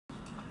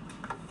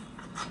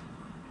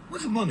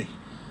Where's the money?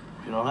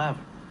 You don't have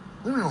it.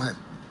 We don't have it.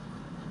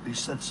 He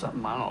said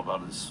something, I don't know,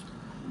 about his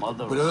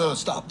mother. But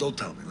stop, don't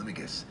tell me. Let me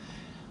guess.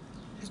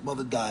 His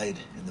mother died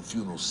and the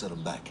funeral set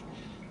him back.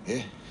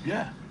 Yeah?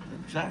 Yeah,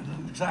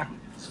 exactly.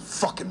 His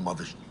fucking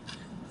mother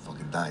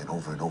fucking dying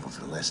over and over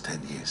for the last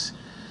 10 years.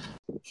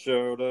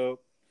 Showed up,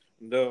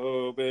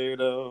 no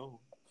beta.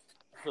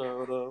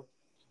 Showed up,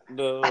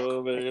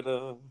 no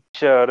beta.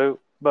 Shut up,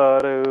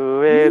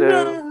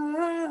 ba-do-be-do.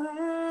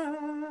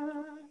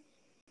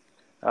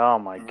 Oh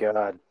my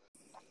God.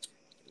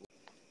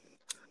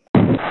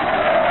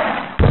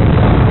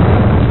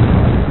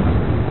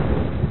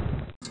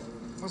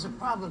 What's the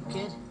problem,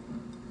 kid?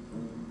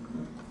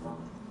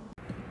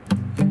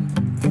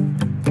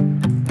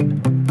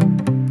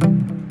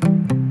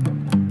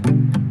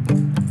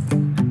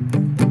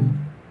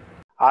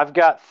 I've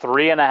got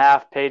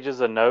 3.5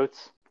 pages of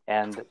notes,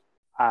 and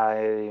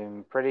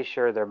I'm pretty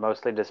sure they're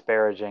mostly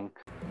disparaging.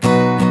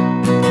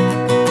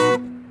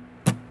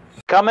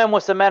 Come in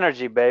with some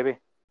energy, baby.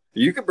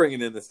 You could bring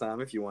it in this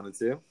time if you wanted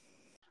to.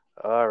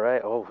 All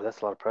right. Oh,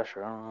 that's a lot of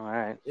pressure. All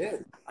right. Yeah,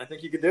 I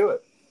think you could do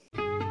it.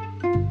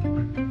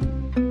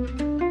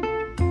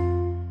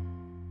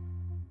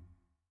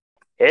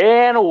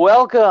 And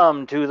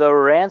welcome to the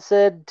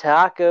Rancid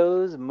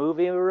Tacos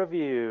movie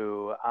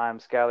review. I'm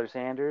Skylar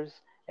Sanders,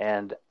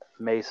 and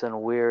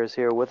Mason Weir is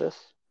here with us.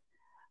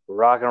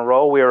 Rock and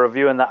roll. We are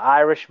reviewing The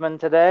Irishman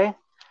today,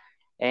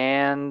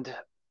 and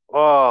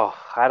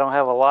I don't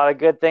have a lot of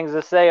good things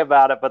to say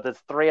about it, but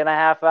it's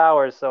 3.5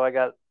 hours, so I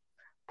got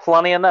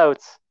plenty of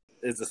notes.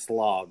 It's a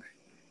slog.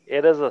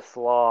 It is a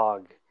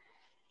slog.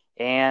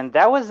 And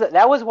that was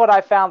what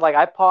I found. Like,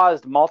 I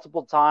paused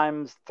multiple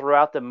times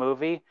throughout the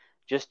movie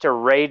just to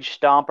rage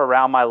stomp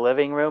around my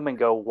living room and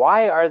go,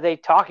 why are they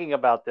talking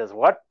about this?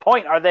 What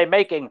point are they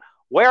making?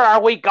 Where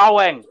are we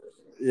going?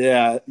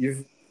 Yeah,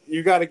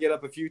 you got to get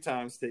up a few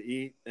times to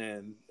eat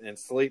and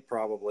sleep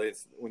probably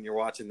when you're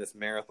watching this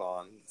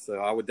marathon. So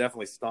I would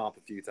definitely stomp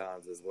a few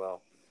times as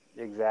well.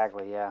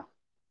 Exactly, yeah.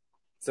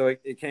 So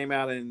it came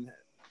out in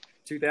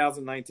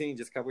 2019,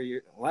 just a couple of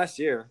years, last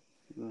year.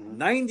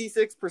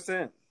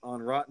 96%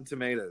 on Rotten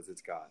Tomatoes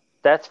it's got.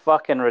 That's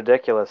fucking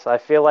ridiculous. I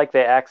feel like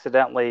they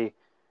accidentally...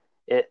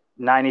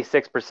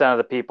 96% of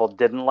the people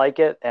didn't like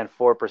it and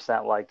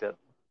 4% liked it.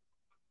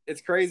 It's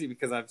crazy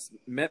because I've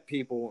met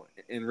people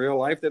in real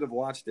life that have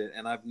watched it,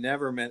 and I've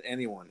never met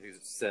anyone who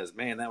says,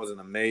 man, that was an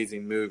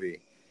amazing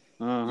movie.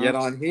 Mm-hmm. Yet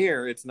on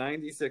here, it's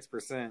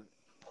 96%,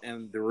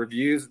 and the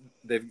reviews,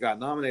 they've got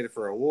nominated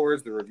for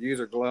awards, the reviews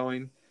are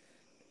glowing.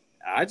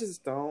 I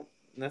just don't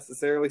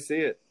necessarily see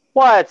it.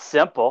 Well, it's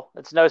simple.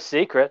 It's no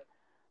secret.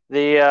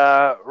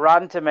 The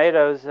Rotten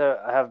Tomatoes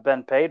have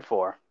been paid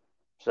for,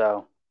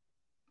 so...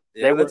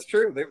 Yeah, that's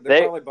true. They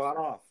probably bought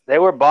off. They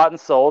were bought and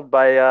sold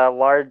by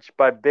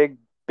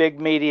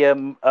big media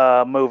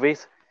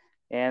movies,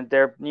 and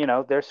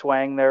they're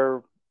swaying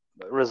their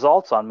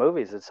results on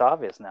movies. It's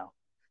obvious now.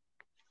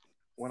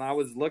 When I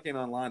was looking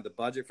online, the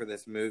budget for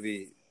this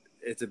movie,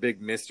 it's a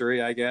big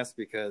mystery, I guess,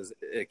 because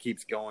it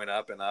keeps going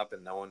up, and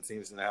no one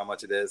seems to know how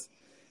much it is.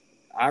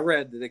 I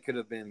read that it could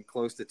have been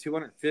close to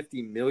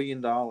 $250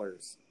 million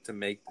to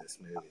make this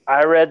movie.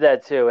 I read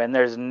that too, and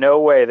there's no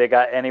way they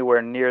got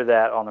anywhere near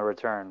that on the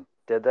return,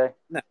 did they?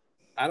 No.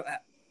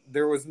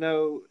 There was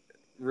no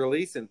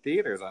release in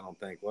theaters, I don't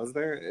think, was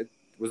there? It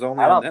was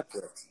only on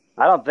Netflix.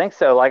 I don't think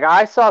so. Like,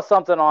 I saw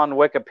something on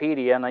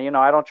Wikipedia, and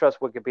I don't trust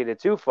Wikipedia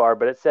too far,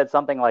 but it said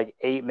something like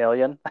 8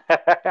 million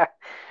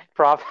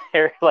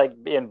profit, like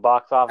in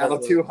box office. Out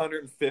of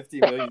 250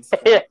 million.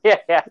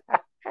 Yeah.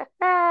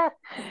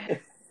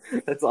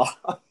 That's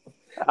awful.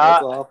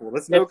 That's awful.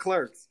 That's no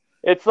Clerks.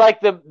 It's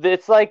like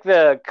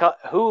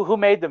who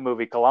made the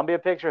movie? Columbia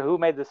Picture? Who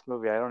made this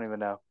movie? I don't even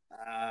know.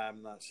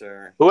 I'm not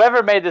sure.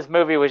 Whoever made this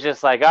movie was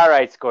just like, all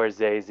right,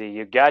 Scorsese,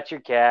 you got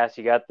your cast,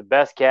 you got the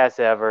best cast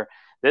ever.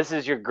 This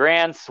is your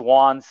grand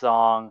swan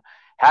song.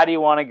 How do you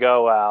want to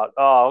go out?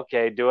 Oh,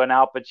 okay, do an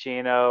Al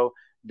Pacino,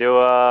 do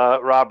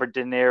a Robert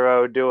De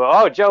Niro,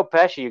 Joe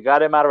Pesci. You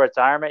got him out of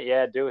retirement?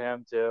 Yeah, do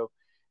him too.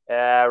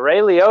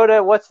 Ray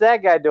Liotta, what's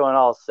that guy doing?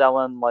 All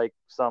selling like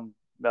some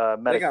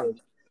medication.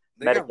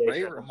 They got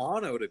Ray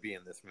Romano to be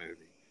in this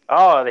movie.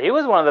 Oh, he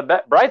was one of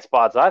the bright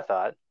spots, I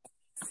thought.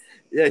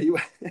 Yeah, he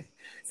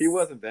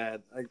wasn't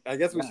bad. I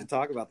guess we should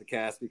talk about the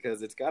cast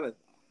because it's got an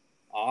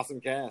awesome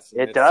cast.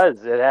 It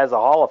does. It has a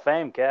Hall of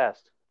Fame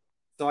cast.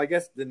 So I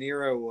guess De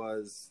Niro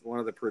was one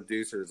of the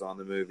producers on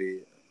the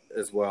movie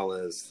as well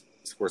as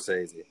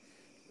Scorsese.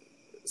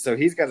 So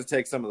he's got to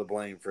take some of the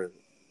blame for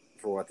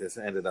what this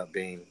ended up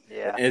being.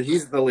 Yeah. And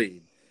he's the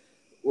lead,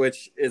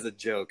 which is a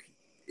joke.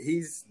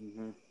 He's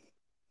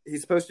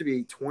supposed to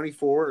be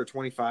 24 or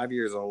 25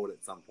 years old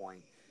at some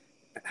point.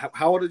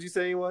 How old did you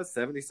say he was?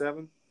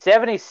 77?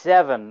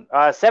 77.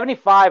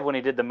 75 when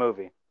he did the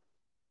movie.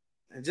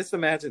 And just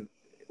imagine,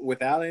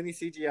 without any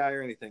CGI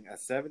or anything, a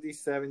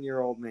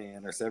 77-year-old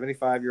man or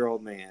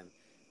 75-year-old man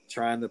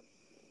trying to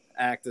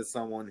act as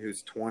someone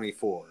who's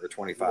 24 or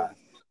 25.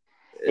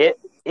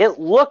 It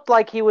looked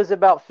like he was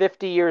about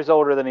 50 years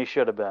older than he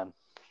should have been.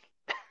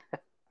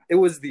 It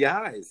was the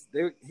eyes.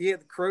 He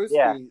had crow's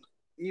Yeah. feet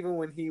even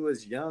when he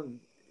was young.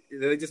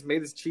 They just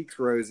made his cheeks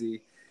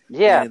rosy,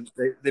 Yeah. and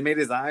they made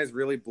his eyes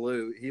really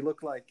blue. He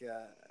looked like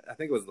I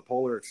think it was the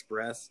Polar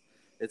Express.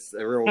 It's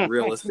a real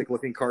realistic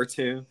looking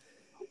cartoon.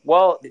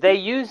 Well, they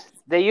use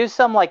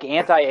some like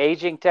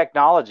anti-aging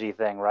technology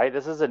thing, right?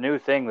 This is a new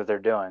thing that they're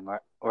doing,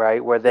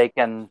 right? Where they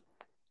can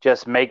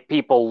just make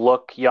people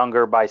look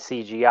younger by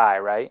CGI,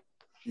 right?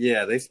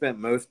 Yeah, they spent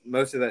most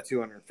of that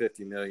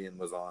 250 million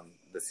was on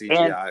the And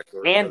CGI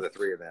for and the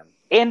three of them.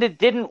 and it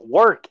didn't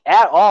work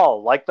at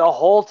all. Like the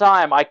whole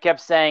time I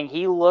kept saying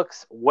he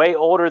looks way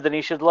older than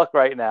he should look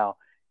right now.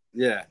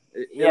 Yeah,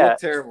 it Yeah.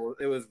 looked terrible.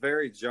 It was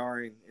very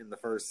jarring in the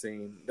first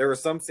scene. There were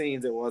some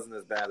scenes it wasn't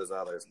as bad as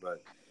others,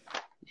 but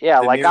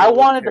Yeah, De like Niro I looked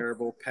wanted to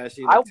terrible.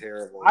 Pesci I looked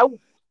terrible. I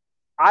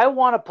I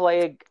want to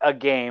play a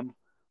game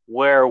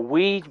where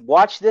we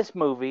watch this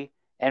movie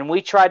and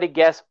we try to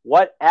guess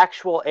what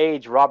actual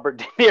age Robert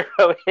De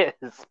Niro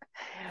is.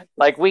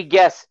 Like we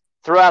guess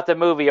throughout the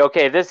movie,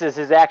 okay, this is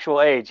his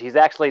actual age. He's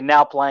actually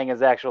now playing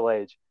his actual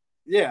age.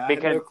 Yeah, I had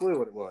Because no clue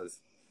what it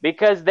was.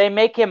 they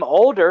make him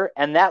older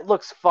and that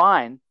looks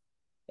fine.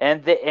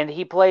 And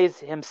he plays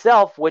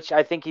himself, which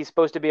I think he's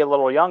supposed to be a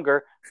little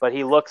younger, but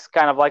he looks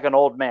kind of like an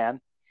old man.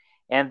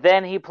 And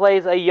then he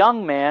plays a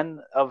young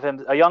man of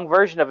him, a young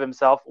version of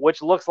himself,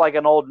 which looks like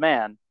an old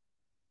man.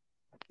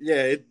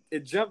 Yeah,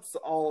 it jumps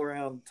all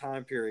around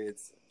time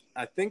periods.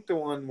 I think the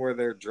one where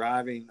they're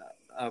driving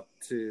up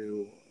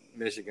to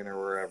Michigan or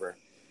wherever,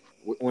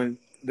 when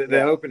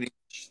the opening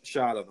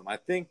shot of him, I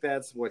think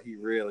that's what he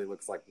really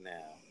looks like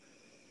now.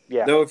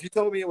 Yeah. Though if you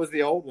told me it was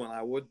the old one,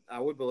 I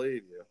would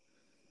believe you.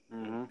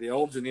 Mm-hmm. The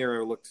old De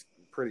Niro looks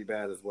pretty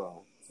bad as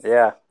well.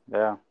 Yeah,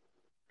 yeah.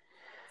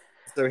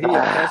 So he and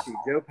Pesci,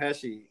 Joe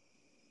Pesci,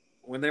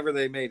 whenever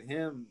they made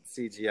him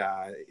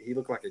CGI, he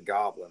looked like a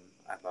goblin,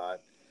 I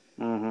thought.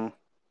 Mm-hmm.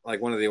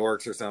 Like one of the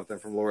orcs or something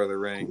from Lord of the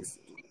Rings.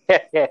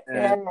 Yeah.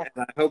 And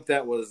I hope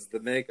that was the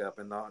makeup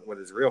and not what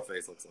his real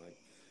face looks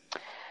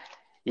like.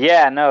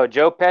 Yeah, no,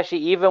 Joe Pesci,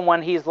 even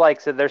when he's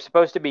like, so they're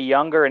supposed to be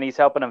younger and he's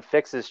helping him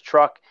fix his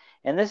truck.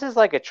 And this is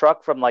like a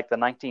truck from like the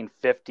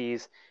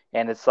 1950s,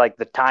 and it's like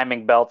the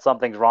timing belt,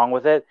 something's wrong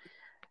with it.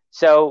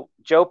 So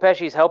Joe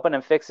Pesci's helping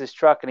him fix his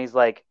truck, and he's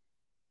like,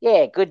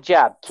 yeah, good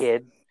job,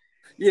 kid.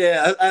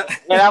 Yeah.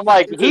 And I'm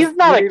like, he's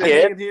not a need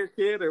kid. A hand here,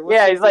 kid? Or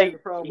Yeah, he's like,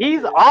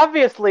 he's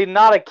obviously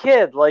not a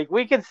kid. Like,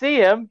 we can see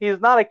him. He's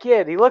not a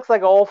kid. He looks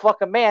like an old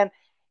fucking man.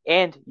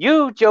 And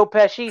you, Joe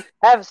Pesci,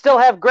 still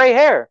have gray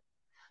hair.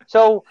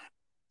 So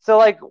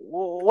like,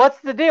 what's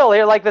the deal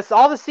here? Like, this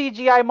all the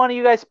CGI money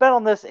you guys spent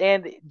on this,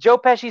 and Joe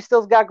Pesci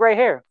still's got gray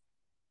hair.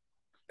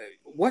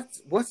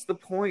 What's the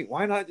point?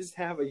 Why not just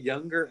have a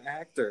younger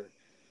actor?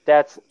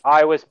 They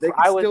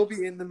could still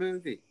be in the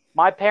movie.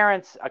 My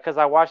parents, because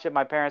I watched it,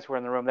 my parents were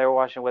in the room. They were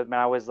watching it with me.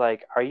 And I was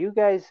like, "Are you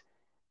guys?"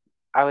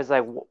 I was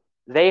like,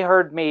 they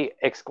heard me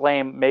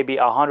exclaim maybe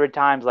 100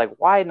 times, like,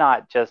 "Why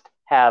not just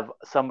have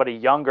somebody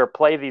younger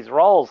play these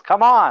roles?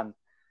 Come on!"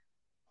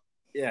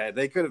 Yeah,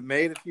 they could have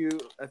made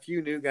a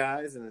few new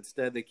guys, and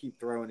instead they keep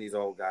throwing these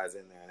old guys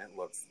in there, and it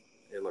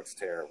looks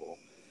terrible.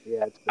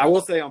 Yeah, I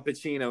will say on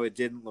Pacino, it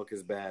didn't look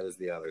as bad as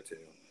the other two.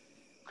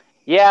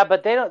 Yeah,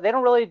 but they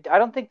don't really. I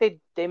don't think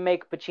they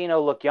make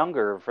Pacino look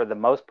younger for the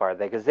most part,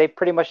 because they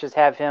pretty much just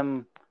have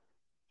him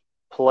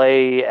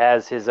play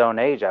as his own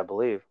age, I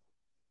believe.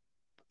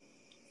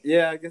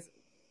 Yeah, I guess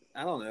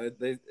I don't know.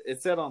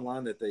 It said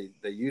online that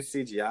they use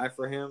CGI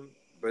for him,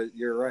 but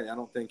you're right. I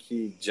don't think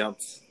he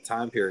jumps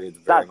time periods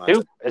very much.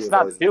 It's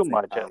not too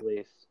much, at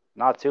least.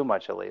 Not too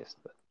much, at least.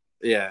 But.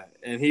 Yeah,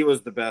 and he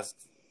was the best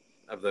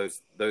of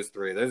those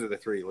three. Those are the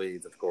three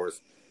leads, of course.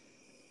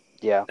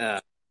 Yeah.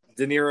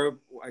 De Niro,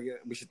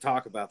 we should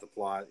talk about the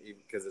plot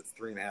because it's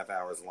 3.5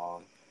 hours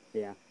long.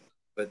 Yeah.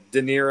 But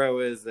De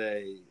Niro is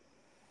a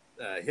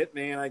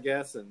hitman, I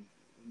guess, and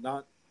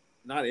not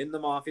in the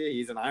mafia.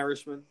 He's an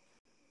Irishman.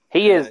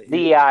 He is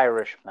the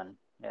Irishman.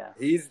 Yeah.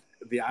 He's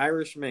the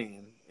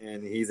Irishman,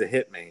 and he's a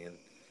hitman.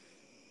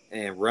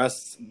 And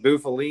Russ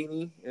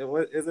Bufalini,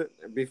 what is it?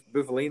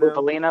 Bufalino?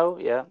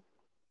 Bufalino, yeah.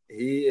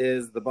 He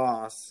is the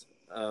boss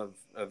of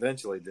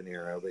eventually De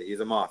Niro, but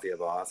he's a mafia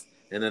boss.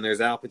 And then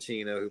there's Al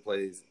Pacino, who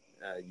plays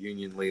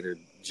union leader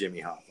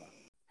Jimmy Hoffa.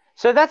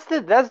 So that's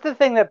the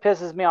thing that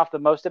pisses me off the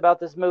most about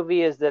this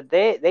movie is that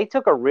they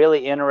took a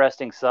really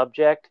interesting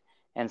subject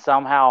and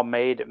somehow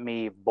made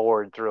me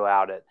bored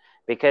throughout it.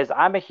 Because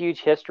I'm a huge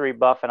history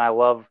buff and I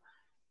love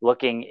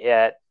looking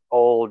at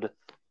old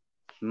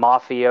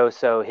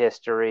mafioso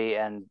history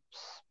and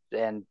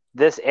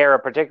this era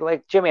particularly.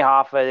 Like Jimmy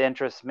Hoffa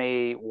interests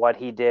me, what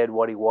he did,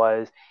 what he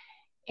was.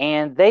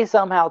 And they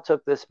somehow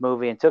took this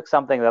movie and took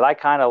something that I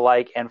kind of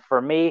like, and for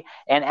me,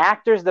 and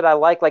actors that I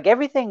like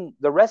everything,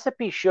 the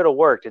recipe should have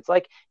worked. It's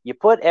like you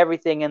put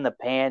everything in the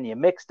pan, you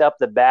mixed up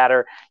the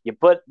batter, you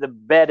put the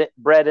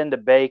bread into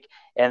bake,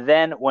 and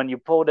then when you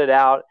pulled it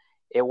out,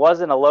 it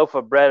wasn't a loaf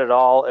of bread at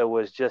all. It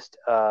was just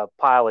a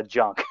pile of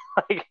junk.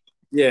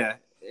 Yeah,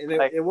 and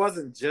it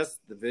wasn't just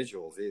the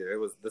visuals either. It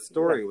was the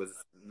story was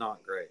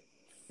not great.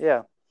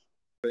 Yeah.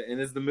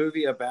 And is the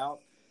movie about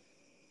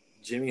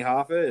Jimmy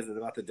Hoffa? Is it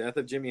about the death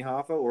of Jimmy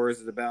Hoffa, or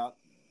is it about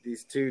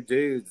these two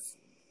dudes,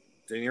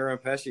 De Niro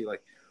and Pesci?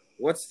 Like,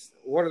 what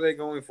are they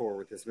going for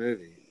with this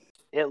movie?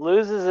 It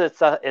loses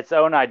its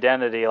own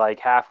identity like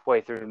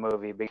halfway through the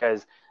movie,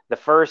 because the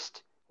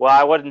first, well,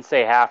 I wouldn't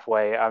say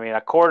halfway. I mean,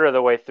 a quarter of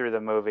the way through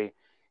the movie,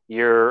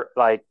 you're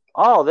like,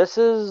 oh, this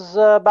is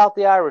about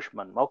the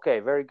Irishman. Okay,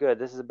 very good.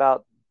 This is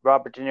about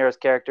Robert De Niro's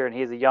character, and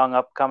he's a young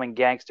upcoming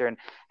gangster and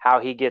how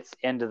he gets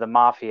into the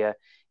mafia.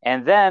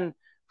 And then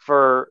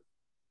for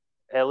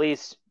at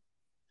least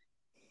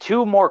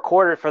for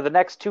the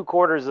next 2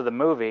 quarters of the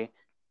movie,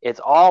 it's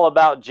all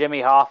about Jimmy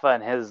Hoffa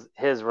and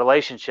his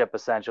relationship,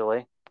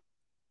 essentially.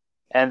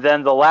 And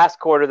then the last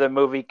quarter of the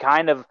movie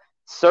kind of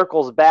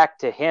circles back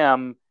to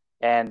him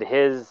and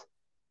his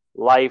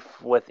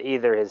life with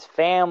either his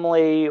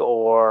family,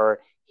 or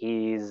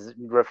he's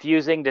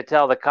refusing to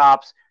tell the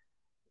cops.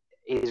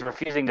 He's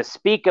refusing to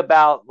speak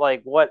about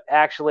like what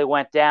actually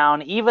went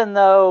down, even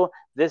though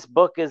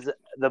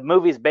the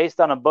movie's based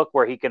on a book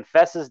where he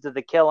confesses to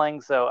the killing.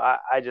 So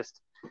I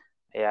just,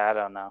 yeah, I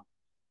don't know.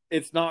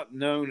 It's not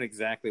known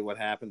exactly what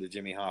happened to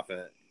Jimmy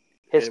Hoffa.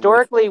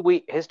 Historically,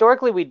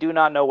 we do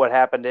not know what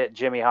happened to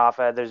Jimmy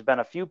Hoffa. There's been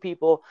a few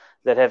people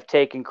that have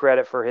taken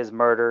credit for his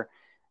murder,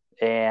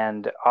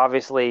 and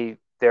obviously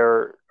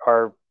there's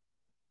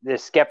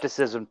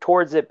skepticism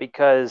towards it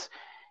because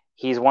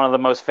he's one of the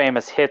most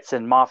famous hits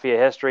in mafia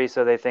history.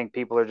 So they think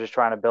people are just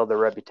trying to build their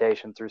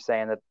reputation through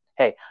saying that,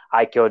 hey,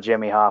 I killed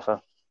Jimmy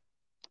Hoffa.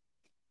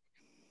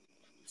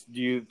 Do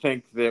you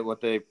think that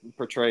what they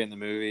portray in the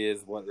movie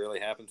is what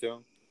really happened to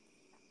him?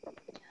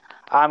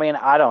 I mean,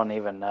 I don't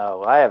even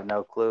know. I have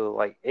no clue.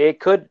 Like it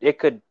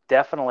could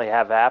definitely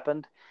have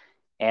happened,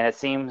 and it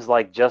seems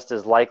like just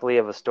as likely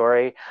of a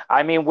story.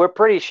 I mean, we're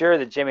pretty sure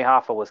that Jimmy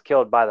Hoffa was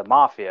killed by the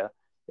mafia.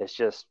 It's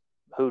just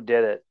who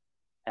did it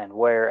and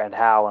where and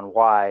how and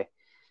why.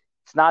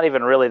 It's not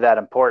even really that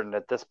important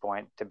at this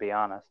point, to be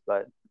honest.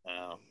 But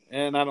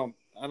and I don't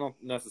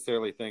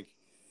necessarily think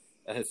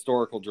a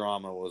historical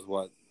drama was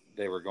what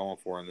they were going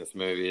for in this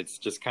movie. It's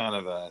just kind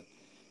of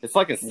it's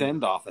like a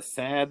send off, a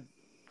sad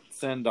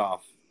send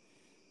off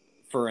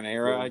for an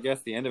era, I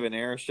guess, the end of an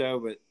era show.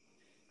 But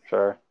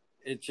sure,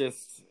 it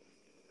just,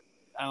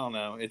 I don't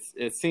know.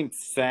 It seemed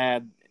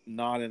sad,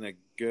 not in a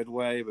good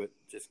way, but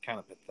just kind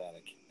of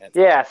pathetic.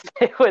 Yes,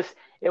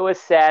 it was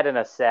sad in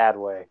a sad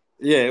way.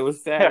 Yeah, it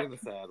was sad in a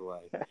sad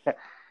way.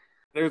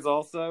 There's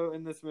also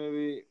in this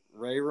movie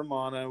Ray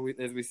Romano,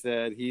 as we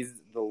said. He's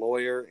the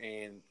lawyer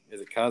and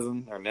is a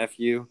cousin or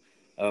nephew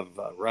of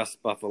Russ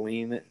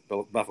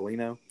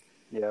Buffalino.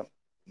 Yeah.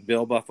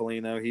 Bill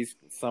Buffalino. He's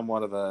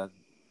somewhat of a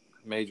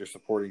major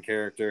supporting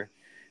character.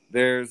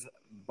 There's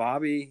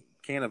Bobby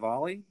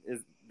Cannavale,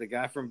 is the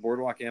guy from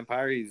Boardwalk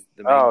Empire. He's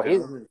the main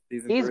villain in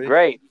season 3. He's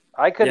great.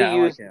 I could have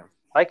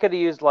like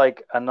used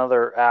like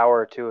another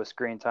hour or two of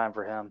screen time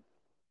for him.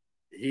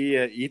 He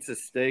eats a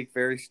steak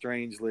very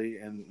strangely,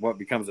 and what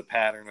becomes a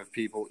pattern of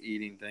people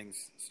eating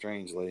things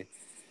strangely.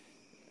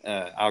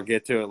 I'll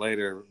get to it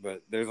later,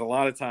 but there's a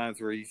lot of times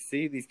where you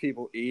see these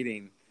people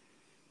eating,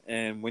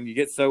 and when you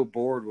get so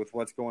bored with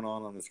what's going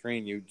on the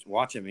screen, you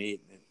watch him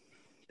eat.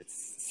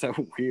 It's so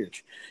weird.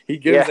 He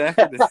goes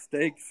after the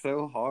steak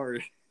so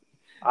hard.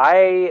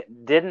 I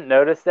didn't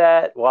notice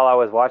that while I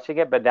was watching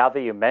it, but now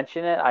that you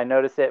mention it, I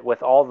noticed it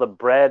with all the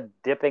bread,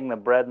 dipping the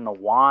bread in the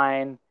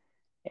wine,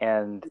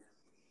 and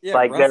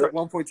like Russ at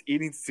one point's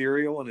eating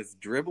cereal and it's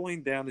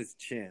dribbling down his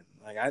chin.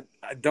 Like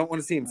I don't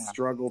want to see him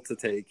struggle to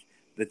take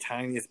the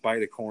tiniest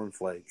bite of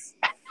cornflakes.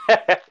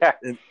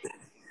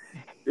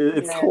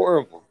 It's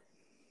horrible.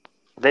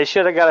 They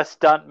should have got a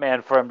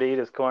stuntman for him to eat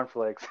his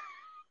cornflakes.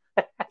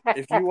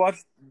 If you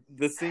watch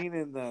the scene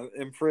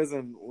in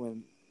prison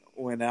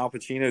when Al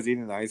Pacino's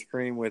eating ice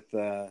cream with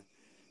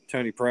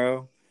Tony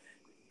Pro,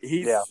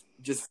 he's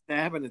just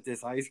stabbing at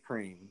this ice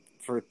cream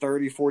for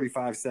 30,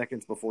 45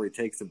 seconds before he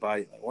takes a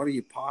bite. Like, what are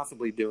you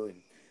possibly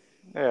doing?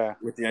 Yeah.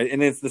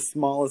 And it's the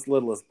smallest,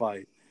 littlest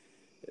bite.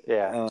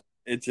 Yeah.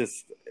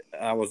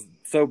 I was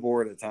so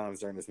bored at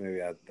times during this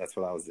movie. That's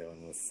what I was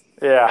doing, was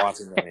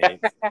watching them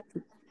eat.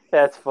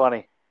 That's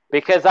funny.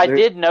 Because I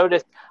did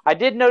notice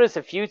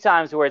a few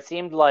times where it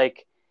seemed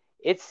like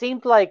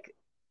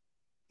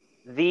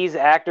these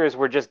actors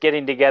were just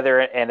getting together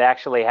and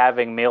actually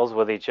having meals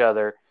with each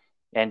other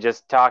and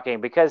just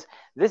talking, because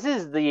this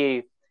is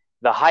the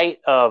height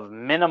of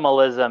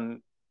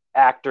minimalism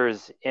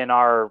actors in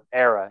our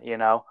era,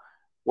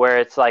 where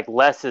it's like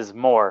less is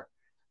more.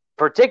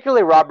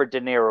 Particularly Robert De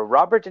Niro.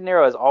 Robert De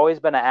Niro has always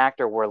been an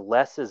actor where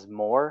less is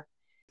more.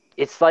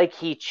 It's like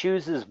he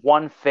chooses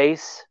one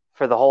face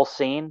for the whole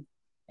scene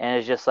and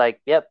is just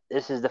like, yep,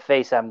 this is the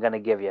face I'm going to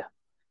give you.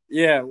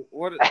 Yeah,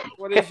 what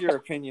is your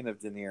opinion of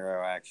De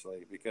Niro,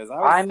 actually? Because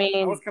I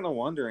was kind of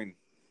wondering,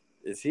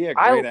 is he a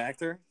great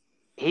actor?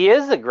 He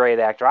is a great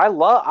actor. I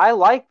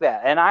like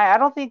that. And I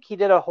don't think he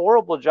did a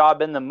horrible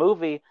job in the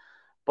movie,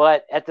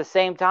 but at the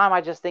same time,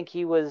 I just think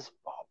he was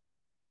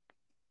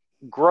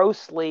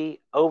grossly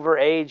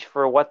overage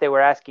for what they were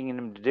asking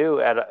him to do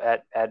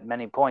at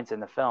many points in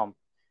the film.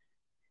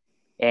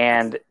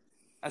 And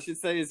I should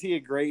say, is he a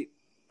great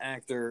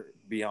actor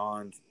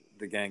beyond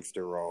the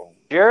gangster role.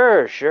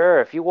 Sure,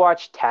 sure. If you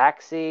watch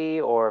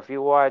Taxi, or if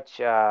you watch,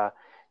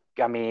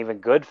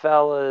 even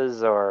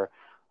Goodfellas, or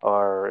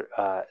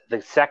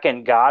the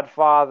second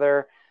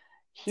Godfather,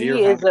 Deer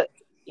he is Hunter.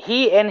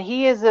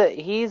 a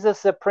he's a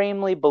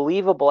supremely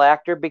believable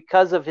actor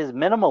because of his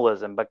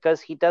minimalism.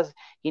 Because he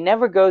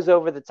never goes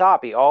over the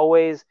top. He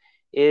always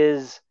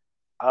is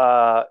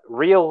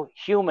real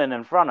human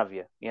in front of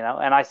you.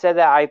 And I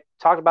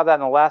talked about that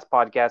in the last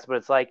podcast, but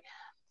it's like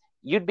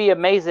you'd be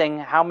amazing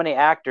how many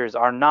actors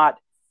are not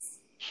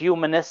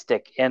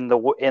humanistic in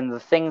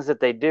the things that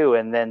they do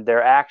and then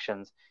their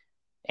actions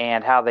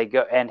and how they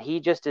go, and he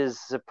just is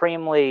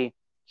supremely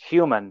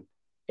human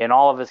in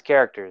all of his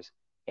characters.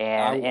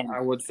 And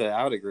I would say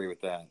I would agree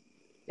with that.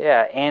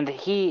 yeah, and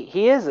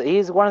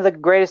he's one of the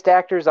greatest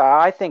actors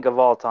I think of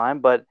all time.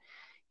 But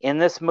in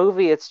this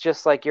movie, it's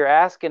just like you're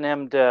asking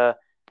him to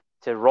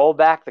roll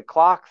back the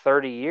clock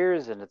 30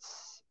 years, and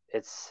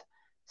it's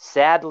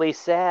sadly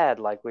sad,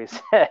 like we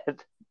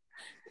said.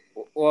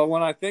 Well,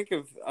 when I think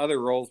of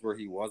other roles where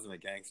he wasn't a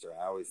gangster,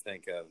 I always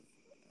think of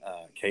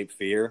Cape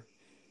Fear,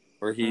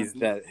 where he's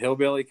that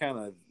hillbilly kind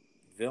of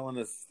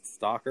villainous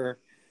stalker.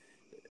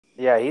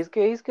 Yeah, he's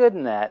good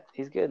in that.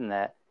 He's good in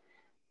that.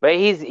 But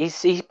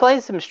he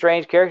plays some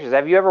strange characters.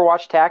 Have you ever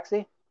watched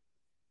Taxi?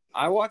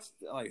 I watched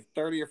like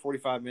 30 or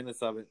 45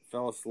 minutes of it,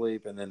 fell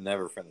asleep, and then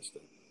never finished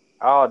it.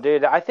 Oh,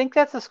 dude, I think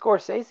that's a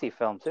Scorsese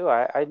film too.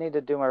 I need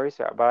to do my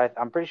research, but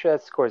I'm pretty sure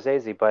that's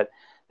Scorsese. But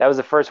that was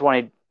the first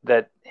one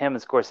that him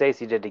and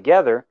Scorsese did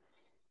together,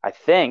 I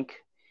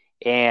think.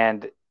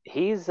 And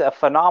he's a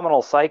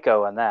phenomenal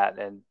psycho in that,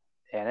 and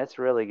it's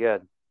really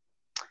good.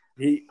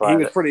 He But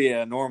was pretty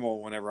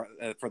normal whenever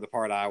for the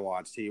part I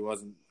watched. He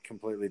wasn't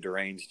completely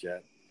deranged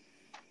yet.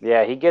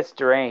 yeah, he gets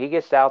deranged. He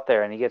gets out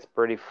there, and he gets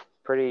pretty.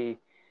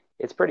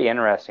 It's pretty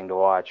interesting to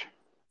watch.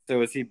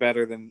 So is he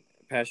better than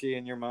Pesci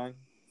in your mind?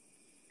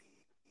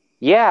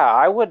 Yeah,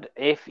 I would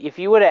if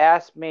you would have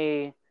asked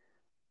me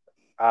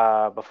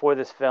before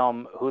this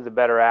film who the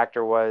better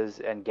actor was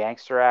and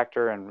gangster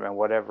actor and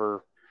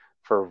whatever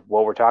for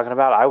what we're talking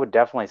about, I would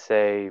definitely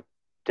say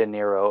De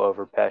Niro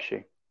over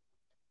Pesci.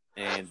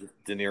 And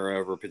De Niro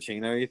over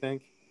Pacino, you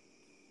think?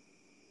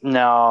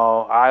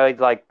 No, I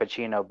like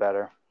Pacino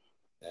better.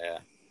 Yeah,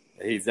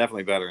 he's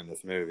definitely better in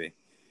this movie.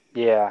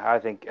 Yeah, I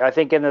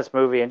think in this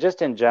movie and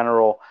just in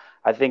general,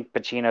 I think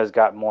Pacino's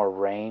got more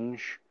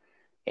range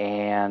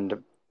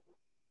and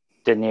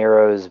De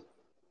Niro's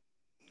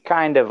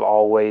kind of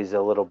always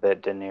a little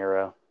bit De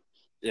Niro.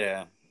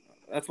 Yeah,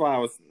 that's why I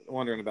was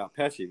wondering about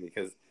Pesci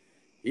because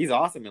he's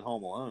awesome in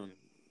Home Alone.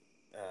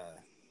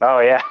 Oh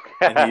yeah.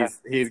 And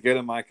he's good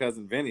in My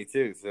Cousin Vinny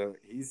too. So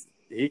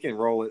he can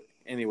roll it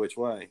any which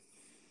way.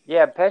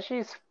 Yeah,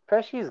 Pesci's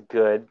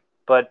good,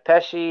 but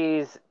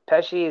Pesci's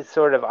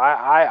sort of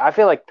I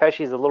feel like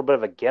Pesci's a little bit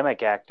of a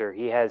gimmick actor.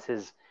 He has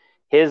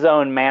his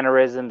own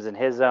mannerisms and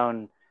his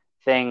own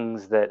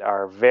things that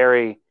are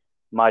very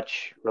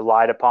much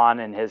relied upon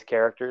in his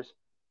characters.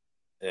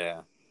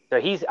 Yeah.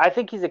 So I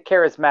think he's a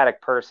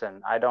charismatic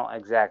person. I don't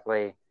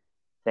exactly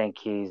think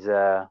he's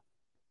a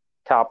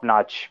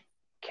top-notch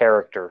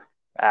character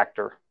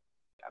actor.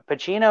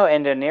 Pacino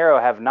and De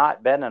Niro have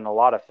not been in a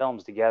lot of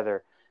films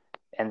together.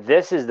 And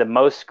this is the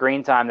most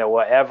screen time that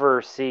we'll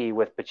ever see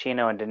with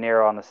Pacino and De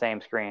Niro on the same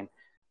screen,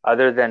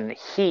 other than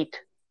Heat,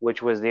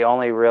 which was the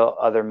only real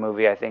other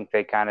movie I think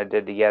they kind of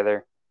did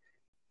together.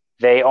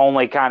 They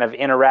only kind of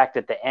interact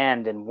at the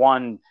end in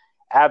one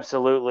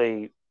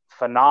absolutely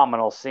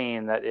phenomenal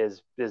scene that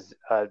is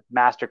a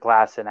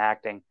masterclass in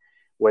acting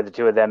where the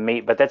two of them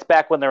meet. But that's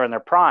back when they're in their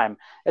prime.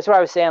 That's what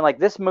I was saying. Like,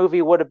 this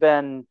movie would have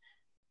been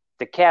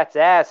the cat's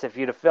ass if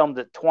you'd have filmed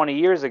it 20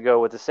 years ago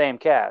with the same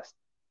cast.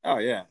 Oh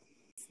yeah.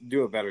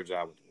 Do a better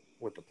job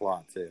with the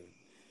plot too.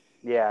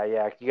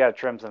 Yeah, you got to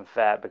trim some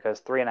fat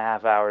because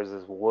 3.5 hours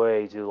is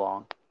way too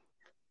long.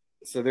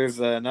 So there's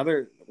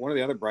one of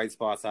the other bright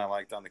spots I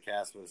liked on the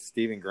cast was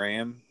Stephen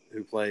Graham,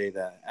 who played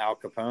Al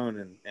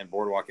Capone in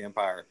Boardwalk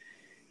Empire.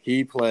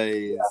 He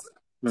plays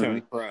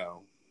Tony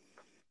Crow,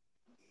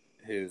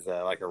 who's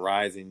like a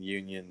rising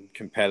union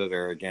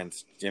competitor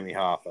against Jimmy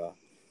Hoffa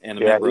and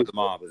a member of the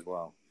mob as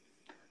well.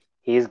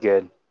 He's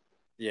good.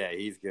 Yeah,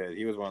 he's good.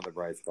 He was one of the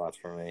bright spots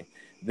for me.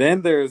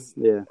 Then there's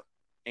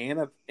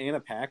Anna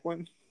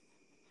Paquin.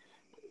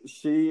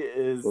 She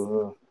is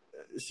De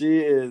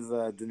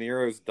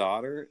Niro's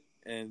daughter,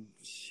 and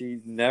she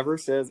never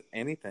says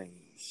anything.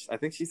 I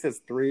think she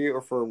says 3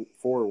 or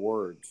 4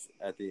 words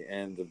at the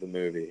end of the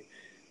movie.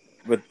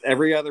 But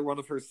every other one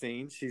of her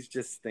scenes, she's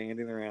just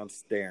standing around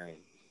staring,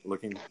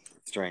 looking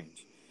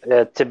strange.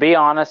 To be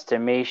honest, to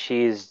me,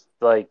 she's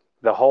like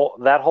that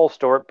whole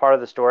story part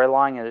of the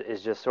storyline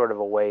is just sort of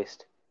a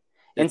waste.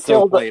 It's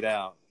so played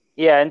out.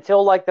 Yeah,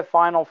 until like the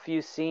final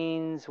few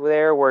scenes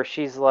there where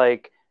she's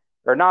like,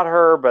 or not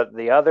her, but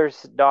the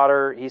other's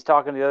daughter. He's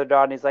talking to the other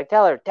daughter, and he's like,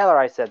 "Tell her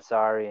I said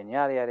sorry," and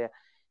yada yada.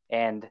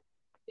 And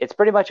it's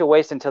pretty much a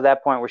waste until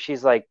that point where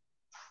she's like,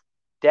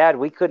 "Dad,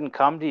 we couldn't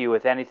come to you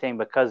with anything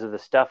because of the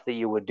stuff that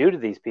you would do to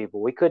these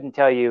people. We couldn't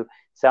tell you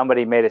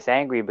somebody made us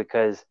angry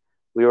because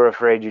we were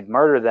afraid you'd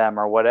murder them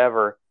or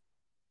whatever.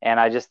 And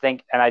I just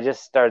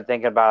started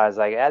thinking about it. I was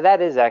like,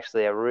 that is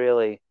actually a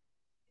really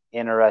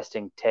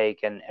interesting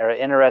take and or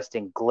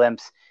interesting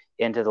glimpse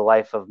into the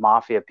life of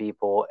mafia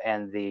people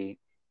and the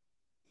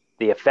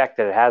effect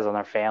that it has on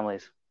their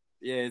families.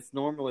 Yeah, it's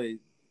normally,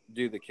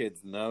 do the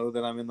kids know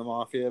that I'm in the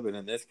mafia? But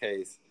in this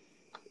case,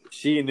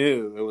 she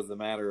knew it was a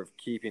matter of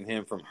keeping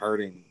him from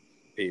hurting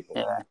people,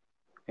 Yeah,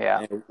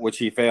 yeah, and, which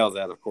he fails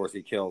at. Of course,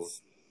 he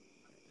kills,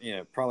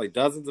 probably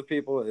dozens of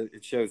people.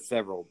 It shows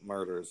several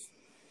murders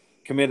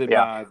committed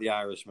yeah. by the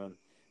Irishman,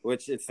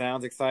 which it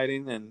sounds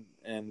exciting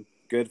and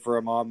good for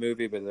a mob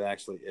movie, but it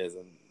actually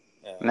isn't.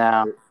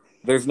 No,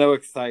 There's no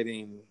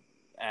exciting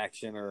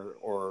action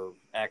or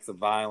acts of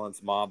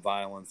violence, mob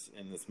violence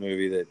in this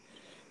movie that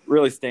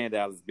really stand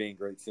out as being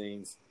great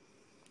scenes.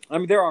 I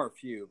mean, there are a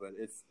few, but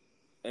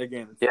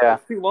yeah.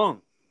 it's too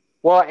long.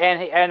 Well,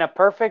 and a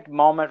perfect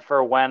moment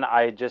for when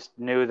I just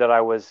knew that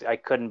I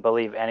couldn't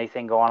believe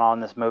anything going on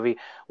in this movie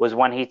was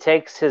when he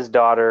takes his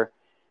daughter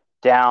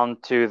down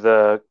to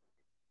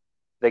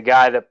the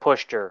guy that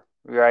pushed her,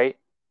 right?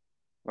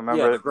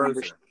 Yeah, the Remember,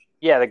 grocer.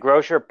 yeah, the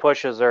grocer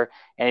pushes her,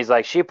 and he's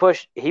like, he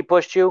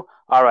pushed you.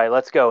 All right,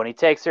 let's go. And he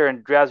takes her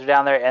and drives her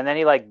down there, and then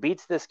he like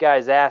beats this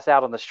guy's ass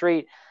out on the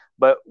street.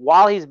 But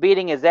while he's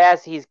beating his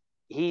ass,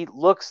 he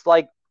looks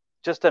like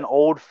just an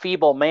old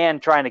feeble man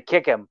trying to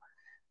kick him.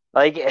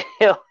 Like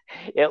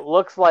it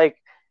looks like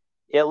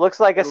it looks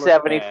like a It looks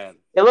 70 bad.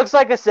 it looks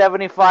like a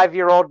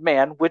 75-year-old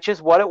man, which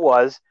is what it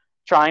was,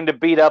 trying to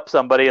beat up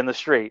somebody in the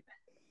street.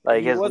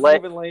 Like He his wasn't leg.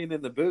 even laying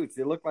in the boots.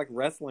 It looked like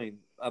wrestling.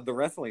 The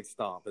wrestling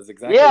stomp is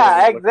exactly what Yeah, it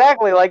looked like.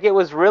 exactly. Like it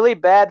was really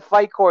bad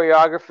fight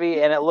choreography,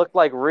 and it looked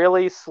like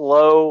really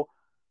slow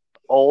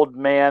old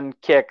man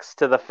kicks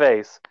to the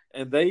face.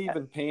 And they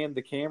even panned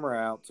the camera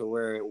out to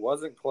where it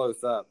wasn't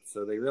close up,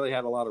 so they really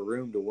had a lot of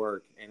room to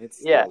work, and it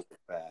Yeah, still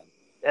looked bad.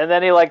 and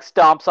then he like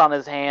stomps on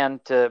his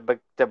hand to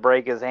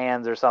break his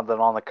hands or something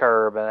on the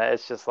curb, and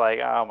it's just like,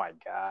 oh my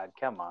god,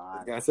 come The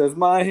on. guy says,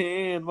 "My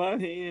hand, my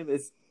hand."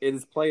 It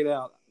is played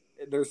out.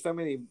 There's so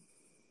many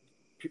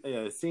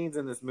scenes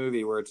in this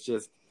movie where it's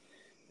just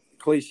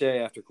cliche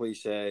after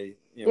cliche.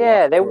 Walk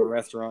Yeah, they into a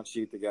restaurant,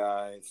 shoot the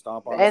guy,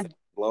 stomp on his head, and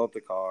blow up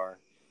the car.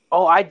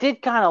 oh, I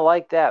did kind of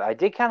like that. I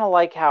did kind of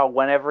like how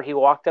whenever he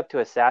walked up to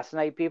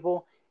assassinate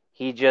people,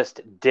 he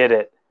just did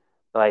it.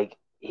 Like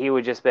he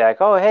would just be like,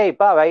 "Oh, hey,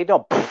 Bob, how you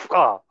doing?"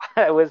 Oh,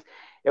 it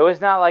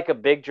was not like a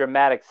big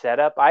dramatic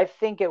setup. I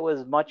think it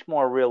was much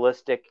more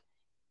realistic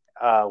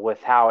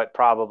with how it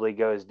probably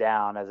goes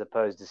down, as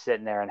opposed to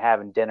sitting there and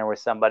having dinner with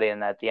somebody,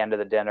 and at the end of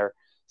the dinner,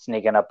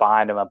 sneaking up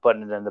behind him and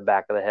putting it in the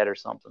back of the head or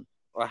something.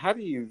 Well, how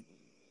do you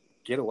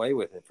get away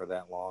with it for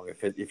that long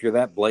if you're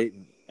that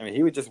blatant? I mean,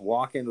 he would just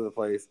walk into the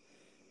place,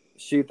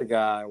 shoot the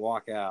guy,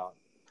 walk out.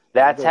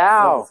 And he That's did it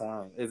several how.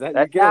 times. Is that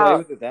you That's get away how.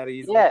 with it that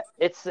easily? Yeah,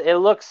 it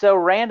looks so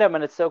random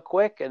and it's so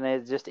quick and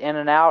it's just in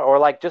and out. Or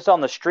like just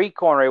on the street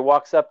corner, he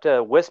walks up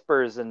to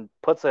whispers and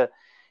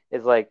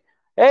is like,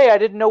 "Hey, I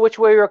didn't know which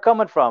way you were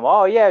coming from."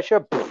 "Oh yeah,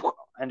 sure,"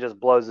 and just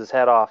blows his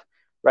head off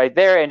right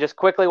there and just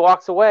quickly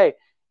walks away.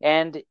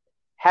 And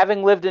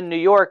having lived in New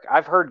York,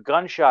 I've heard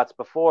gunshots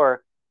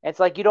before. It's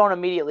like you don't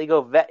immediately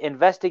go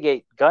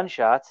investigate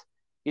gunshots.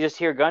 You just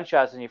hear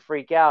gunshots and you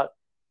freak out,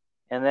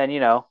 and then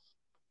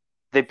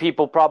the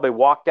people probably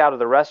walked out of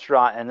the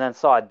restaurant and then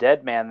saw a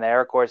dead man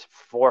there. Of course,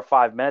 4 or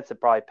 5 minutes had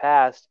probably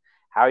passed.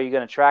 How are you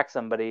going to track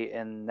somebody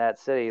in that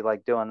city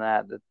like doing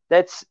that?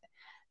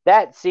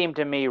 That seemed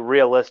to me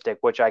realistic,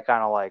 which I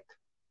kind of liked.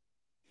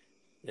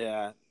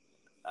 Yeah,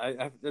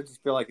 I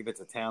just feel like if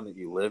it's a town that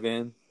you live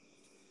in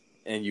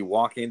and you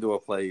walk into a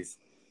place,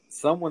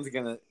 someone's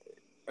gonna.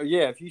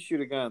 Yeah, if you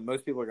shoot a gun,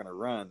 most people are gonna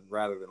run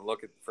rather than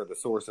look for the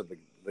source of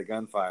the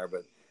gunfire.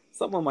 But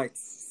someone might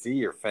see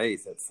your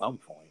face at some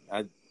point.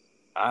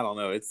 I don't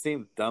know. It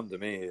seemed dumb to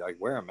me. Like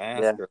wear a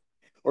Yeah. mask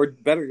or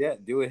better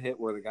yet, do a hit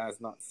where the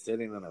guy's not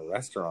sitting in a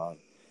restaurant.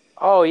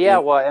 Oh yeah.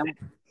 It, Well,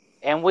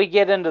 and we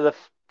get into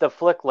the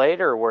flick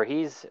later where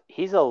he's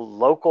a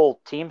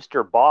local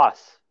Teamster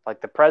boss,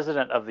 like the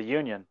president of the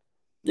union,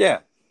 yeah,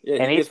 yeah. He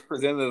and gets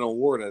presented an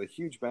award at a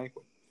huge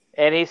banquet.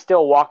 he's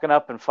still walking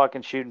up and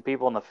fucking shooting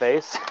people in the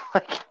face,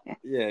 like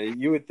Yeah,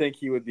 you would think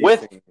he would be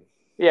with seen.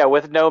 yeah,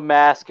 with no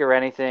mask or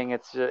anything.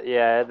 It's just,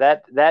 yeah,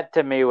 that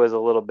to me was a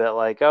little bit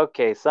like,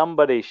 okay,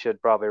 somebody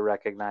should probably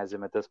recognize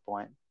him at this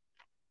point.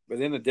 But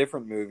in a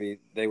different movie,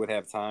 they would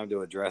have time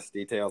to address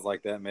details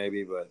like that,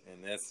 maybe. But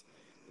in this,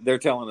 they're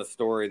telling a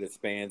story that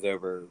spans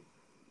over,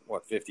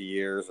 50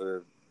 years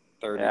or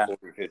 30, Yeah.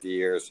 40, 50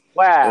 years.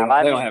 Wow,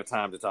 I They don't mean, have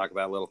time to talk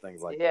about little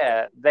things like that.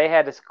 yeah, they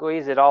had to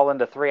squeeze it all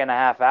into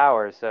 3.5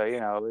 hours, so it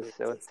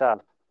was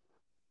tough.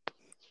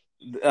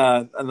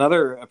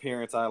 Another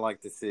appearance I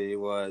like to see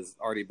was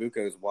Artie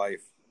Bucco's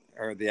wife.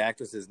 The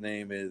actress's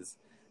name is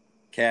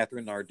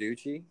Catherine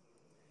Narducci.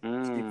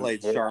 She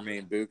played Yeah.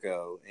 Charmaine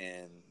Bucco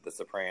in The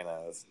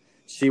Sopranos.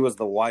 She was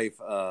the wife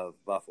of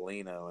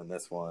Buffalino in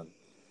this one.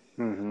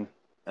 Mm-hmm.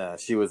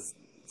 She was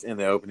in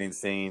the opening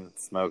scene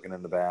smoking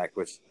in the back,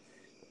 which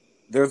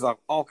there's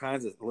all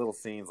kinds of little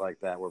scenes like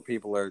that where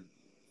people are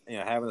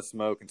having a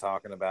smoke and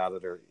talking about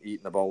it, or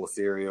eating a bowl of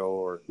cereal,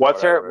 or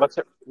What's her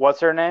whatever. what's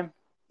her name?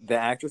 The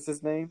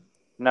actress's name?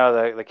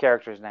 No, the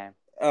character's name.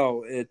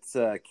 Oh, it's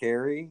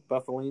Carrie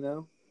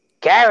Buffalino.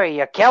 Gary,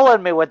 you're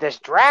killing me with this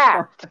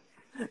draft.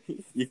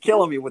 You're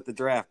killing me with the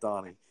draft,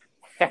 Donnie.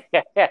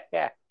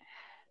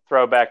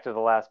 Throwback to the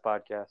last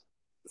podcast.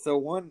 So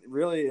one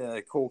really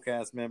cool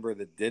cast member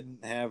that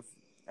didn't have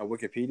a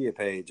Wikipedia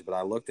page, but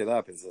I looked it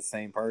up, is the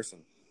same person.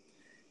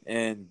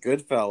 And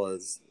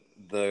Goodfellas,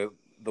 the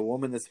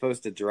woman that's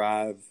supposed to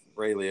drive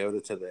Ray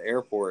Liotta to the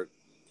airport,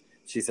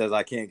 she says,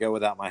 "I can't go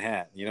without my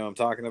hat." You know what I'm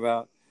talking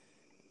about?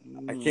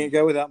 I can't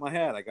go without my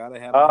hat. I gotta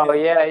have my hat. Oh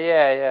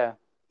yeah.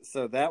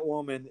 So that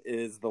woman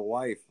is the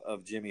wife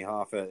of Jimmy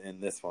Hoffa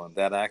in this one.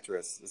 That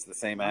actress is the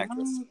same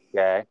actress.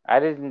 Okay, I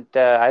didn't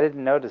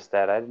notice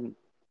that. I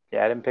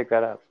didn't pick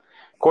that up.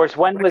 Of course,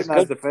 when was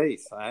the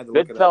face? I had to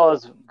look it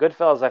up.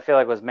 Goodfellas, I feel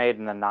like was made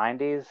in the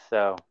 90s.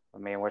 So I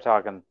mean, we're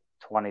talking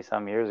 20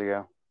 some years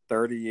ago.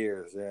 30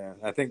 years, yeah.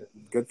 I think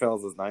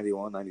Goodfellas was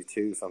 91,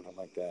 92, something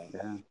like that.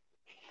 Yeah.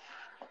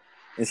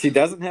 And she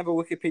doesn't have a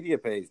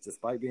Wikipedia page,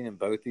 despite being in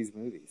both these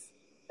movies.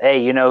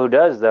 Hey, you know who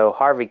does though?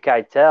 Harvey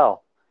Keitel.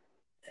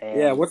 And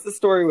yeah, what's the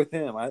story with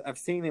him? I've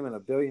seen him in a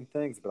billion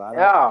things, but I don't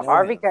know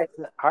Harvey him.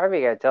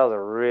 Harvey Keitel's a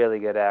really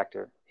good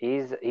actor.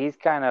 He's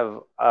kind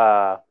of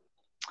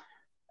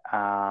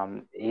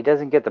he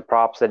doesn't get the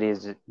props that he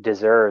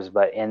deserves,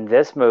 but in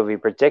this movie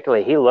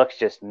particularly, he looks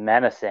just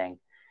menacing.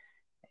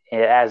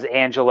 As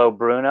Angelo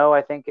Bruno,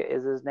 I think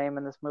is his name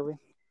in this movie.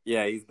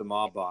 Yeah, he's the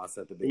mob boss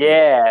at the beginning.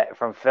 Yeah,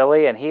 from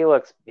Philly, and he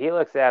looks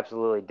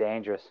absolutely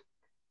dangerous.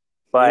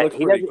 But he looks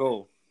pretty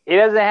cool. He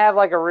doesn't have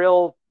like a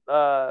real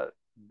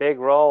big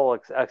role,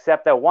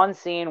 except that one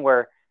scene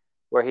where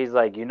he's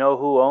like, "You know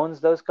who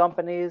owns those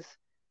companies?"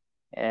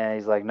 And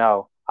he's like,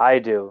 "No, I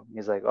do."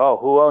 He's like, "Oh,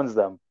 who owns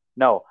them?"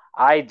 "No,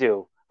 I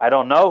do. I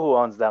don't know who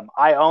owns them.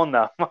 I own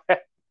them."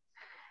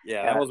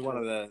 Yeah, that was one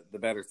of the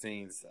better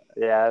scenes.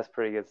 Yeah, that's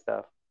pretty good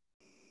stuff.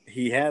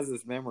 He has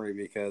this memory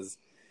because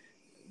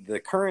the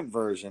current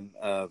version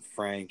of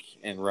Frank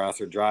and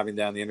Russ are driving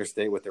down the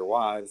interstate with their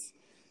wives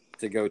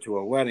to go to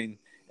a wedding,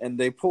 and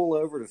they pull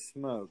over to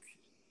smoke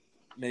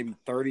maybe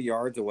 30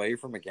 yards away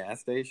from a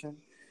gas station.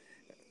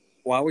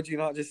 Why would you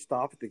not just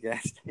stop at the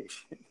gas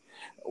station?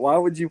 Why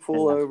would you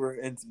pull over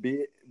and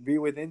be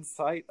within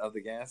sight of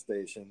the gas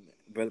station,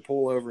 but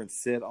pull over and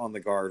sit on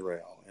the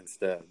guardrail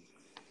instead?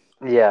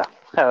 Yeah,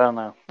 I don't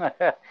know.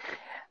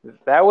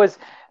 That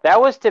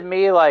was to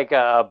me like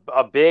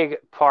a big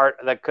part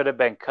that could have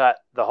been cut.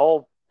 The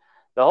whole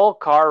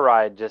car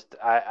ride just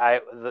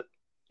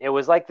it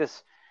was like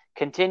this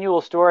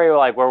continual story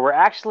like where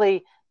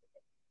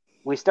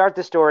we start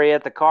the story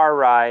at the car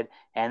ride,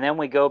 and then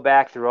we go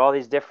back through all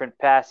these different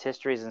past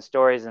histories and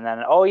stories, and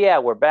then oh yeah,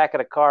 we're back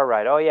at a car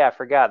ride. Oh yeah, I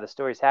forgot the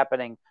story's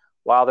happening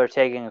while they're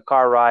taking a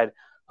car ride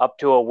up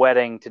to a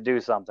wedding to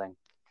do something.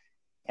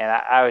 And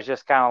I was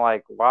just kind of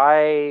like,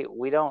 why?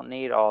 We don't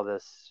need all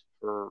this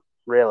for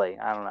really.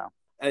 I don't know.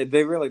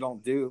 They really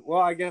don't do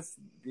well. I guess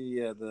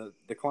the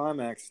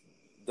climax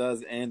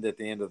does end at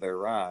the end of their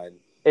ride.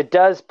 It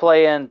does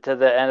play into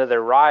the end of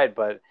their ride,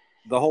 but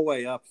the whole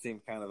way up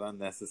seemed kind of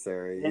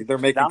unnecessary. They're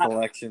making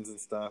collections and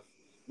stuff.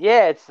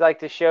 Yeah, it's like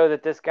to show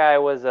that this guy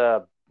was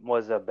a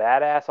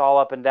badass all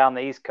up and down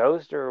the East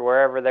Coast or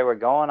wherever they were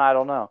going. I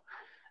don't know.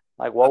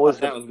 Like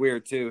that was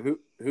weird too.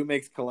 Who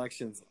makes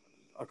collections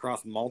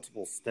across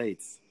multiple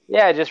states?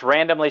 Yeah, just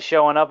randomly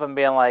showing up and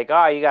being like,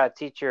 "Oh, you got to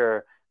teach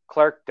your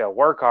clerk to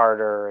work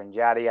harder," and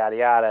yada yada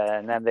yada,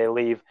 and then they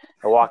leave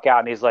and walk out,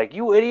 and he's like,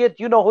 "You idiot!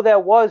 You know who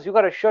that was? You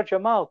got to shut your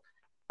mouth."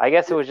 I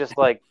guess it was just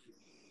like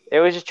it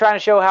was just trying to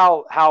show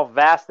how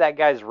vast that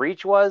guy's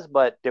reach was.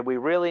 But did we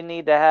really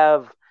need to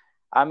have?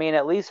 I mean,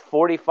 at least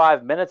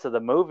 45 minutes of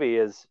the movie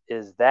is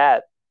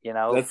that, you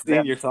know. That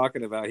scene you're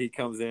talking about, he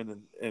comes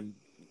in and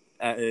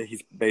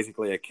he's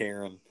basically a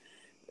Karen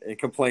and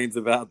complains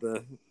about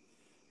the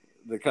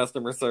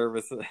customer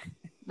service.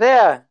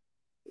 Yeah.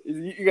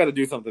 You got to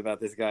do something about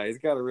this guy. He's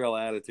got a real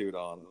attitude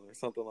on him or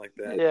something like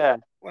that. Yeah.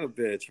 What a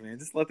bitch, man.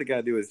 Just let the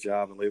guy do his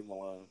job and leave him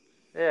alone.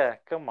 Yeah,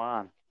 come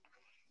on.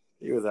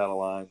 He was out of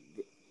line.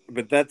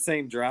 But that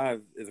same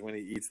drive is when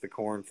he eats the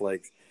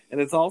cornflakes. And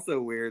it's also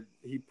weird.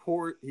 He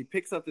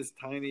picks up this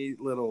tiny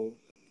little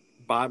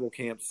Bible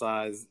camp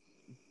size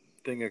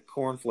thing of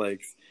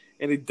cornflakes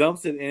and he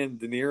dumps it in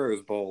De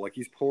Niro's bowl like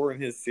he's pouring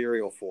his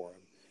cereal for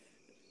him.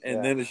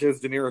 And then it shows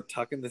De Niro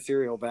tucking the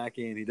cereal back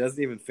in. He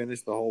doesn't even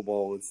finish the whole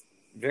bowl.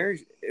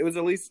 It was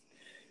at least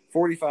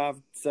 45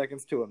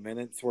 seconds to a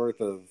minute's worth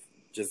of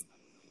just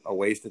a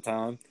waste of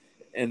time.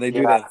 And they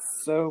do that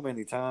so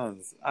many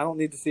times. I don't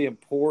need to see him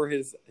pour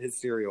his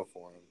cereal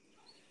for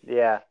him.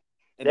 Yeah.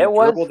 And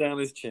dribble down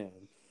his chin.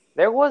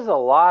 There was a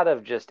lot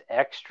of just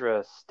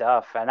extra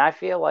stuff. And I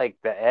feel like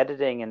the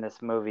editing in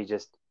this movie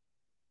just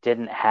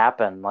didn't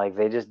happen. Like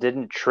they just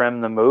didn't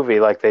trim the movie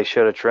like they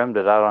should have trimmed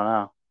it. I don't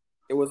know.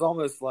 It was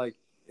almost like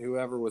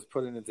whoever was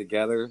putting it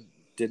together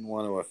didn't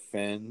want to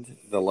offend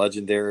the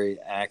legendary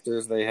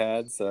actors they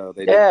had. So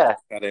they didn't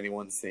cut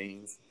anyone's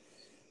scenes.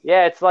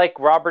 Yeah, it's like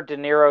Robert De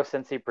Niro,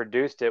 since he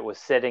produced it, was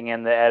sitting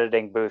in the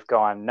editing booth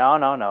going, "No,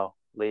 no, no,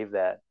 leave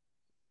that."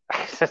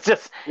 It's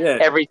just Yeah,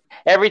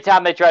 every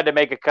time they tried to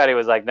make a cut, he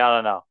was like, "No,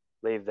 no, no,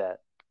 leave that."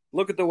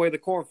 look at the way the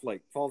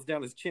cornflake falls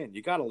down his chin.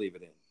 You got to leave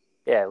it in.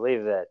 Yeah,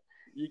 leave that.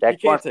 You That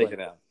can't take cornflake.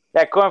 it out.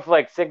 That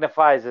cornflake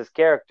signifies his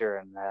character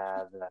and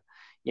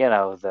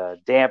the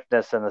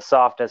dampness and the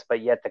softness,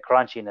 but yet the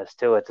crunchiness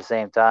too at the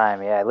same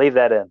time. Yeah, leave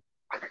that in.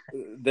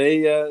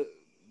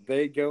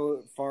 They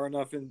go far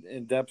enough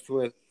in depth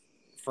with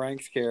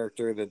Frank's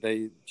character that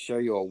they show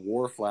you a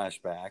war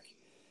flashback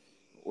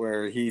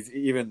where he's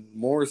even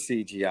more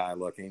CGI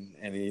looking,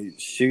 and he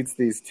shoots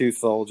these two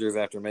soldiers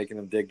after making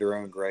them dig their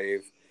own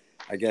grave.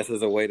 I guess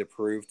as a way to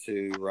prove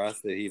to Russ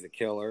that he's a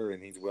killer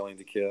and he's willing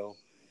to kill.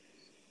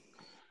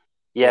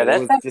 Yeah, But it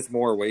that's was just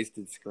more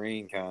wasted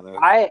screen, kind of.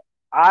 I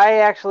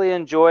actually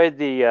enjoyed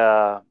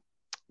the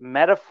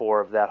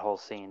metaphor of that whole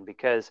scene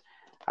because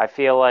I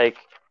feel like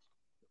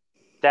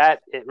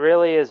that it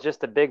really is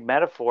just a big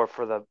metaphor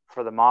for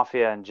the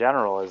mafia in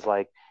general. Is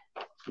like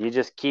you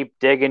just keep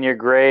digging your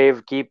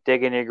grave,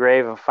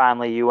 and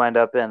finally you end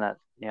up in it.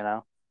 You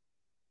know.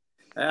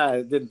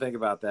 I didn't think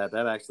about that.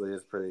 That actually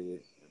is pretty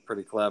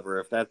clever.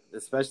 If that,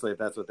 especially if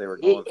that's what they were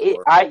going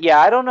for.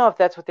 I don't know if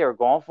that's what they were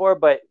going for,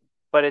 but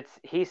it's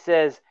he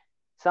says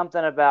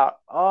something about,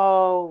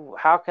 oh,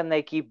 how can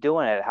they keep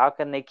doing it? How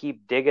can they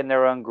keep digging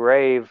their own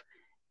grave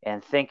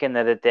and thinking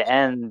that at the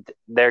end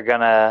they're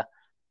gonna,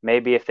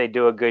 maybe if they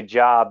do a good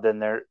job then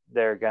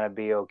they're gonna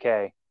be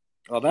okay.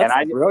 Well, And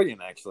that's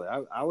brilliant. Actually,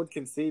 I would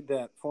concede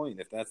that point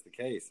if that's the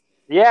case.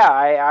 yeah,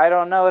 I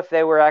don't know if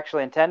they were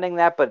actually intending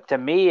that, but to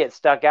me it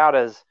stuck out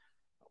as,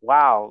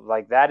 wow,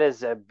 like that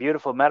is a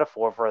beautiful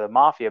metaphor for the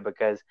mafia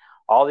because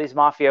all these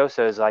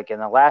mafiosos, like in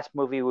the last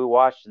movie we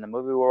watched and the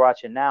movie we're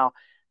watching now,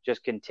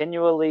 just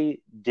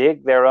continually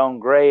dig their own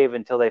grave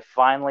until they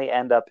finally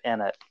end up in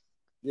it.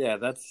 Yeah,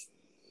 that's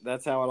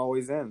how it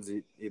always ends,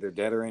 either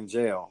dead or in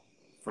jail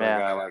for a Yeah.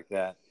 guy like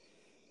that.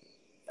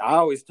 I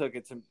always took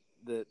it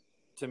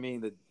to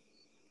mean that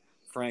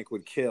Frank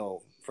would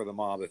kill for the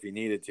mob if he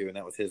needed to, and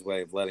that was his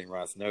way of letting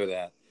Russ know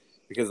that.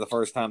 Because the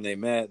first time they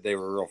met, they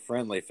were real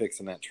friendly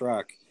fixing that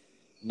truck,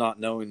 not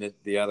knowing that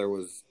the other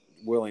was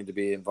willing to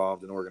be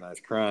involved in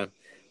organized crime.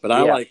 But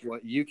I Yeah. like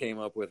what you came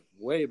up with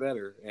way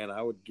better, and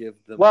I would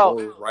give them Well,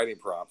 more writing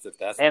props if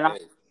that's the and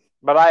case.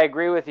 but I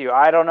agree with you.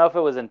 I don't know if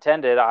it was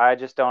intended. I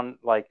just don't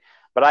like,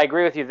 but I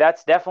agree with you.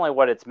 That's definitely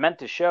what it's meant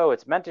to show.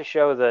 It's meant to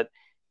show that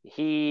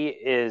he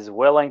is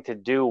willing to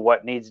do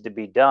what needs to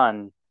be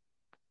done,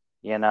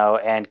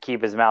 and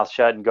keep his mouth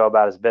shut and go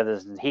about his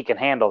business, and he can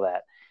handle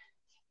that.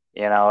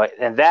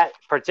 And that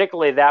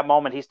particularly that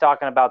moment he's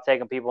talking about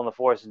taking people in the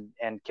forest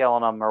and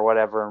killing them or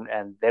whatever,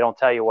 and they don't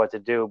tell you what to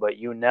do, but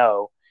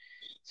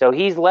so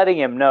he's letting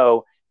him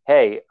know,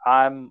 hey,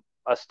 I'm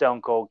a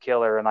stone cold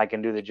killer and I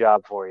can do the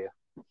job for you.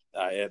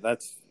 Yeah,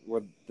 that's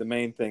what the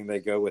main thing they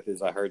go with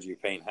is I heard you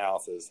paint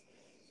houses,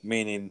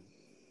 meaning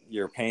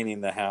you're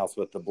painting the house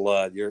with the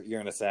blood. You're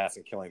an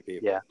assassin killing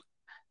people. Yeah,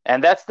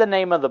 and that's the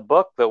name of the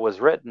book that was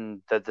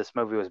written that this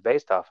movie was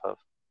based off of.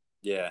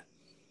 Yeah,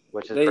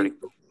 which is they pretty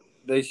cool.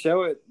 they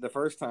show it the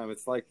first time.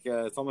 It's like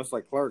it's almost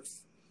like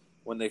Clerks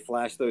when they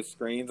flash those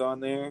screens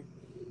on there.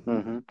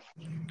 Mm-hmm.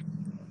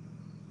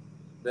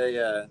 They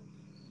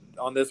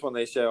on this one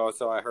they show.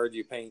 So I heard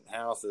you paint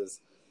houses,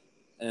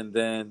 and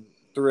then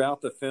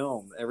throughout the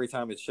film, every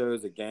time it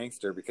shows a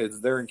gangster,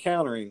 because they're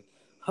encountering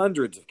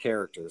hundreds of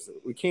characters,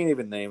 we can't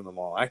even name them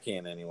all. I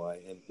can't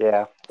anyway. And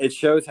Yeah, it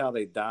shows how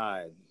they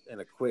died in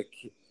a quick.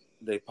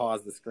 They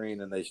pause the screen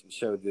and they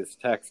showed this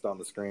text on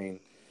the screen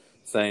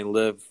saying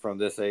lived from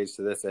this age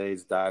to this age,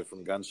 died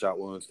from gunshot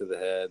wounds to the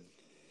head.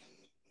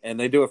 And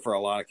they do it for a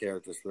lot of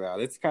characters throughout.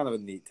 It's kind of a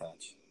neat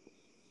touch.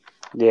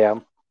 yeah,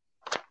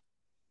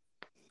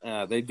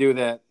 They do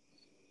that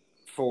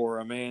for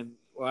a man.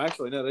 Well,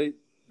 actually, no,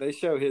 they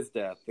show his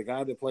death. The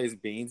guy that plays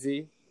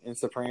Beansy in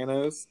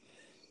Sopranos.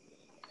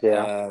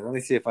 yeah. Let me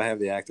see if I have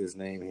the actor's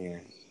name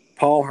here.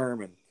 Paul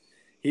Herman.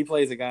 He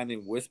plays a guy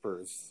named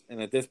Whispers. And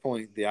at this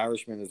point, the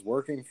Irishman is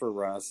working for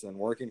Russ and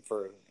working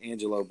for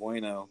Angelo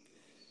Bueno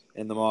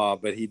in the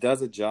mob. But he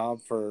does a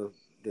job for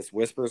this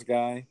Whispers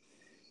guy.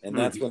 And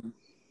that's when,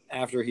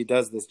 after he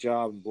does this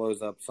job and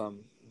blows up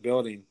some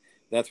building,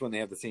 that's when they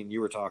have the scene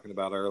you were talking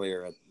about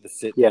earlier at the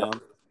sit down.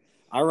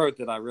 I wrote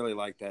that I really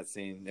liked that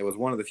scene. It was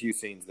one of the few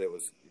scenes that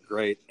was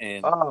great.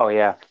 And Oh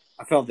yeah,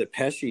 I felt that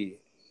Pesci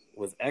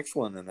was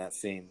excellent in that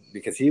scene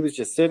because he was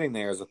just sitting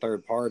there as a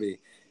third party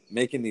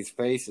making these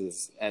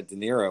faces at De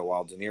Niro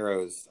while De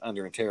Niro's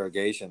under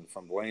interrogation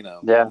from Bueno.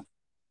 yeah,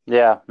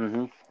 yeah.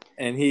 Mm-hmm.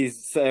 And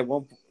he's said,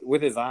 well,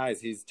 with his eyes,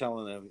 he's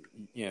telling him,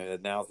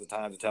 now's the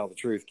time to tell the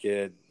truth,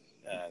 kid.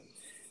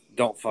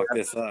 Don't fuck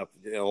this up.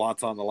 A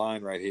lot's on the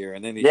line right here.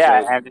 And then he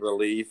shows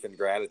relief and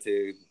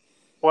gratitude.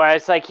 Well,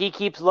 it's like he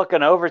keeps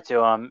looking over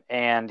to him,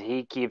 and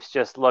he keeps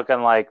just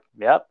looking like,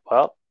 "Yep,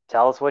 well,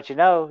 tell us what you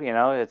know."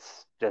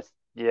 It's just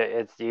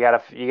you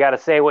gotta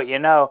say what you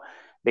know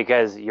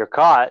because you're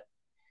caught.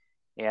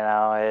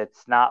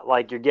 It's not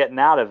like you're getting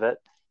out of it.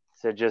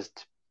 So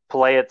just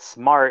play it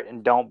smart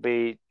and don't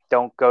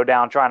go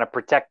down trying to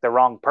protect the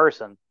wrong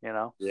person, you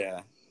know?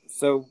 Yeah.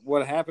 So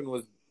what happened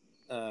was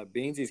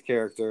Beansy's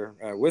character,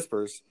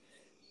 Whispers,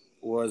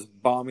 was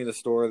bombing a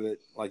store that,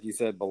 like you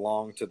said,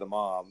 belonged to the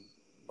mob,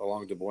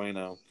 belonged to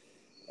Bueno.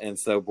 And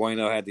so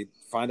Bueno had to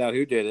find out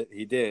who did it.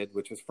 He did,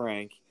 which was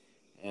Frank,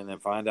 and then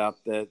find out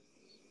that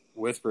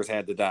Whispers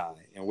had to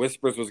die. And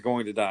Whispers was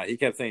going to die. He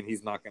kept saying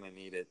he's not going to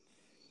need it,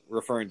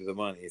 referring to the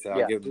money. He said,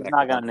 I'll give him he's back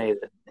not the going to money. need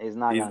it. He's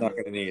not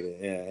going to need it.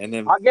 Yeah. And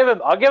then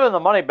I'll give him the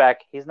money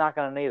back. He's not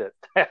going to need it.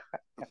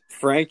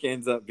 Frank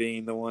ends up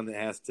being the one that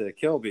has to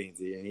kill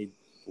Beansy, and he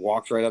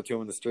walks right up to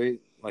him in the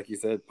street, like you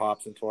said,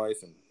 pops him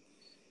twice,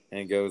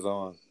 and goes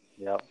on.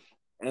 Yep.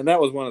 And that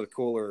was one of the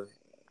cooler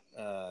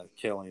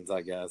killings,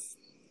 I guess,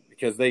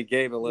 because they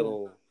gave a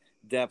little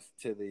depth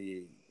to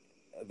the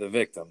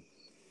victim.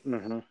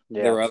 Mm-hmm.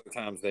 Yeah. There were other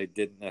times they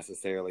didn't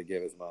necessarily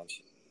give as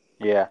much.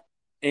 Yeah.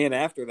 And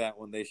after that,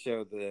 when they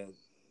showed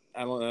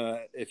I don't know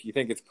if you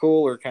think it's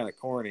cool or kind of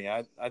corny.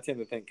 I tend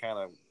to think kind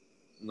of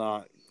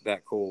not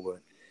that cool,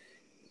 but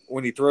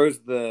when he throws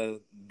the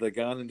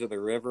gun into the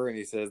river and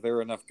he says there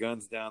were enough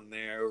guns down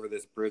there over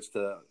this bridge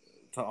to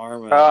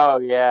arm a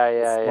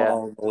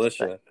small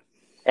militia.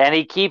 And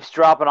he keeps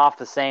dropping off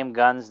the same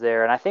guns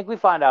there. And I think we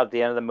find out at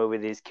the end of the movie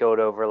that he's killed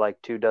over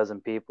like 24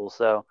 people.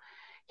 So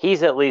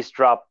he's at least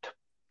dropped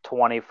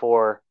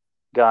 24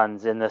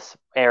 guns in this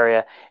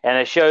area. And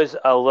it shows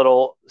a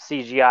little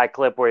CGI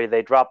clip where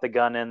they drop the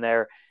gun in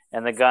there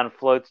and the gun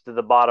floats to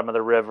the bottom of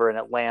the river and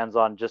it lands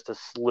on just a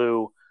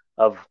slew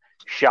of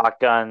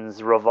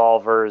shotguns,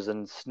 revolvers,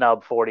 and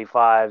snub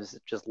 45s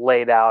just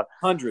laid out.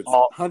 Hundreds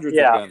of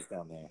guns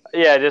down there.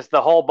 Yeah, just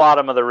the whole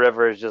bottom of the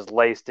river is just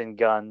laced in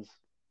guns.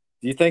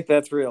 Do you think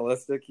that's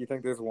realistic? You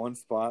think there's one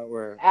spot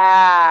where...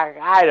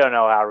 I don't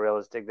know how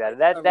realistic that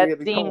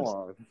seems...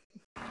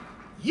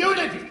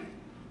 Unity!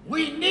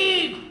 We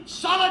need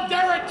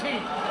solidarity!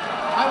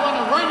 I want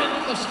to write it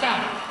in the sky.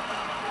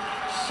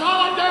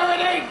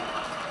 Solidarity!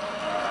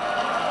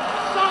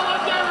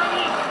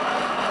 Solidarity!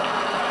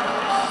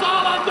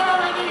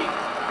 Solidarity!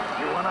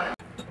 You want to...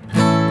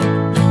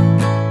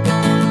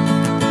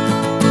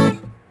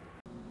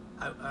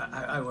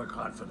 I work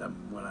hard for them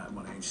when I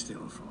ain't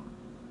stealing from them.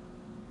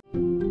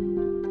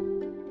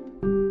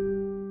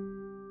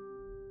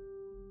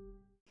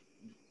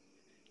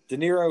 De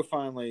Niro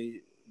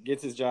finally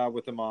gets his job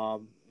with the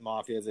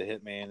mafia as a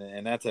hitman,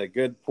 and that's a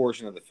good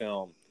portion of the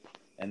film.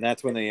 And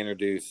that's when they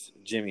introduce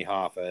Jimmy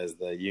Hoffa as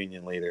the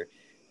union leader.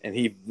 And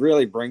he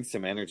really brings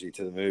some energy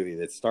to the movie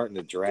that's starting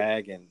to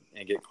drag and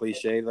get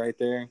cliched right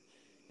there.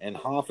 And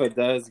Hoffa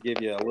does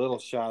give you a little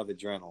shot of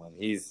adrenaline.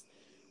 He's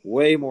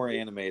way more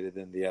animated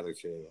than the other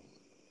two.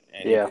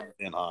 And he comes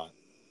in hot.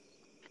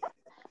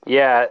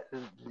 Yeah,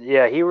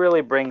 he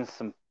really brings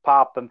some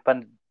pop and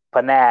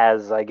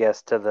panaz, I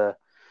guess, to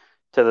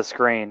the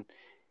screen.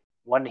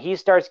 When he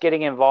starts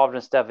getting involved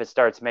in stuff, it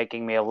starts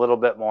making me a little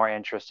bit more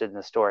interested in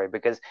the story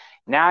because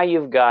now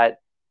you've got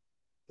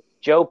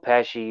Joe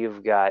Pesci,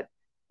 you've got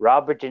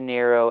Robert De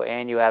Niro,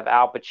 and you have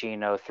Al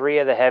Pacino, three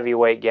of the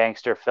heavyweight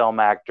gangster film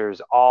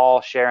actors,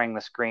 all sharing the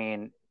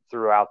screen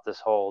throughout this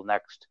whole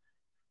next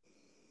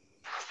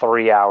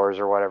 3 hours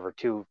or whatever,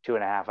 two and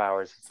a half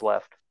hours it's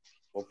left.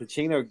 Well,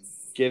 Pacino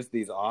gives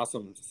these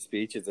awesome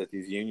speeches at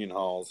these union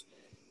halls.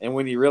 And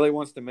when he really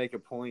wants to make a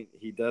point,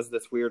 he does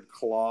this weird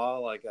claw,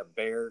 like a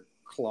bear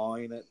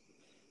clawing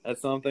at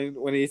something.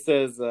 When he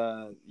says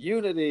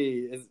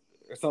 "unity"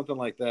 or something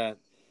like that,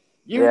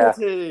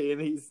 unity,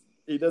 and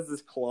he does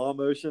this claw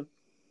motion.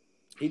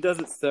 He does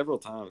it several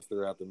times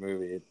throughout the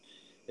movie.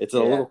 It's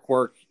a little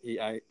quirk.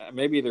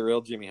 Maybe the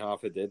real Jimmy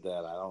Hoffa did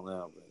that. I don't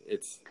know, but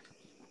it's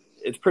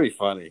pretty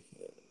funny.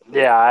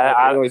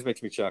 Yeah, it always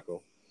makes me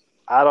chuckle.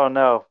 I don't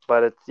know,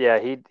 but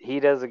he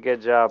does a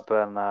good job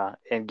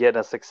in getting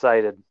us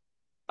excited.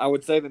 I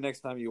would say the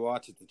next time you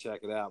watch it to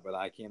check it out, but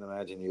I can't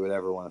imagine you would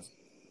ever want to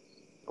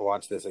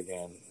watch this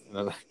again.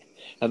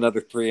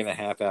 Another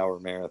 3.5 hour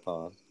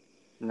marathon.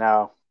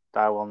 No,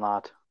 I will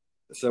not.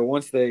 So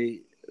once they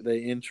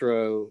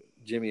intro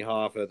Jimmy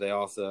Hoffa, they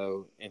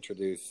also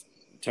introduce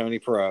Tony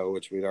Pro,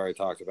 which we'd already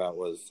talked about,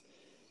 was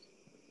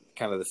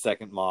kind of the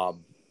second mob.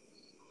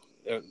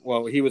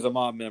 Well, he was a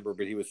mob member,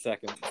 but he was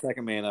second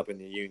man up in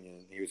the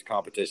union. He was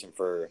competition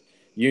for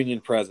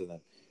union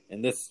president.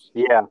 And this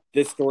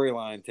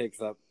storyline takes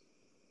up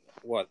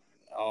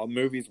a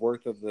movie's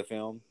worth of the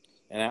film,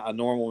 and a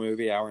normal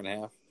movie, hour and a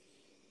half.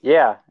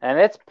 Yeah, and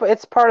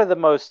it's part of the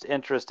most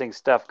interesting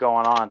stuff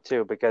going on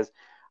too, because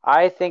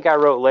I think I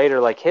wrote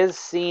later like his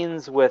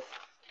scenes with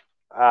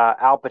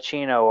Al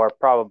Pacino are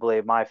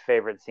probably my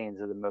favorite scenes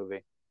of the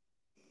movie.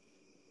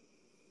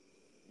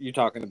 You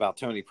talking about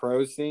Tony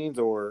Pro's scenes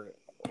or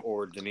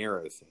De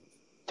Niro's scenes?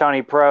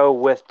 Tony Pro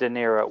with De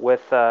Niro,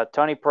 with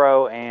Tony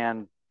Pro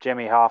and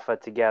Jimmy Hoffa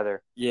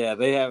together. Yeah,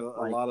 they have a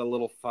lot of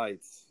little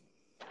fights.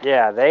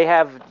 Yeah, they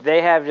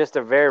have just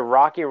a very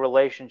rocky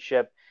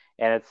relationship,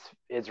 and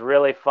it's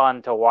really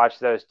fun to watch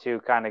those two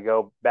kind of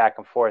go back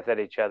and forth at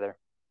each other.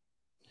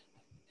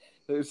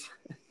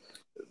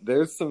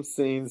 There's some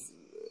scenes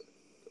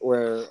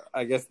where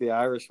I guess the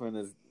Irishman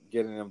is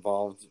getting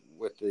involved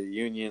with the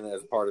union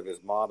as part of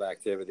his mob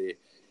activity.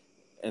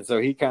 And so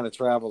he kind of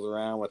travels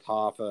around with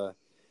Hoffa.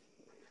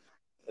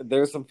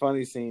 There's some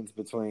funny scenes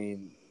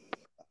between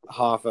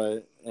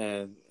Hoffa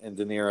and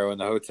De Niro in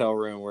the hotel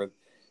room where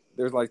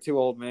there's like two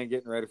old men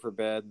getting ready for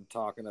bed and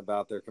talking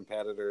about their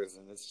competitors,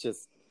 and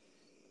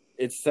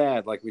it's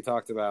sad. Like we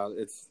talked about,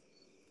 it's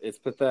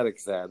pathetic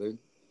sad. They're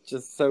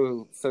just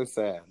so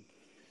sad.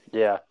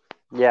 Yeah.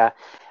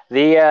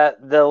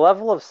 The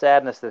level of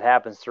sadness that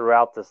happens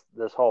throughout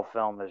this whole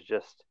film is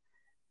just,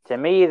 to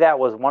me, that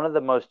was one of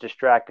the most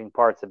distracting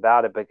parts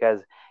about it,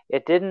 because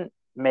it didn't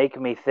make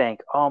me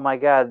think, oh my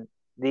God,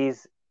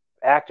 these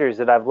actors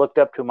that I've looked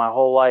up to my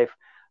whole life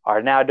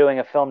are now doing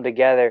a film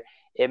together.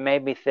 It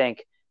made me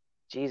think,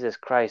 Jesus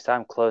Christ,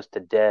 I'm close to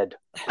dead.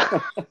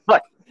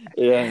 Like,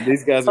 yeah,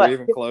 these guys are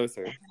even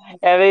closer.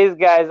 And these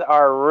guys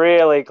are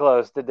really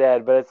close to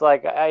dead. But it's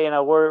like,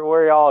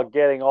 we're all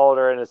getting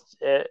older, and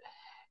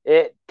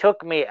it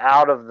took me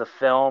out of the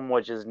film,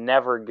 which is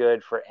never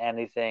good for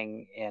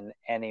anything in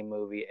any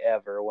movie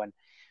ever, when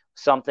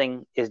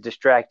something is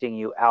distracting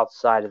you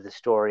outside of the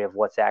story of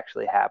what's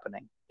actually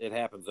happening. It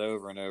happens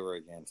over and over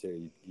again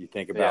too. You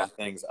think about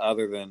things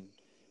other than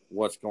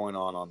what's going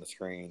on the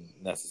screen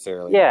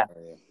necessarily.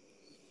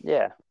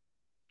 Yeah.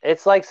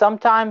 It's like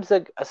sometimes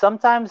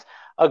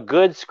a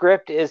good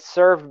script is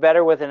served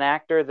better with an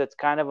actor that's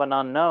kind of an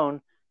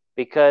unknown,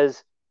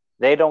 because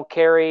they don't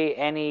carry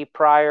any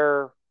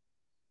prior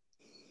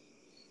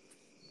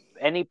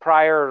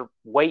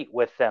weight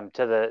with them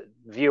to the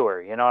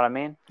viewer. You know what I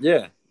mean?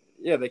 Yeah,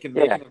 they can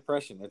make an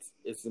impression.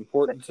 It's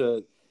important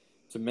to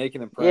make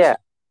an impression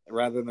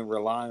rather than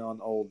rely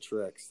on old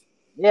tricks.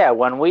 Yeah,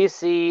 when we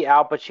see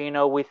Al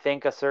Pacino, we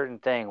think a certain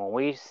thing. When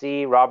we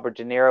see Robert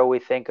De Niro, we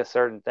think a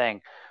certain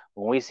thing.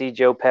 When we see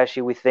Joe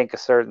Pesci, we think a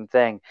certain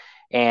thing.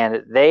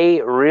 And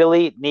they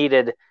really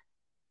needed,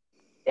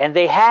 and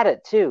they had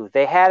it too.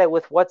 They had it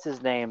with, what's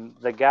his name?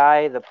 The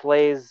guy that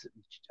plays...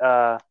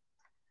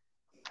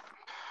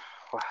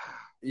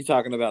 You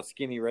talking about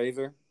Skinny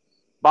Razor?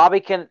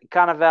 Bobby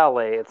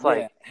Cannavale. It's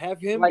have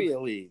him be a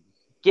lead.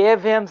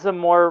 Give him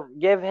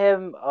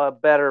a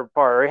better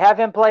part, or have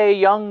him play a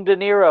young De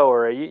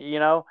Niro,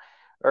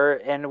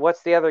 and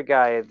what's the other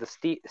guy?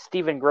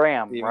 Stephen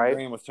Graham, right? Stephen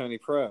Graham with Tony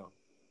Pro.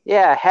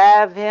 Yeah,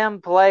 have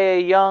him play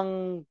a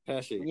young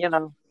Pesci.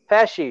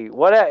 Pesci.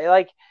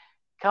 What?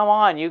 Come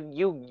on,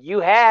 you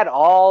had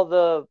all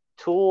the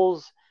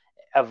tools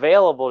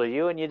available to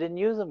you, and you didn't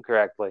use them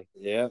correctly.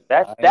 Yeah,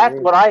 that's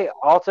what I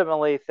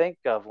ultimately think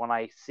of when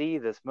I see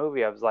this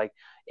movie. I was like,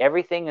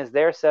 everything is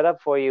there set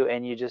up for you,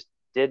 and you just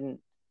didn't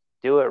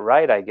do it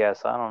right, I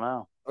guess. I don't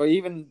know. Or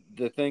even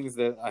the things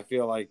that I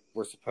feel like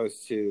were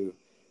supposed to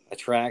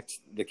attract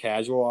the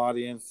casual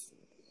audience,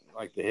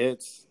 like the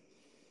hits,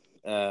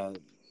 the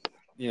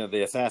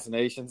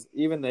assassinations,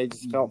 even they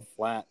just felt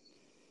flat.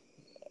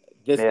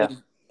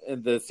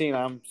 And the scene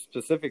I'm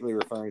specifically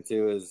referring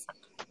to is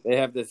they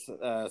have this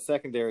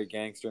secondary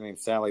gangster named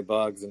Sally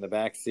Bugs in the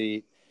back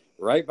seat,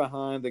 right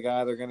behind the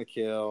guy they're going to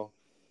kill.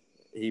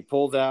 He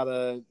pulls out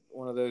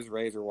one of those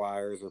razor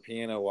wires or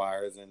piano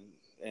wires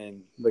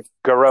and the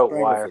garrote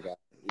wire.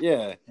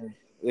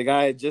 The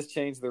guy had just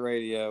changed the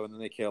radio, and then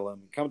they kill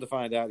him. Come to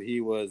find out, he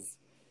was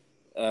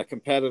a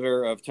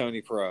competitor of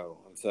Tony Pro,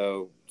 and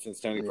so since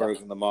Tony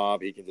Pro's in the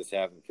mob, he can just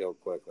have him killed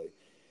quickly.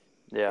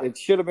 Yeah, it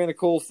should have been a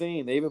cool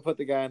scene. They even put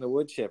the guy in the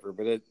wood chipper,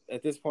 but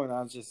at this point,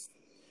 I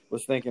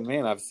was thinking,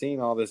 man, I've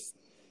seen all this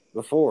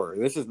before.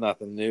 This is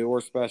nothing new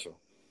or special.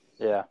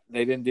 Yeah,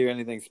 they didn't do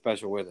anything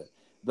special with it.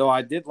 Though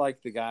I did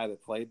like the guy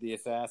that played the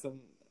assassin,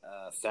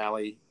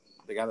 Sally.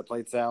 The guy that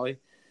played Sally.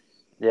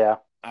 Yeah.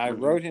 I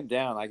wrote him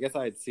down. I guess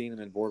I had seen him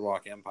in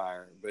Boardwalk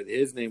Empire, but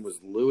his name was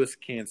Louis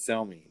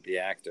Cancelmi, the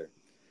actor.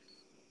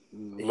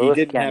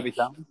 Louis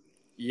Cancelmi?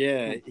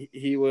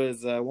 He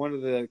was one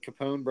of the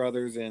Capone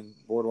brothers in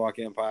Boardwalk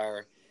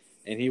Empire,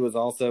 and he was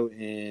also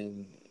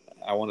in,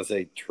 I want to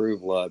say True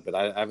Blood, but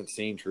I haven't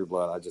seen True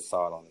Blood. I just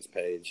saw it on his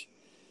page.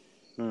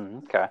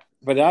 Okay.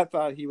 But I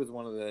thought he was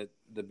one of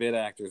the bit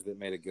actors that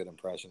made a good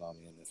impression on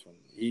me in this one.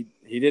 He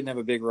didn't have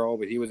a big role,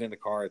 but he was in the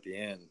car at the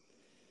end.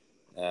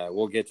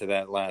 We'll get to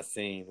that last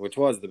scene, which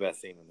was the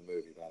best scene in the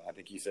movie. But I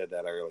think you said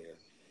that earlier.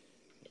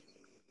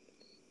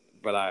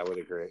 But I would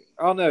agree.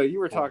 Oh, no, you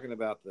were talking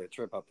about the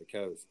trip up the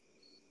coast.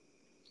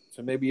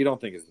 So maybe you don't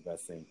think it's the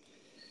best scene.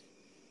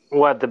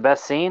 What, the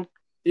best scene?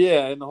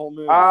 Yeah, in the whole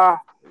movie.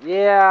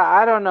 Yeah,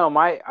 I don't know.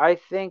 I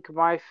think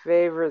my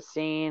favorite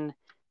scene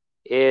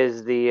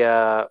is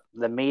the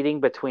meeting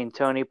between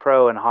Tony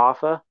Pro and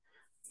Hoffa,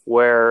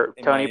 where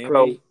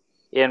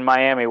in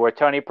Miami, where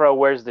Tony Pro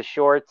wears the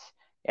shorts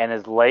and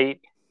is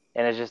late,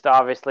 and is just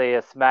obviously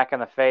a smack in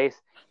the face,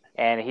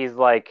 and he's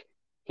like,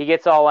 he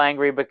gets all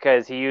angry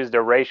because he used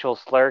a racial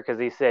slur because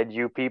he said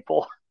 "you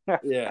people."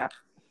 Yeah,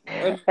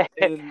 and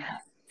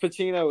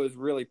Pacino is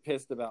really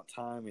pissed about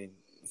timing,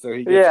 so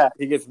he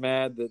gets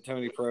mad that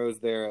Tony Pro's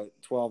there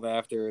at 12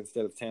 after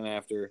instead of 10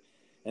 after.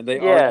 And they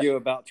argue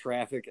about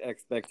traffic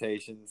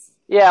expectations.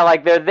 Yeah,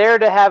 like they're there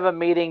to have a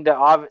meeting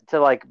to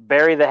like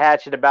bury the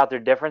hatchet about their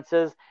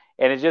differences,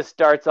 and it just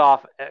starts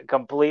off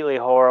completely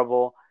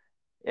horrible.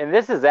 And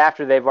this is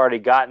after they've already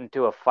gotten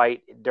to a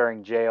fight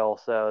during jail,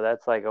 so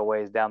that's like a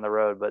ways down the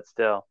road, but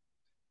still.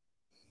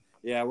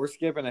 Yeah, we're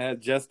skipping ahead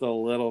just a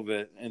little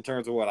bit in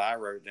terms of what I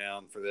wrote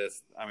down for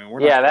this. I mean, we're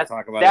not Yeah, going to that's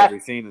talk about that.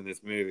 every scene in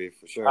this movie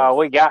for sure.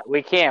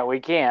 We can't.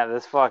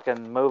 This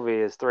fucking movie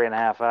is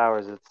 3.5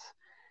 hours.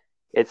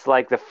 It's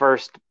like the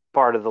first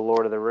part of the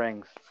Lord of the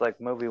Rings. It's like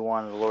movie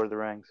one of the Lord of the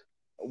Rings.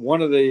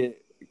 One of the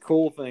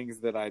cool things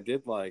that I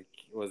did like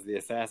was the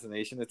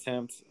assassination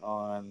attempt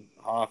on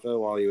Hoffa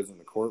while he was in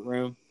the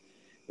courtroom.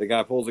 The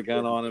guy pulls a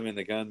gun on him, and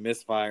the gun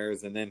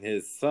misfires, and then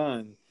his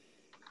son.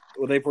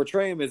 Well, they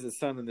portray him as his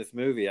son in this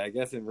movie. I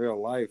guess in real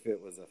life,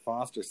 it was a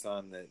foster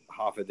son that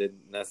Hoffa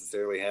didn't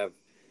necessarily have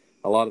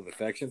a lot of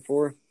affection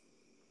for.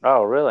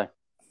 Oh, really?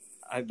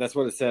 That's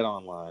what it said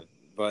online.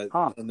 But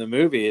Huh. in the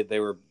movie, they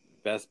were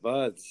best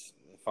buds,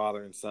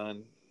 father and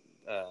son,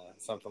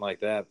 something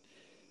like that.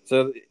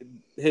 So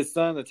his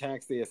son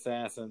attacks the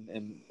assassin,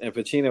 and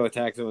Pacino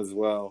attacks him as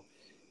well.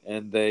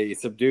 And they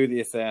subdue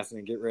the assassin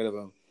and get rid of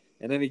him.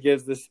 And then he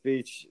gives this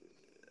speech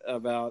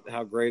about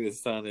how great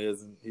his son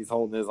is, and he's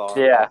holding his arm.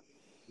 Yeah.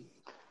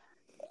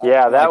 I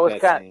That like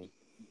was that scene.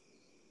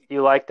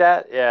 You like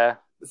that? Yeah.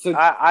 So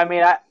I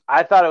mean,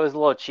 I thought it was a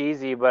little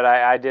cheesy, but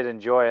I did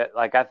enjoy it.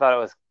 Like, I thought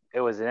it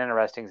was an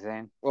interesting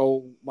scene.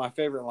 well, my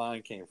favorite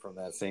line came from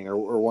that scene,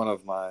 or one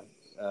of my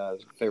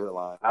favorite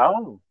lines.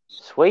 Oh,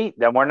 sweet.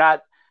 Then we're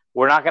not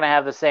going to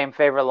have the same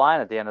favorite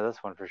line at the end of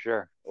this one for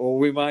sure. Well,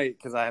 we might,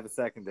 because I have a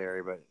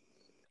secondary,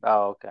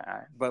 Oh, okay. All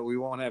right. but we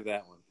won't have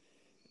that one.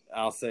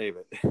 I'll save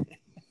it.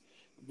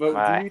 But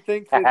All do you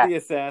think that the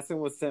assassin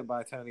was sent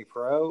by Tony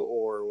Pro,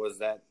 or was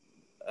that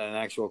an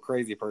actual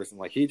crazy person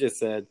like he just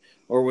said,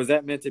 or was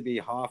that meant to be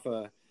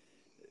Hoffa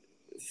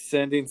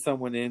sending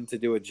someone in to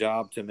do a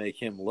job to make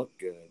him look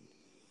good?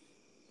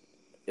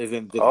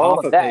 Did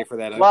Hoffa pay for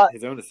that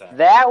his own assassin?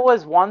 That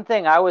was one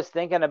thing I was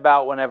thinking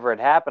about whenever it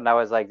happened. I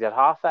was like, did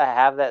Hoffa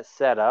have that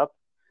set up?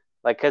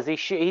 Like, because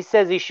he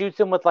says he shoots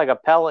him with like a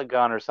pellet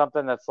gun or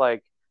something that's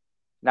like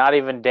not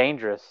even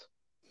dangerous.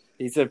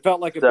 He said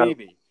felt like a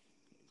BB.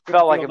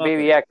 Felt like a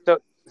BB.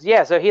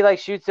 Yeah. So he like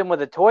shoots him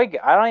with a toy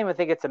gun. I don't even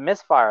think it's a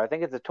misfire. I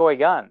think it's a toy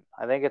gun.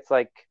 I think it's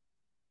like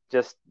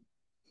just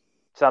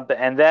something.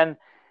 And then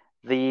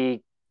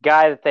the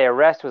guy that they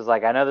arrest was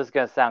like, I know this is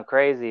going to sound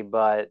crazy,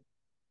 but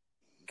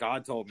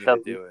God told me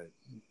to do it.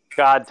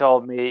 God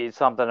told me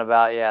something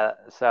about, yeah.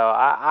 So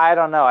I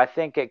don't know. I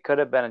think it could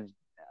have been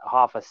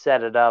Hoffa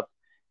set it up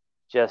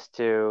just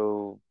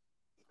to,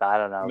 I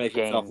don't know, make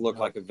himself look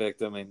like a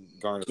victim and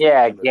garner.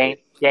 Yeah,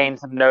 gain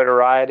some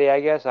notoriety,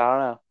 I guess. I don't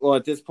know. Well,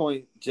 at this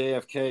point,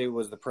 JFK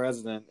was the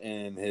president,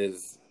 and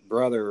his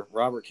brother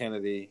Robert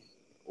Kennedy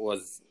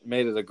was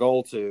made it a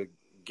goal to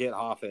get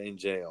Hoffa in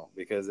jail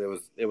because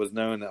it was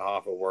known that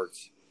Hoffa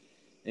worked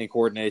in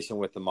coordination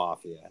with the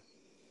mafia.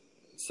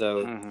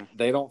 So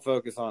they don't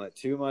focus on it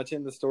too much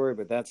in the story,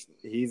 but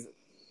he's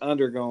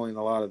undergoing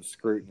a lot of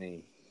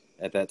scrutiny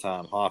at that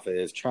time. Hoffa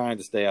is trying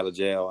to stay out of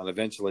jail, and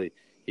eventually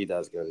he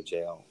does go to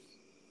jail.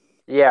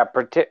 Yeah,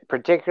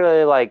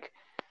 particularly like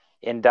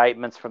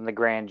indictments from the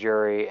grand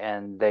jury,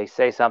 and they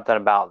say something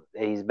about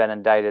he's been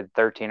indicted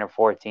 13 or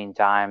 14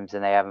 times,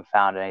 and they haven't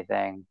found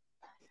anything.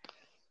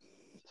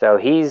 So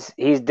he's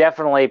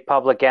definitely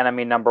public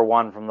enemy number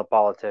one from the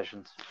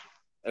politicians.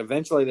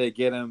 Eventually, they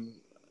get him.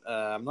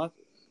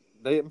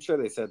 I'm sure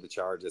they said the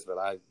charges, but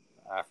I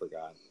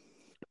forgot.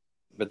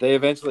 But they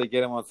eventually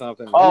get him on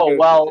something. Oh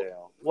well,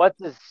 what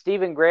does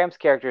Stephen Graham's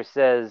character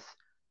says?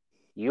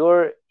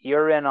 You're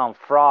in on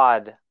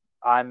fraud.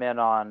 I'm in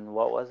on,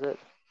 what was it?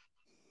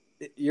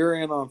 You're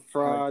in on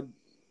fraud.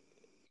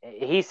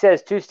 He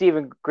says to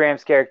Stephen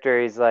Graham's character,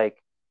 he's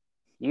like,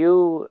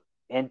 you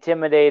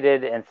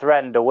intimidated and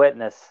threatened a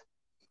witness.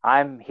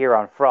 I'm here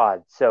on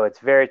fraud. So it's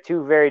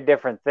two very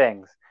different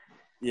things.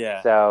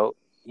 Yeah. So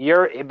he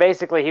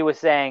was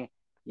saying,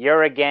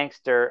 you're a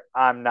gangster.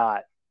 I'm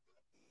not.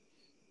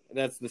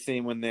 That's the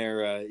scene when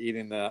they're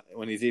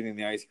when he's eating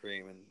the ice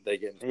cream and they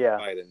get into a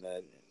fight in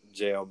the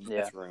jail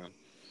mess room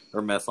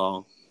or mess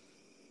hall.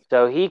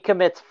 So he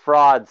commits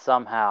fraud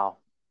somehow.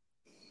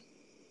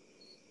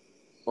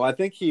 Well, I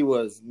think he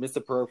was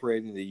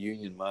misappropriating the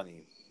union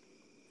money.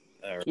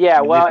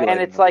 Yeah, well, and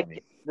it's like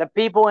money. The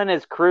people in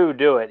his crew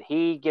do it.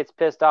 He gets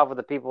pissed off with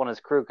the people in his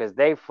crew because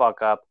they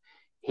fuck up.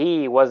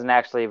 He wasn't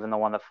actually even the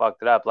one that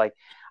fucked it up. Like,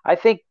 I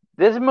think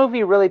this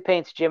movie really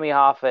paints Jimmy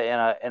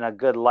Hoffa in a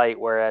good light,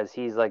 whereas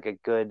he's like a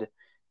good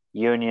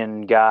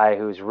union guy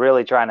who's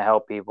really trying to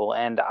help people.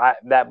 And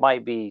that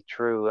might be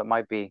true. It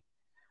might be.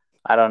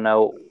 I don't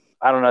know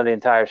the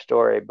entire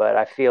story, but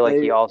I feel like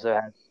he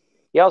also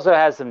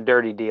has some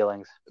dirty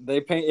dealings.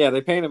 They paint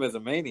him as a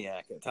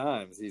maniac at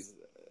times. He's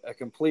a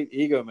complete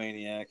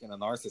egomaniac and a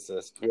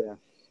narcissist.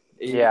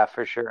 Yeah,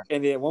 for sure.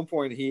 And at one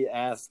point, he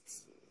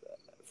asks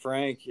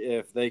Frank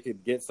if they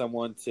could get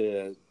someone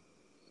to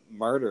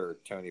murder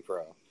Tony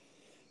Pro.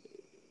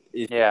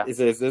 He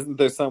says, "Isn't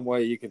there some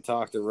way you can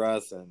talk to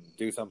Russ and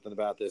do something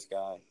about this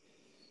guy?"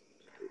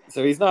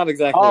 So he's not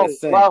exactly a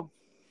saint. Well,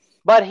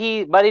 But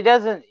he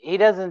doesn't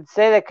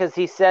say that because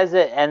he says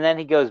it and then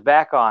he goes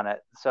back on it.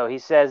 So he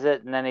says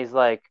it and then he's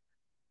like,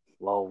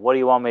 "Well, what do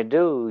you want me to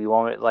do? You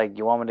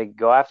want me to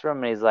go after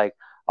him?" And he's like,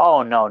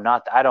 "Oh no,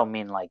 not I don't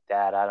mean like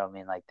that. I don't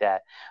mean like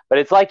that." But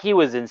it's like he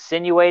was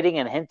insinuating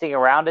and hinting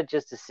around it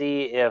just to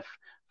see if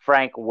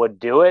Frank would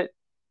do it,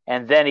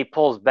 and then he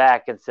pulls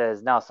back and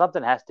says, "No,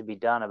 something has to be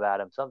done about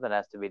him. Something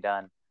has to be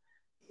done."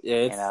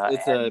 Yeah, You know,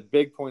 it's a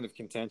big point of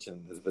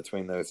contention is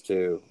between those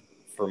two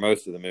for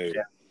most of the movie.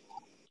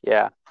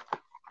 yeah.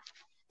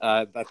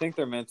 I think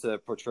they're meant to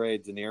portray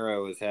De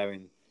Niro as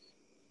having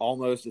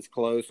almost as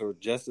close or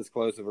just as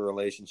close of a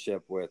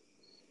relationship with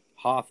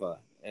Hoffa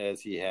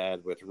as he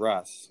had with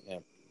Russ,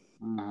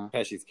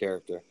 Pesci's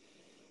character.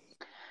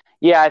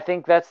 Yeah, I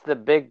think that's the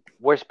big.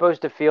 We're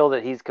supposed to feel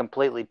that he's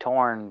completely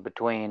torn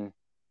between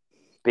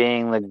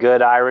being the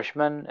good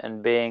Irishman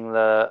and being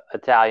the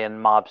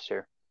Italian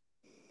mobster.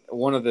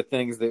 One of the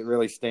things that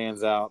really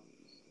stands out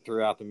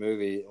throughout the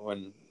movie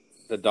when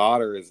the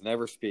daughter is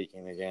never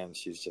speaking again,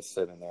 she's just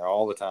sitting there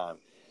all the time.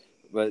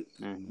 But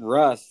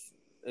Russ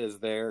is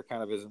there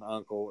kind of as an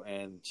uncle,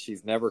 and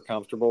she's never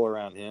comfortable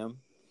around him.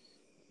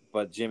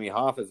 But Jimmy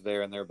Hoffa is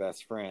there, and they're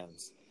best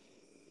friends.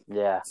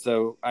 Yeah.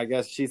 So I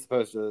guess she's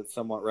supposed to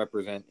somewhat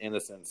represent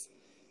innocence,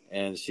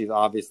 and she's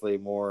obviously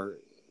more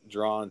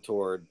drawn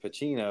toward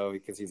Pacino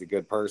because he's a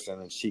good person,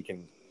 and she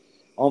can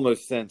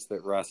almost sense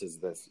that Russ is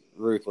this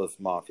ruthless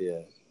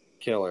mafia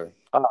killer.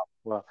 Oh,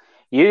 well,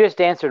 you just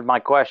answered my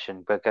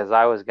question because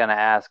I was going to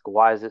ask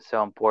why is it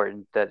so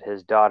important that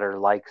his daughter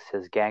likes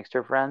his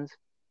gangster friends?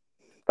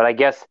 But I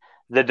guess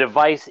the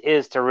device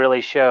is to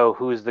really show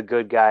who's the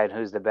good guy and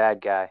who's the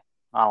bad guy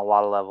on a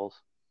lot of levels.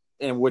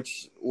 And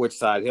which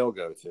side he'll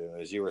go to,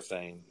 as you were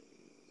saying,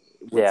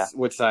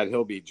 which side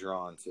he'll be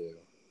drawn to.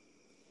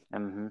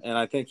 Mm-hmm. And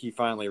I think he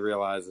finally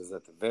realizes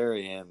at the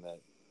very end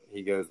that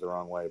he goes the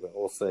wrong way, but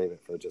we'll save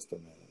it for just a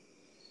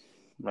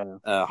minute.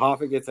 Yeah.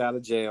 Hoffa gets out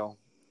of jail,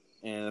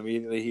 and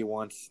immediately he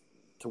wants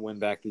to win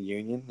back the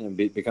Union and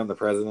become the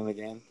president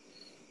again.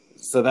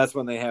 So that's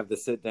when they have the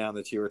sit down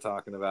that you were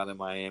talking about in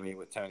Miami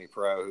with Tony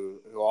Pro,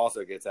 who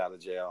also gets out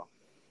of jail.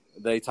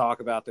 They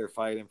talk about their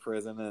fight in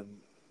prison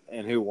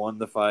and who won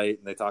the fight,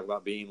 and they talk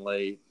about being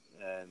late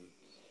and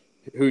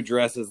who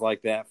dresses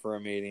like that for a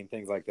meeting,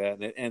 things like that.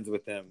 And it ends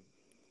with them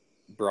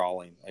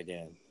brawling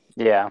again.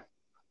 Yeah.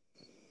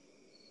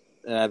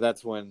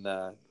 That's when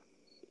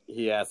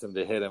he asks him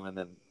to hit him and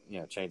then,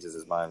 changes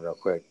his mind real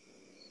quick.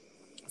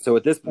 So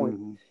at this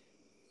point,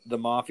 the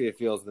mafia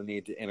feels the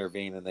need to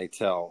intervene, and they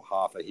tell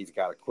Hoffa he's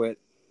got to quit.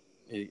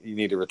 You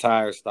need to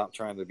retire. Stop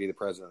trying to be the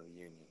president of the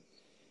union.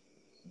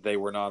 They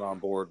were not on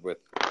board with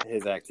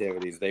his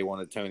activities. They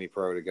wanted Tony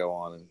Pro to go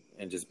on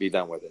and just be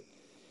done with it.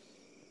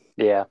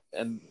 Yeah.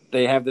 And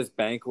they have this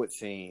banquet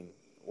scene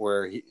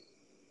where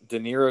De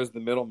Niro's the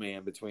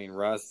middleman between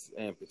Russ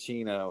and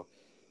Pacino.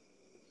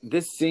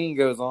 This scene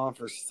goes on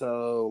for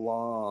so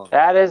long.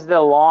 That is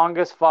the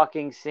longest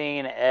fucking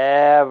scene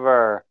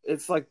ever.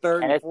 It's like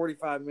 30,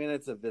 45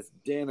 minutes of this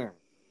dinner.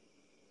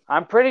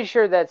 I'm pretty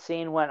sure that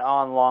scene went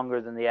on longer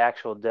than the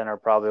actual dinner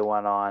probably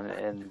went on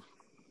in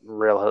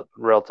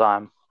real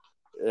time.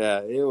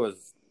 Yeah, it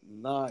was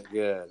not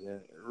good.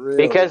 It really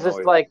because it's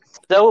like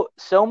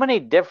so many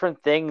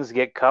different things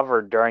get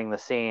covered during the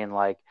scene.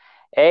 Like,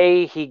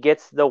 he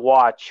gets the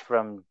watch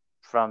from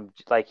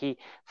like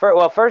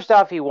first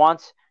off he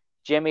wants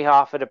Jimmy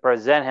Hoffa to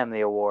present him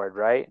the award,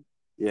 right?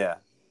 Yeah.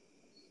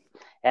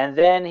 And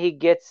then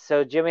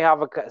Jimmy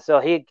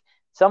Hoffa,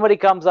 somebody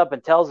comes up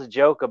and tells a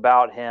joke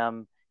about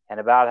him and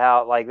about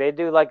how like they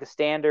do like a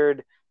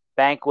standard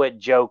banquet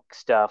joke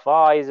stuff.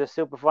 Oh, he's a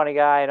super funny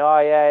guy, and oh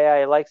yeah,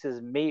 he likes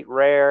his meat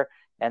rare,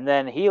 and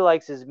then he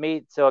likes his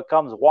meat, so it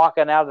comes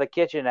walking out of the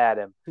kitchen at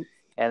him,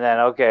 and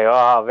then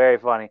very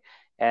funny.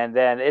 And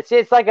then it's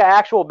like an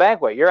actual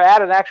banquet. You're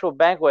at an actual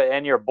banquet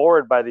and you're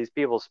bored by these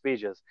people's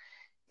speeches.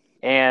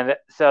 And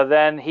so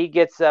then he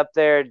gets up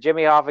there,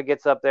 Jimmy Hoffa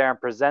gets up there and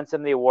presents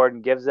him the award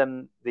and gives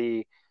him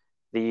the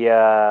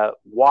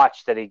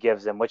watch that he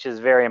gives him, which is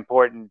very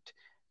important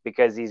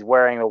because he's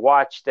wearing the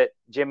watch that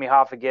Jimmy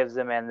Hoffa gives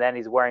him, and then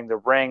he's wearing the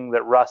ring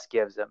that Russ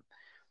gives him.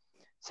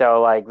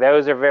 So like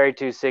those are very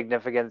two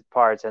significant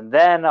parts. And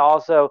then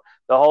also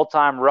the whole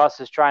time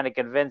Russ is trying to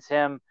convince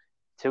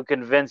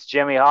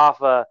Jimmy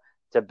Hoffa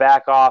to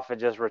back off and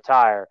just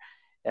retire.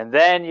 And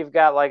then you've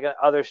got like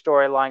another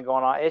storyline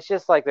going on. It's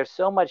just like there's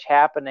so much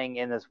happening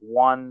in this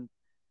one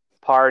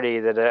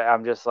party that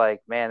I'm just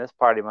like, man, this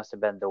party must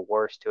have been the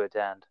worst to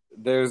attend.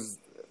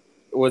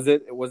 Was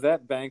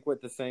that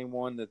banquet the same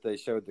one that they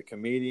showed the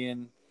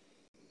comedian?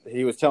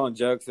 He was telling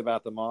jokes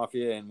about the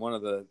mafia, and one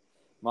of the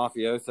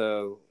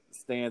mafioso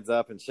stands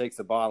up and shakes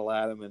a bottle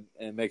at him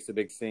and makes a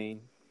big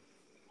scene.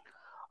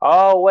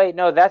 Oh wait,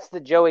 no, that's the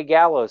Joey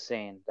Gallo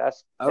scene.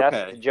 That's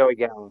the Joey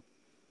Gallo.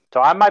 So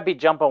I might be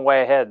jumping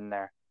way ahead in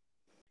there.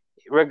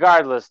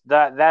 Regardless,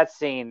 that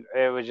scene,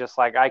 it was just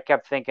like I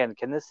kept thinking,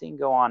 can this scene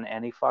go on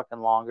any fucking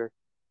longer?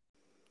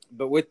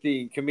 But with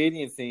the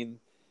comedian scene,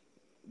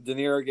 De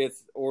Niro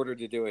gets ordered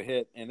to do a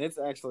hit, and it's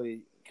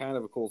actually kind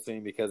of a cool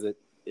scene because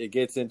it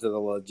gets into the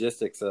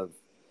logistics of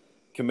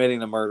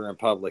committing a murder in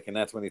public, and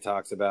that's when he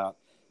talks about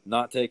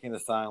not taking a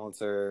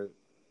silencer,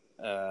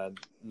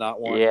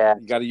 not wanting. Yeah.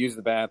 You got to use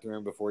the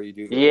bathroom before you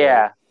do the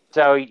Yeah. raid.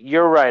 So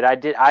you're right.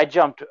 I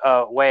jumped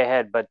way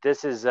ahead, but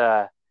this is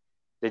the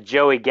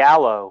Joey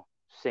Gallo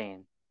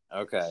scene.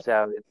 Okay.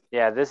 So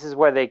yeah, this is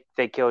where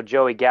they killed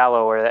Joey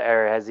Gallo, or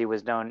as he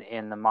was known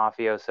in the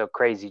mafioso,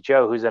 Crazy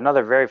Joe, who's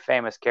another very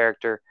famous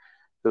character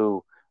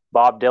who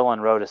Bob Dylan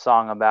wrote a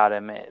song about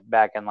him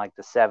back in like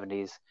the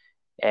 70s,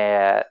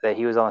 that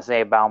he was on the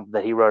same album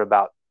that he wrote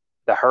about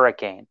the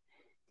hurricane.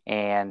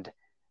 And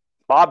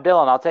Bob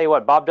Dylan, I'll tell you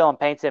what, Bob Dylan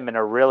paints him in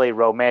a really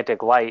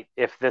romantic light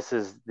if this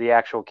is the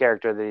actual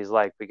character that he's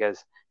like,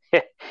 because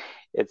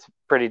it's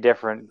pretty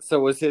different. So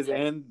was his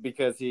end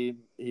because he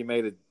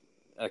made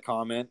a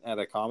comment at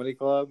a comedy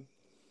club?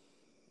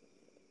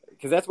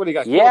 Because that's what he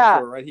got killed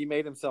for, right? He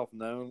made himself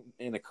known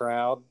in a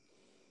crowd,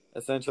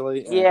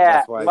 essentially. And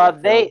that's why well,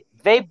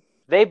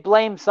 they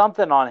blame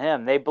something on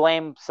him. They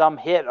blame some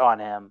hit on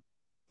him.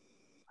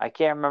 I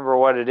can't remember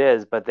what it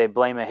is, but they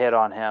blame a hit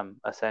on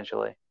him,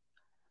 essentially.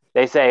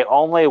 They say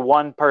only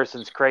one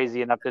person's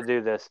crazy enough to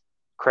do this,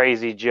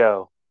 Crazy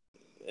Joe.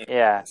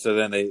 Yeah. So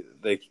then they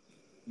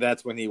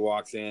that's when he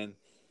walks in.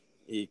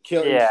 He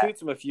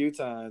shoots him a few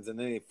times, and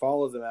then he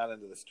follows him out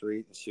into the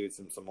street and shoots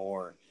him some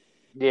more.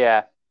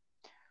 Yeah.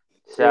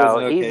 So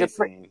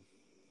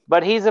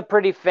but he's a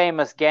pretty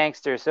famous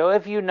gangster. So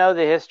if you know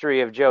the history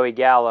of Joey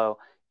Gallo,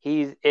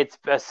 it's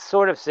a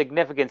sort of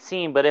significant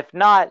scene. But if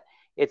not,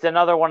 it's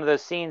another one of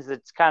those scenes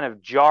that's kind of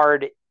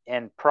jarred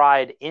and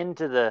pried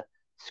into the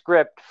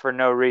script for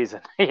no reason.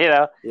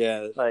 Yeah,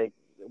 like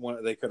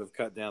they could have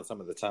cut down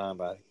some of the time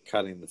by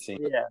cutting the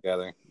scene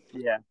together.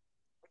 Yeah.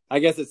 I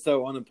guess it's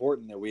so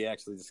unimportant that we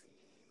actually just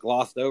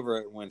glossed over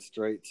it and went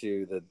straight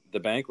to the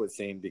banquet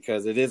scene,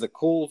 because it is a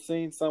cool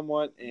scene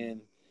somewhat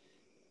and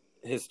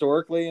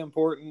historically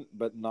important,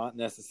 but not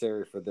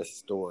necessary for this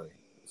story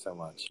so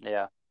much.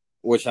 Yeah.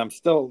 Which I'm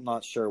still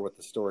not sure what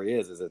the story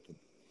is. Is it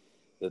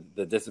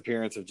the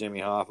disappearance of Jimmy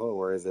Hoffa,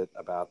 or is it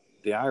about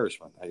the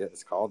Irishman? I guess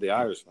it's called the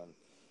Irishman.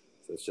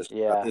 So it's just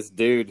about this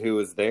dude who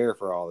was there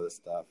for all this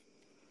stuff.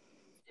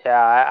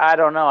 Yeah, I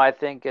don't know. I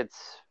think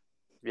it's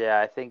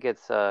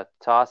a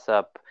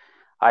toss-up.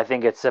 I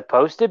think it's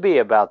supposed to be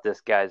about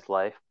this guy's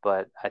life,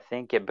 but I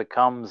think it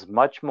becomes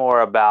much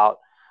more about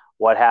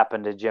what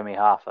happened to Jimmy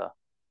Hoffa.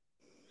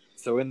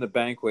 So in the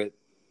banquet,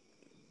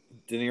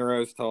 De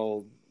Niro's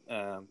told,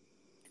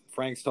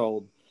 Frank's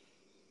told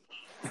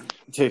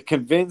to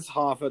convince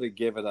Hoffa to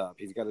give it up.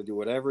 He's got to do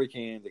whatever he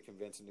can to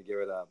convince him to give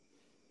it up.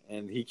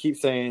 And he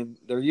keeps saying,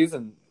 they're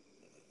using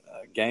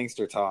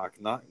gangster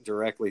talk, not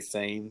directly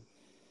saying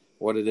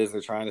what it is they're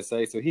trying to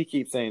say. So he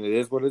keeps saying it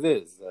is what it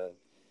is.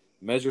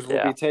 Measures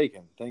will be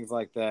taken, things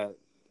like that.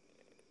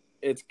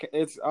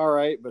 It's all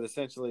right, but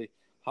essentially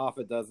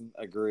Hoffa doesn't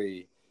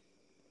agree,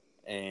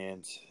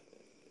 and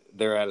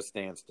they're at a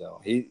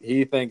standstill.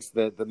 He thinks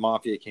that the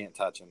mafia can't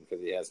touch him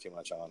because he has too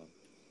much on him.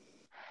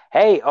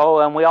 Hey,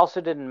 and we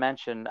also didn't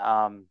mention,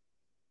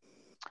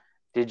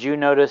 did you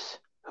notice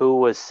who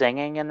was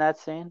singing in that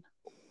scene?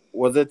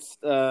 Was it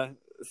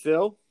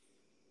Phil?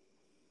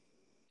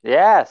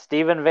 Yeah,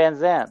 Steven Van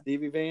Zandt.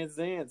 Stevie Van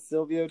Zandt,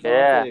 Silvio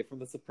Dante from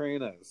The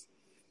Sopranos.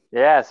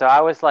 Yeah, so I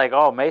was like,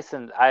 oh,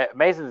 Mason's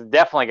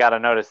definitely got to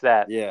notice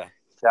that. Yeah.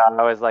 So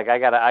I was like, I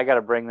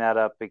gotta bring that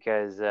up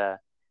because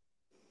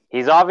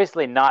he's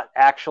obviously not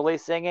actually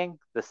singing.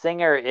 The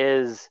singer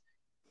is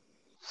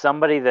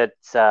somebody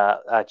that's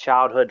a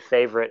childhood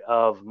favorite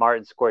of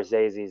Martin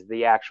Scorsese's.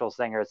 The actual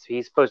singer,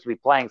 he's supposed to be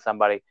playing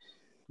somebody,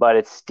 but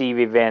it's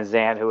Stevie Van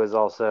Zandt, who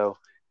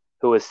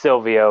is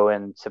Silvio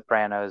in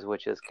Sopranos,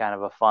 which is kind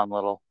of a fun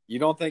little. You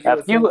don't think it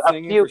was him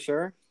singing for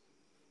sure?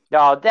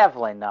 No,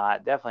 definitely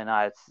not. Definitely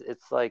not.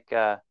 It's like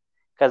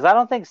because I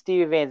don't think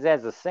Stevie Van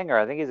Zandt's a singer.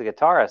 I think he's a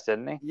guitarist,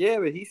 isn't he? Yeah,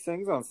 but he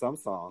sings on some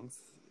songs.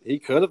 He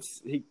could have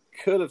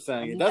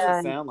sang. It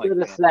doesn't sound like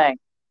that. Sang.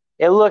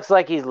 It looks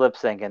like he's lip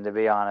syncing, to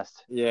be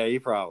honest. Yeah, he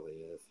probably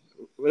is.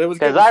 It was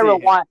because I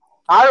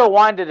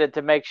rewinded it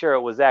to make sure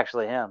it was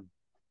actually him.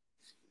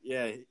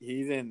 Yeah,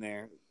 he's in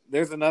there.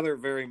 There's another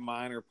very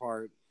minor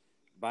part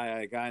by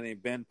a guy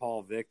named Ben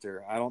Paul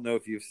Victor. I don't know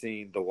if you've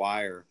seen The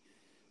Wire,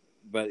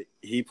 but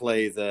he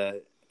plays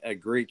a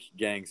Greek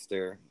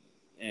gangster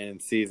in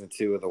season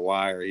 2 of The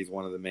Wire. He's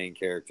one of the main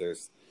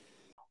characters.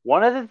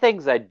 One of the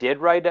things I did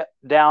write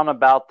down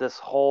about this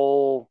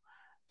whole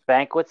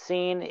banquet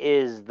scene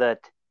is that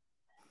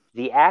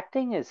the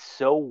acting is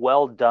so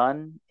well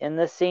done in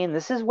this scene.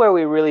 This is where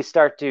we really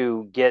start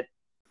to get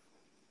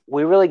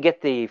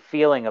the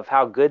feeling of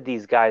how good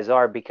these guys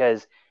are,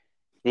 because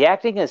the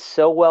acting is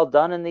so well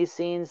done in these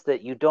scenes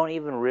that you don't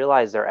even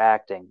realize they're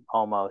acting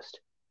almost.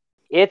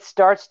 It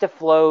starts to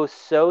flow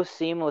so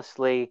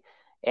seamlessly,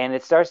 and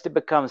it starts to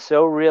become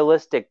so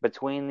realistic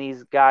between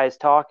these guys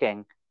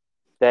talking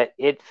that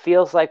it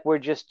feels like we're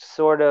just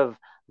sort of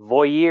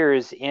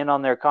voyeurs in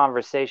on their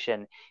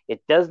conversation.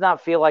 It does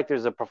not feel like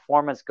there's a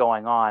performance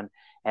going on.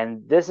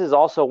 And this is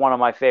also one of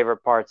my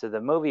favorite parts of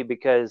the movie,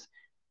 because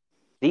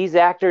these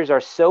actors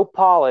are so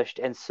polished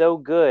and so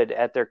good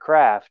at their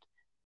craft.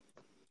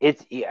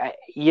 It's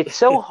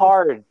so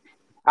hard.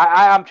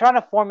 I'm trying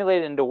to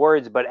formulate it into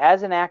words, but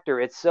as an actor,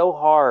 it's so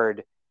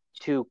hard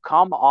to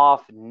come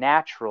off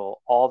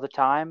natural all the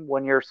time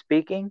when you're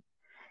speaking.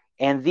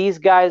 And these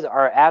guys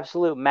are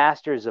absolute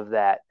masters of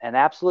that, and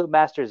absolute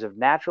masters of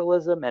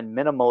naturalism and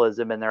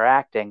minimalism in their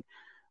acting,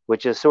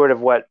 which is sort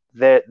of what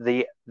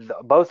the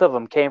both of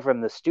them came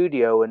from the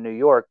studio in New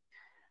York,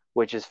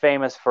 which is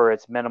famous for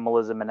its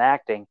minimalism in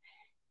acting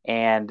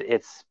and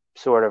its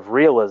sort of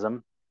realism.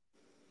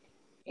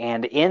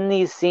 And in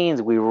these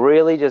scenes, we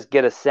really just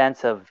get a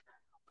sense of,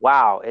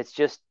 wow,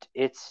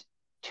 it's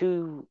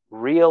two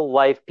real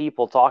life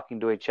people talking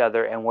to each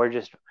other, and we're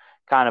just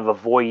kind of a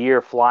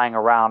voyeur flying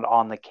around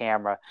on the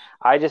camera.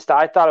 I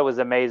thought it was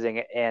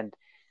amazing, and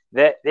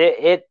that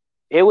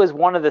it was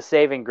one of the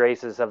saving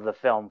graces of the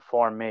film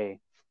for me.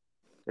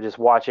 Just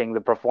watching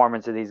the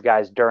performance of these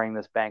guys during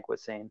this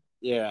banquet scene.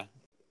 Yeah,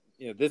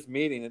 this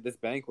meeting at this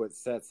banquet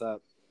sets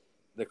up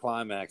the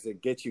climax.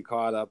 It gets you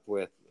caught up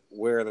with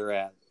where they're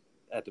at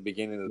the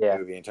beginning of the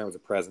movie in terms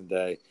of present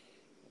day.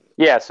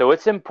 Yeah, so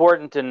it's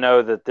important to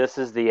know that this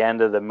is the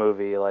end of the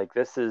movie. Like,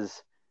 this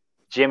is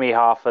Jimmy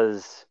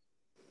Hoffa's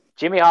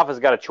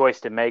got a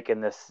choice to make in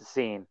this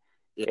scene.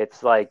 Yeah.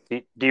 It's like,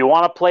 do you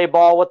want to play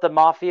ball with the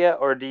mafia,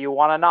 or do you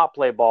want to not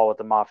play ball with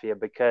the mafia?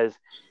 Because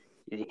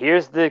it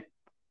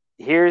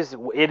is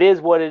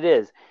what it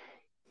is.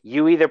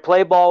 You either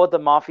play ball with the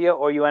mafia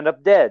or you end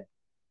up dead.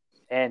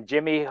 And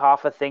Jimmy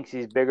Hoffa thinks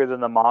he's bigger than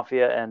the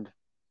mafia, and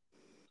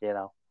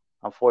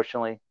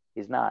unfortunately,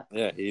 he's not.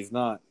 Yeah, he's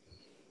not.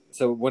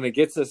 So when it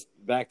gets us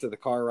back to the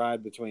car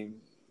ride between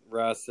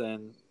Russ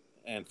and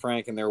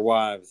Frank and their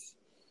wives,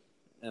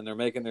 and they're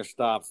making their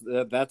stops,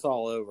 that's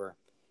all over.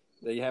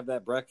 They have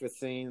that breakfast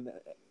scene,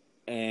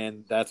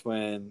 and that's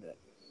when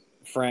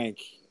Frank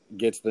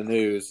gets the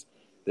news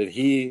that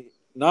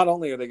not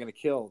only are they going to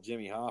kill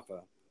Jimmy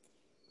Hoffa,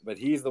 but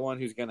he's the one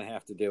who's going to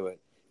have to do it.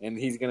 And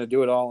he's going to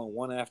do it all in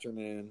one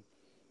afternoon.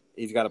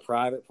 He's got a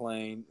private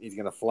plane. He's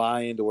going to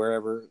fly into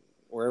wherever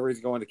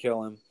he's going to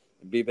kill him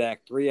and be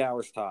back 3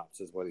 hours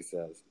tops, is what he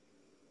says.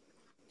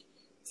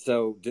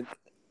 So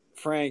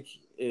Frank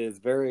is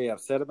very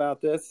upset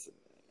about this,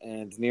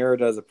 and De Niro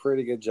does a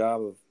pretty good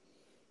job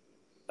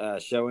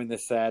of showing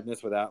this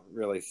sadness without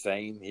really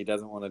saying he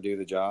doesn't want to do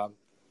the job.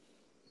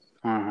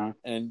 Mm-hmm.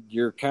 And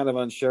you're kind of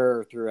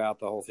unsure throughout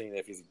the whole scene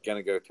if he's going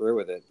to go through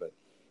with it. But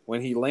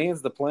when he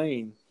lands the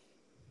plane,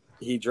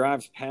 he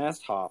drives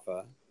past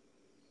Hoffa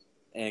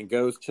and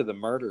goes to the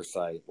murder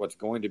site, what's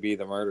going to be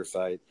the murder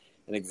site,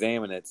 and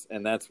examine it.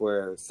 And that's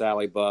where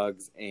Sally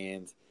Bugs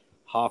and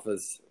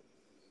Hoffa's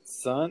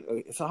son.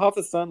 So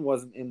Hoffa's son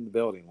wasn't in the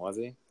building, was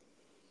he?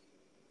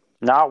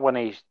 Not when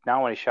he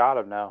shot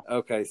him. No.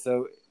 Okay,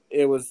 so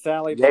it was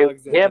Sally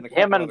Bugs and a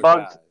couple other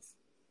guys.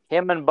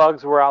 Him and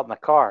Bugs were out in the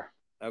car.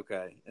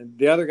 Okay, and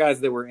the other guys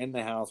that were in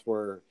the house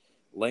were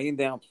laying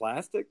down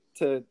plastic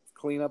to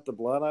clean up the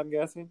blood, I'm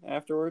guessing,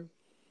 afterward.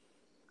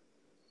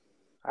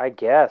 I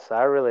guess.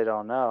 I really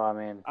don't know. I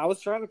mean, I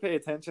was trying to pay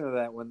attention to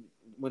that when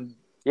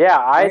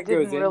I Frank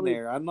goes in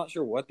there. I'm not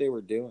sure what they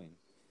were doing.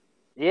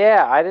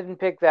 Yeah, I didn't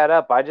pick that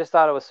up. I just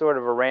thought it was sort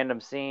of a random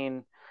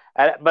scene.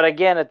 But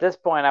again, at this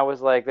point, I was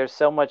like, there's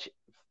so much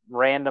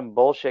random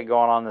bullshit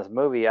going on in this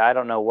movie. I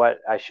don't know what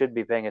I should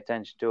be paying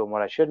attention to and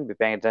what I shouldn't be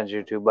paying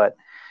attention to. But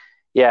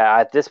yeah,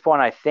 at this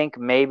point, I think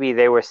maybe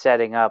they were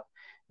setting up,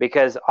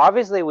 because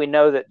obviously we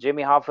know that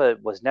Jimmy Hoffa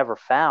was never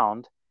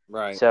found.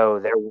 Right.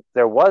 So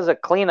there was a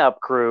cleanup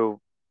crew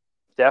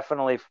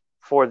definitely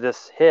for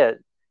this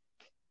hit.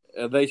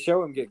 They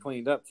show him get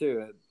cleaned up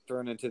too,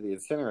 thrown into the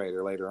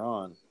incinerator later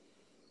on.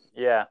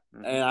 Yeah.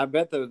 Mm-hmm. And I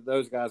bet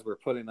those guys were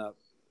putting up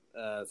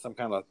some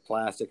kind of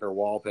plastic or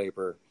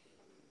wallpaper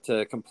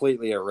to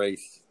completely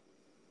erase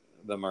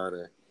the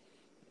murder.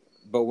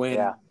 But when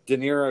De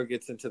Niro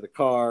gets into the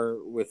car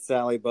with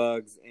Sally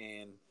Bugs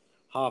and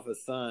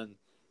Hoffa's son,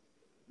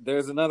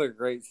 there's another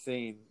great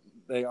scene.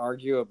 They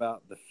argue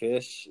about the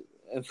fish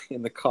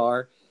in the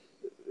car.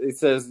 He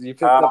says, "You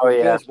picked up a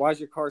fish. Why's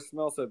your car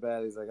smell so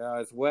bad?" He's like, "Oh,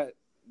 it's wet.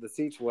 The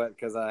seat's wet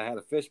because I had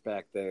a fish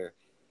back there."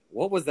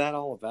 What was that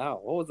all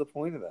about? What was the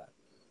point of that?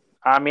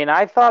 I mean,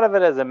 I thought of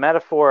it as a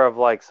metaphor of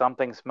like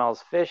something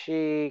smells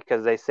fishy,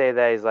 because they say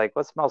that. He's like,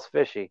 "What smells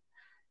fishy?"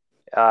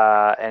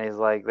 And he's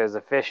like, "There's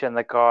a fish in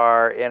the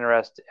car."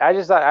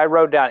 I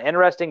wrote down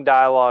interesting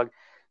dialogue.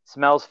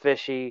 Smells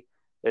fishy.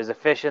 There's a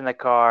fish in the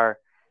car.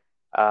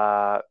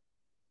 Frank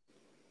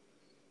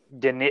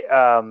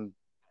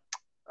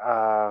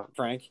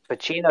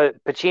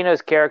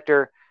Pacino's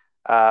character,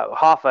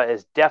 Hoffa,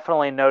 is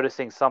definitely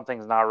noticing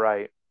something's not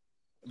right.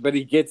 But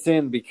he gets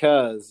in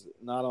because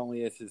not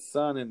only is his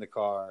son in the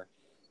car,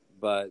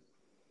 but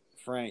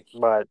Frank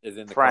is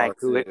in the car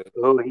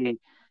too.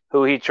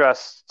 Who he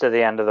trusts to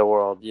the end of the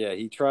world. Yeah,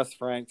 he trusts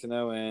Frank to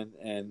no end,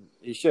 and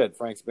he should.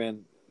 Frank's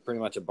been pretty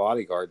much a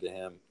bodyguard to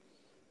him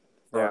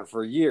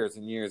for years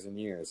and years and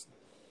years.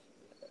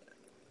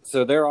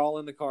 So they're all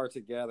in the car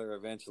together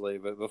eventually,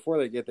 but before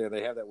they get there,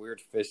 they have that weird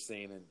fish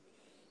scene, and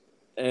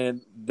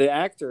And the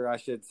actor, I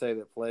should say,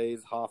 that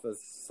plays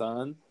Hoffa's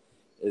son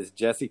is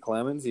Jesse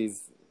Clemens.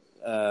 He's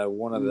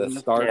one of the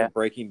stars of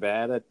Breaking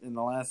Bad in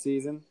the last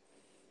season.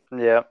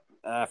 Yeah.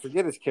 I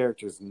forget his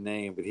character's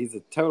name, but he's a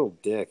total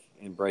dick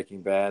in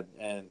Breaking Bad,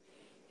 and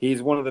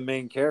he's one of the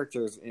main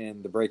characters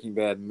in the Breaking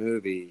Bad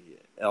movie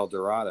El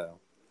Dorado.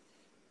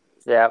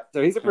 Yeah.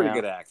 So he's a pretty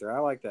good actor. I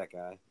like that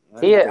guy.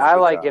 I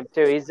like him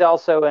too. He's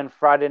also in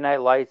Friday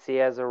Night Lights. He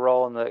has a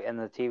role in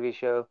the TV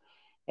show,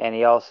 and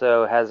he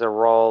also has a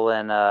role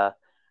in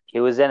he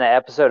was in an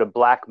episode of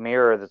Black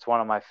Mirror that's one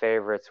of my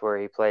favorites, where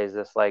he plays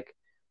this like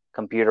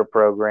computer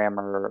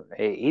programmer.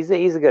 He's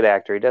a good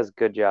actor. He does a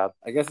good job.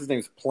 I guess his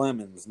name's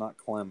Clemens, not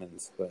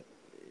Clemens, but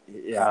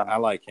yeah, I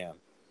like him.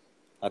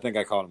 I think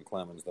I called him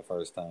Clemens the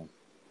first time.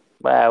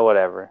 Well,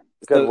 whatever.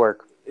 Good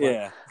work.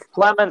 Yeah.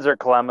 Clemens or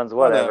Clemens,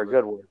 whatever.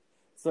 Good work.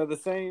 So the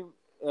same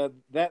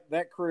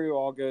that crew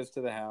all goes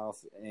to the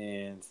house,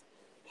 and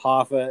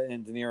Hoffa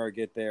and De Niro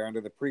get there under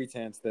the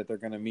pretense that they're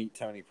going to meet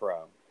Tony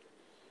Pro.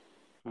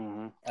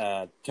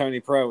 Mm-hmm. Tony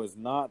Pro is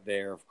not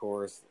there, of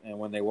course, and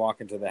when they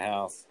walk into the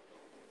house,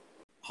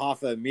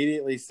 Hoffa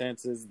immediately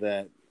senses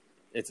that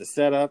it's a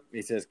setup.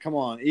 He says, "Come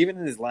on!" Even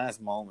in his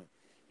last moment,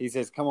 he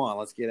says, "Come on,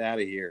 let's get out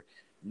of here,"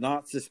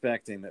 not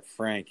suspecting that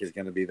Frank is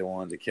going to be the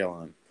one to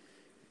kill him.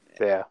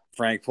 Yeah.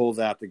 Frank pulls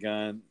out the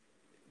gun,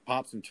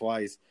 pops him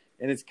twice,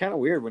 and it's kind of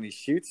weird when he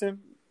shoots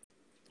him.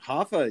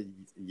 Hoffa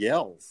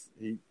yells.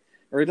 He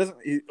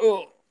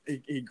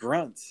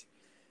grunts.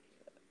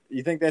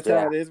 You think that's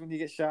how it is when you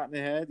get shot in the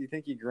head? You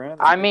think he grunts?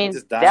 I mean,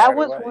 that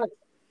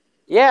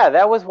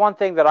was one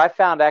thing that I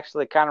found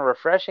actually kind of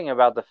refreshing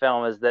about the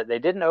film, is that they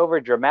didn't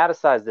over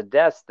dramatize the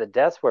deaths. The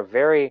deaths were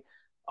very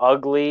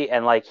ugly,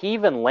 and like he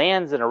even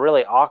lands in a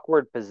really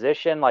awkward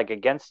position, like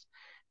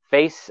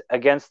face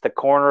against the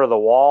corner of the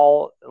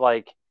wall,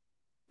 like,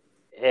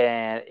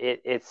 and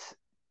it's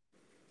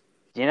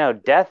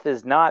death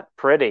is not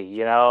pretty.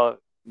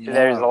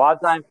 There's a lot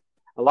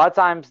of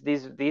times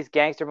these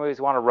gangster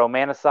movies want to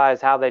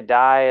romanticize how they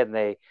die, and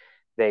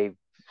they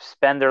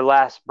spend their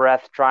last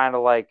breath trying to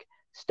like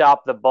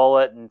stop the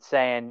bullet and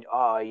saying,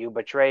 "Oh, you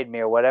betrayed me"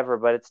 or whatever.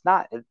 But it's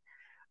not.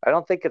 I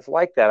don't think it's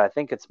like that. I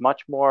think it's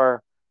much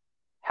more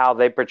how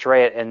they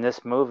portray it in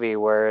this movie,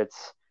 where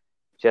it's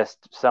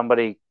just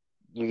somebody,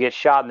 you get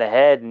shot in the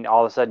head and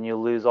all of a sudden you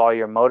lose all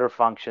your motor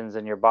functions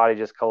and your body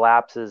just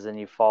collapses and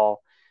you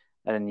fall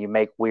and you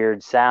make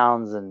weird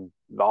sounds and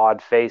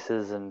odd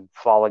faces and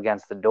fall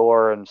against the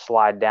door and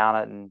slide down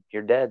it and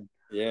you're dead.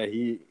 Yeah,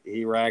 he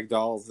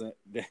ragdolls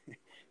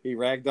he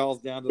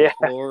ragdolls down to the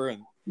floor,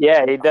 and he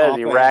does.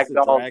 He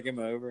ragdolls, drag him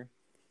over.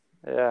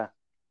 Yeah.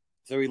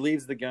 So he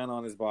leaves the gun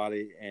on his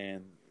body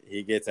and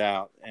he gets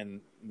out,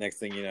 and next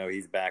thing you know,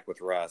 he's back with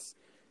Russ,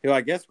 who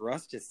I guess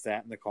Russ just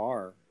sat in the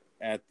car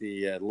at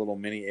the little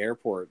mini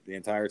airport the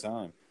entire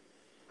time.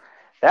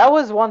 That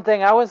was one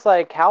thing. I was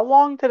like, how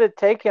long did it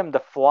take him to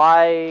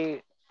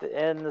fly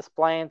in this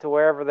plane to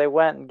wherever they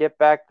went and get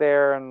back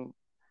there? And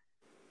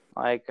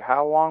like,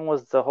 how long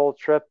was the whole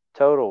trip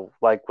total?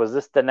 Like, was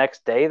this the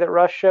next day that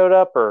Russ showed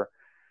up, or?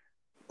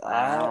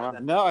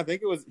 No, I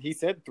think it was. He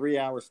said 3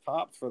 hours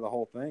tops for the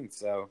whole thing.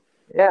 So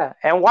yeah.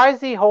 And why does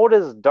he hold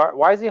his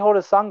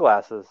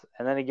sunglasses,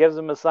 and then he gives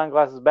him his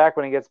sunglasses back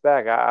when he gets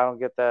back? I don't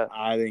get that.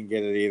 I didn't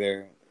get it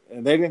either.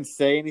 And they didn't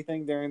say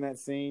anything during that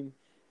scene,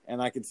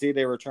 and I could see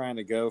they were trying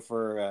to go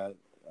for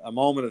a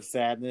moment of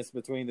sadness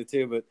between the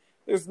two. But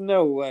there's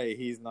no way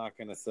he's not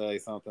going to say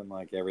something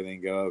like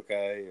 "everything go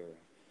okay"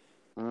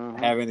 or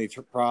have any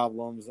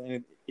problems,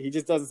 and he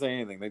just doesn't say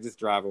anything. They just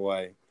drive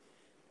away.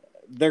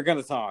 They're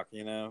going to talk,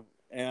 And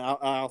I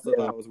also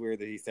thought it was weird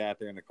that he sat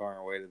there in the car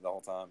and waited the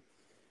whole time.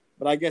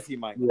 But I guess he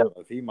might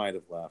have. He might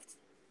have left.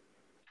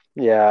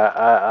 Yeah,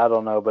 I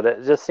don't know, but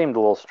it just seemed a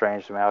little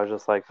strange to me. I was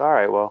just like, all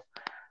right, well,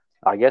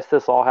 I guess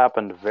this all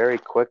happened very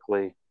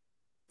quickly.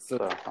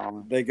 So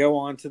they go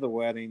on to the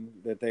wedding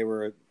that they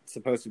were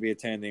supposed to be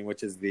attending,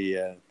 which is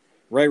the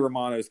Ray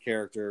Romano's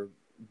character,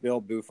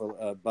 Bill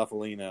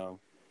Buffalino.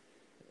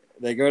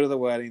 They go to the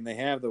wedding. They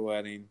have the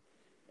wedding.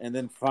 And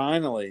then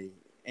finally,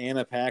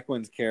 Anna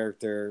Paquin's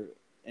character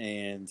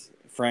and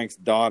Frank's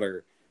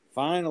daughter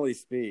finally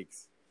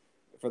speaks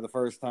for the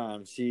first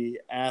time. She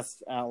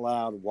asks out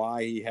loud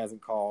why he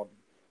hasn't called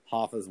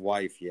Hoffa's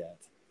wife yet.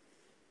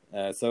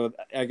 So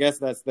I guess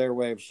that's their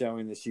way of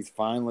showing that she's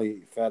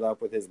finally fed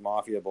up with his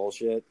mafia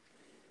bullshit,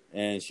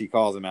 and she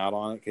calls him out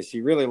on it because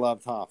she really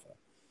loved Hoffa.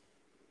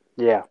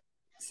 Yeah.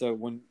 So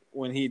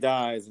when he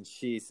dies and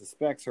she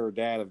suspects her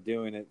dad of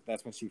doing it,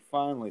 that's when she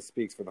finally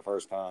speaks for the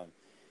first time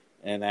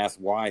and asks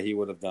why he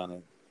would have done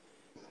it.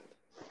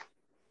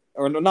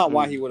 Or not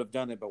why he would have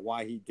done it, but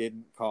why he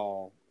didn't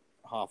call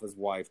Hoffa's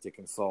wife to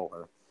console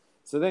her.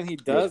 So then he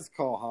does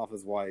call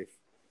Hoffa's wife,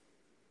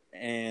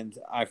 and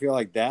I feel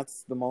like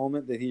that's the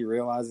moment that he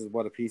realizes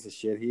what a piece of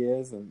shit he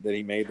is and that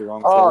he made the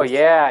wrong choice. Oh,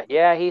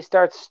 yeah. He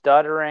starts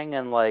stuttering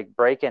and, like,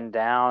 breaking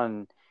down,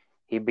 and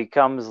he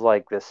becomes,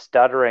 like, this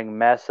stuttering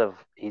mess of...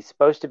 He's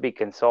supposed to be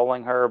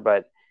consoling her,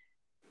 but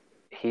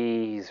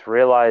he's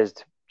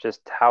realized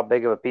just how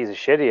big of a piece of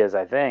shit he is,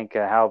 I think,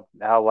 and how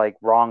like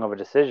wrong of a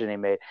decision he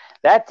made.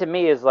 That to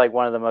me is like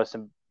one of the most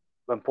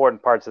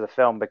important parts of the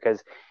film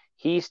because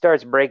he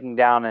starts breaking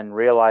down and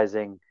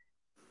realizing,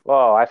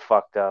 whoa, I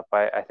fucked up.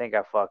 I think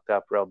I fucked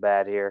up real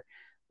bad here.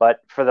 But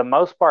for the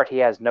most part, he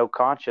has no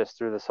conscience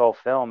through this whole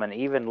film. And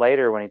even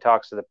later, when he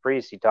talks to the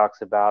priest, he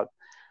talks about,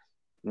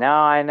 no,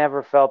 I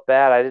never felt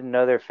bad. I didn't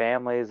know their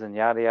families and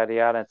yada, yada,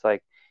 yada. It's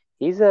like,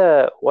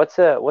 what's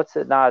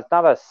it? No, it's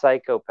not a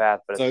psychopath,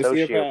 but a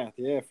sociopath. Sociopath,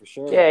 yeah, for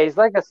sure. Yeah, he's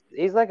like a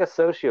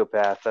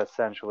sociopath,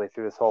 essentially,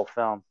 through this whole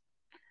film.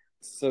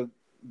 So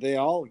they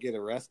all get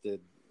arrested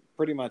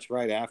pretty much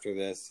right after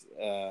this.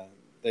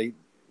 They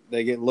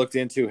get looked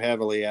into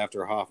heavily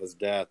after Hoffa's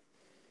death.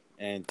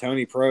 And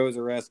Tony Pro is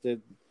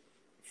arrested.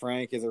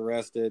 Frank is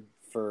arrested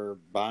for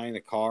buying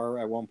a car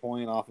at one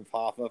point off of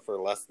Hoffa for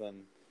less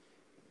than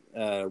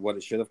what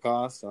it should have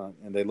cost.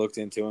 And they looked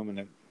into him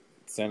and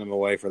sent him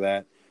away for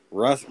that.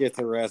 Russ gets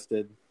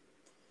arrested.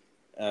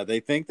 They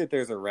think that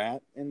there's a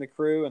rat in the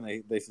crew,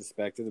 and they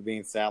suspect it of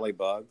being Sally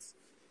Bugs.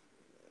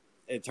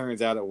 It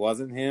turns out it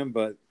wasn't him,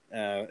 but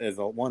as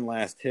a one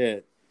last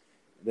hit,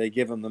 they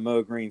give him the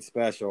Mo Green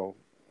special,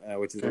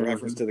 which is a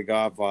reference to The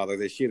Godfather.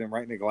 They shoot him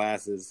right in the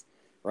glasses,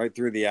 right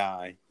through the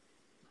eye.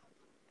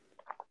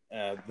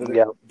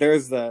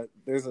 There's a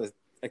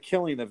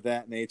killing of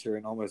that nature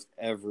in almost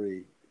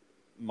every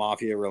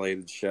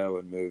mafia-related show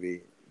and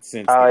movie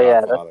since The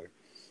Godfather.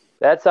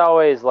 That's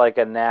always like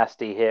a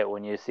nasty hit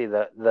when you see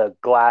the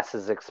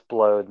glasses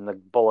explode and the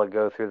bullet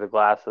go through the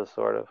glasses,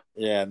 sort of.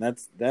 Yeah, and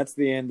that's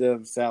the end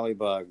of Sally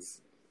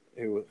Bugs,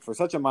 who, for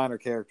such a minor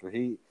character,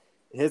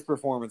 his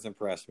performance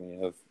impressed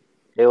me.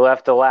 He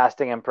left a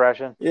lasting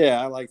impression.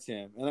 Yeah, I liked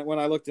him, and when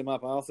I looked him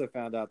up, I also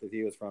found out that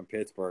he was from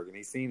Pittsburgh, and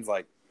he seems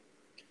like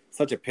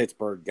such a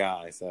Pittsburgh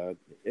guy, so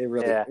it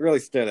really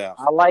stood out.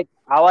 I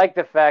like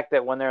the fact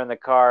that when they're in the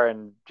car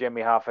and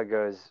Jimmy Hoffa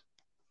goes,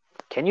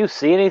 "Can you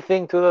see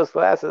anything through those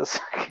glasses?"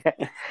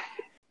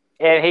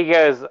 And he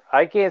goes,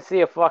 "I can't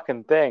see a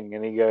fucking thing."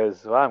 And he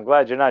goes, "Well, I'm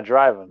glad you're not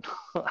driving."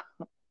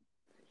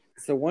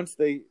 So once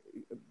they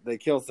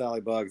kill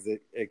Sally Bugs,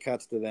 it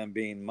cuts to them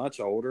being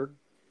much older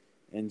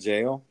in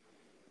jail.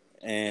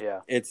 And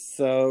it's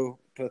so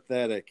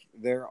pathetic.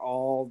 They're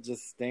all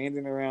just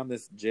standing around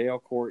this jail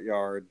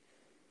courtyard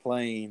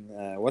playing,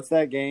 what's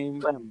that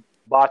game? Playing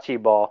bocce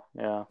ball,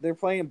 yeah. They're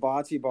playing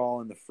bocce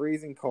ball in the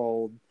freezing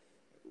cold.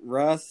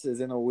 Russ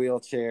is in a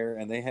wheelchair,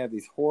 and they have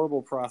these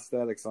horrible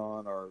prosthetics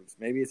on, or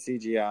maybe it's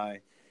CGI,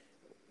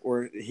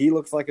 or he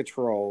looks like a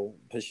troll.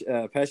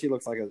 Pesci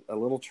looks like a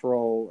little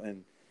troll,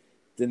 and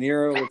De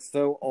Niro looks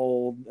so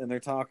old, and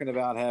they're talking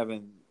about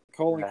having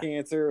colon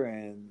cancer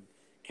and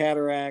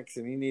cataracts,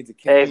 and he needs a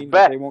cane.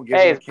 They won't give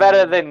him a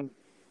cane.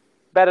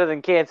 Better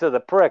than cancer the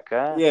prick,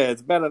 huh? Yeah,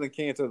 it's better than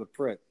cancer the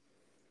prick.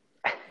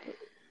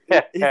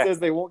 He says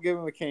they won't give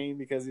him a cane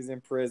because he's in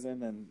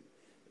prison, and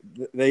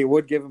they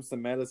would give him some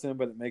medicine,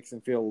 but it makes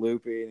him feel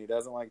loopy, and he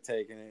doesn't like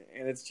taking it.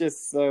 And it's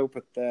just so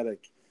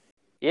pathetic.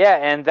 Yeah,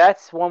 and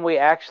that's when we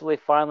actually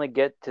finally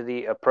get to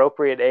the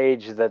appropriate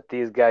age that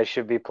these guys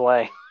should be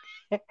playing.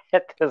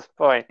 At this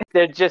point,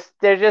 they're just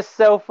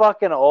so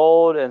fucking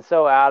old and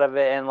so out of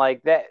it, and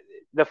like that.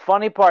 The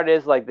funny part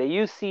is, like, they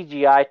use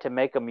CGI to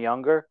make them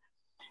younger,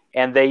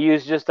 and they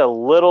use just a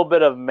little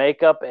bit of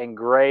makeup and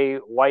gray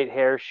white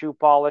hair, shoe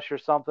polish or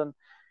something,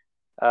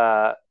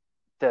 to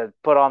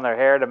put on their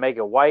hair to make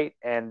it white,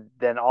 and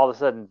then all of a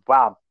sudden,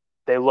 wow,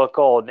 they look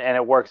old, and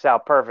it works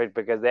out perfect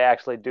because they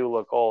actually do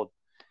look old.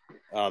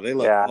 Oh, they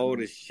look old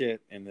as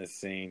shit in this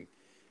scene.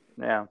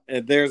 Yeah.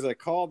 There's a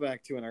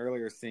callback to an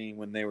earlier scene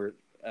when they were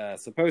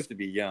supposed to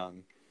be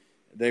young.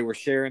 They were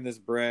sharing this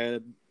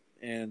bread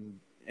in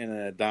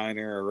a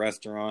diner or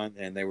restaurant,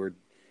 and they were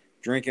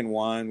drinking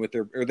wine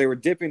or they were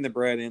dipping the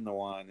bread in the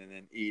wine and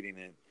then eating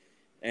it.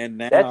 And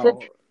now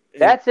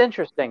that's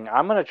interesting.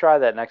 I'm going to try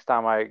that next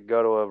time I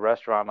go to a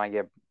restaurant and I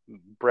get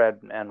bread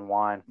and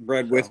wine.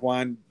 With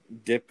wine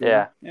dipped in?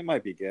 Yeah. It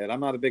might be good.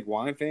 I'm not a big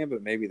wine fan,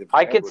 but maybe the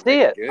I could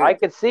see it. I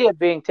could see it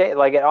being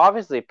like it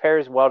obviously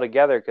pairs well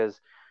together because,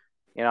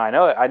 I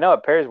know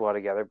it pairs well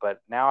together,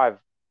 but now I've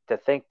to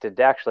think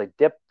to actually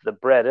dip the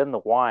bread in the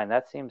wine.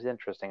 That seems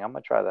interesting. I'm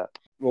going to try that.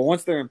 Well,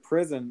 once they're in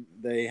prison,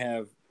 they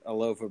have a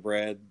loaf of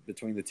bread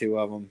between the two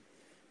of them,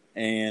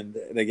 and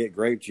they get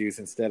grape juice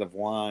instead of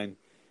wine.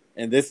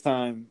 And this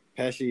time,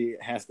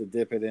 Pesci has to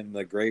dip it in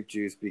the grape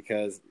juice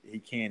because he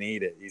can't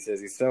eat it. He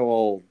says he's so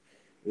old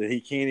that he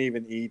can't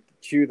even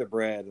chew the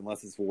bread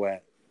unless it's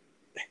wet.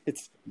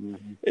 It's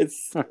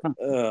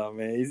oh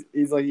man,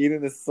 he's like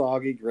eating this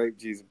soggy grape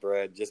juice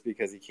bread just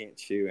because he can't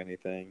chew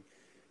anything.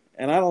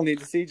 And I don't need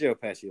to see Joe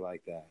Pesci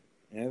like that.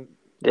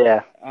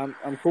 Yeah, I'm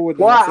cool with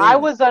that. Well, I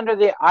was under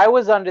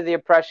the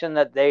impression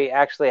that they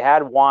actually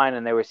had wine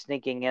and they were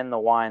sneaking in the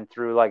wine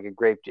through like a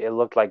grape. It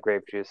looked like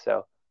grape juice.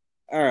 So,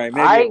 all right,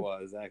 maybe it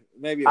was.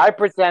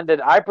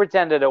 I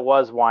pretended it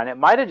was wine. It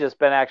might have just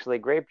been actually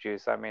grape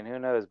juice. I mean, who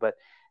knows? But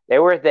they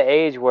were at the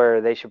age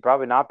where they should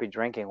probably not be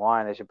drinking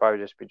wine. They should probably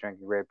just be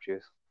drinking grape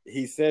juice.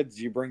 he said, "Did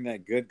you bring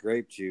that good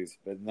grape juice?"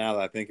 But now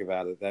that I think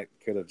about it, that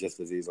could have just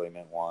as easily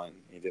meant wine.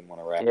 He didn't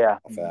want to wrap Yeah,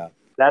 it out.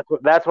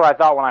 that's what I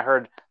thought when I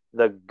heard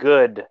the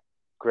good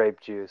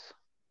grape juice.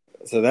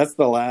 So that's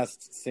the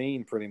last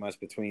scene, pretty much,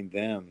 between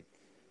them.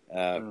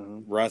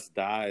 Mm-hmm. Russ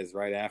dies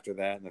right after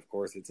that, and of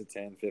course, it's a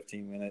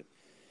 10-15 minute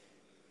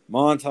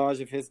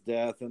montage of his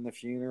death and the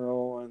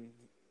funeral, and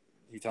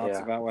he talks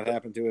about what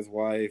happened to his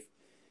wife.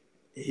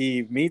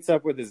 He meets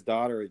up with his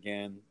daughter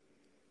again,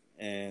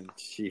 and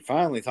she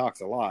finally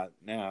talks a lot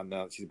now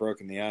that she's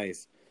broken the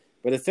ice.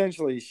 But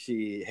essentially,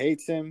 she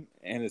hates him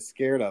and is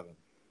scared of him.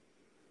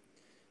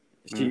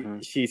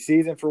 She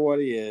sees him for what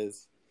he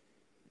is.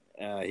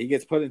 He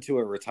gets put into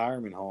a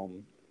retirement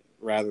home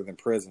rather than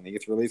prison. He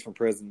gets released from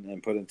prison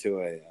and put into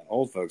a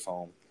old folks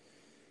home.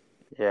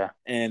 Yeah.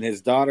 And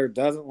his daughter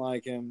doesn't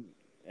like him.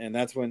 And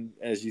that's when,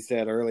 as you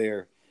said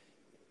earlier,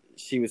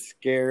 she was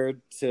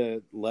scared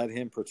to let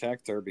him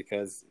protect her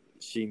because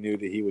she knew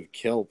that he would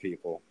kill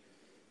people.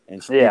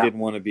 And she didn't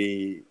want to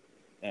be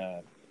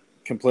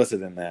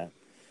complicit in that.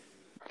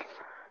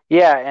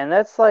 Yeah, and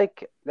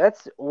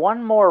that's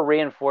one more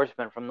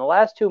reinforcement from the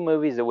last two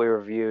movies that we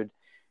reviewed.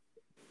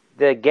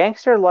 The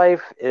gangster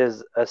life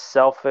is a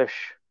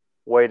selfish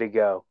way to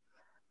go.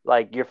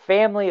 Like, your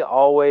family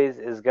always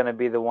is going to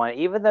be the one,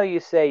 even though you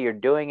say you're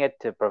doing it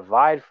to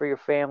provide for your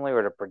family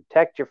or to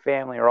protect your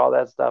family or all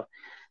that stuff.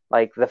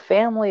 Like, the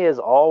family is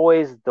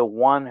always the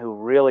one who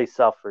really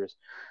suffers.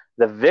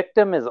 The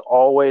victim is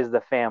always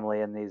the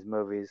family in these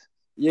movies.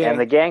 Yeah. And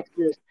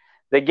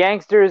the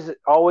gangsters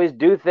always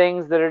do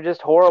things that are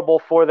just horrible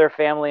for their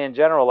family in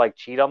general, like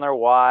cheat on their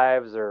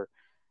wives or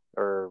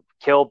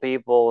kill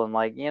people, and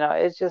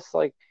it's just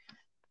like,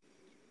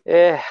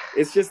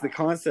 it's just the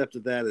concept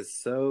of that is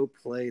so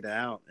played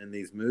out in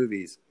these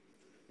movies,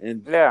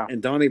 and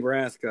Donnie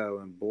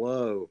Brasco and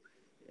Blow,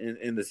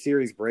 in the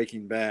series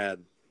Breaking Bad.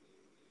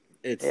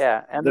 It's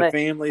and the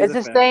family. It's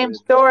the same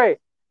story.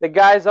 The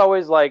guy's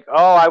always like,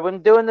 "Oh, I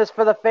wasn't doing this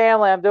for the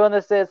family. I'm doing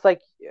this." It's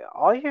like,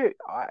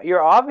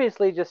 you're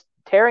obviously just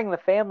tearing the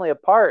family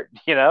apart.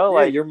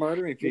 You're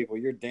murdering people.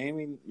 You're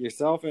damning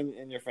yourself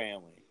and your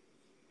family.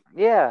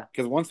 Yeah.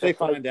 Because once they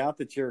find out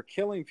that you're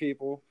killing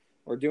people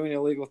or doing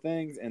illegal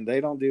things, and they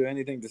don't do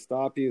anything to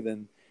stop you,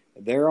 then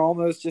they're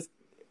almost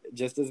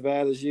just as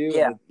bad as you.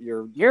 Yeah.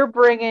 And you're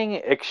bringing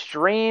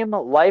extreme,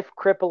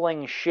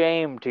 life-crippling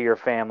shame to your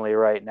family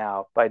right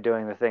now by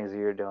doing the things that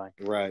you're doing.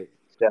 Right.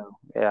 So,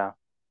 yeah.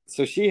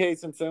 So she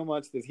hates him so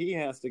much that he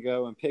has to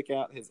go and pick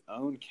out his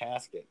own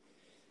casket.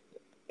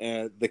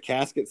 The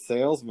casket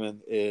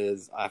salesman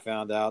is, I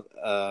found out,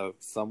 a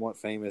somewhat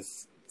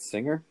famous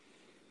singer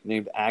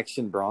named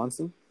Action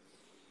Bronson.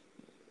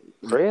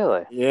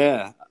 Really?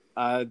 Yeah.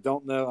 I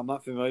don't know. I'm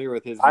not familiar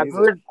with his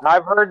music.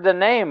 I've heard the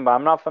name, but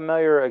I'm not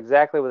familiar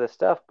exactly with his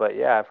stuff. But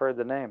yeah, I've heard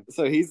the name.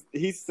 So he's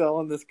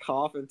selling this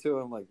coffin to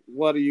him, like,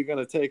 what are you going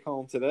to take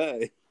home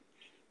today?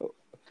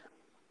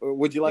 Or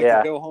would you like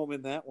to go home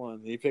in that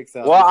one? He picks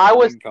out. Well, I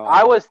was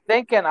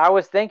thinking,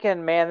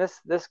 man,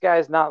 this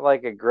guy's not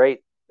like a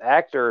great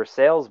actor or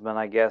salesman,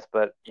 I guess,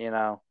 but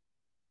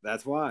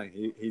that's why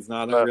he's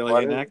not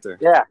really an actor.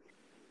 Yeah.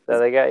 So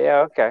they got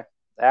okay,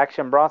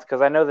 Action Bronson,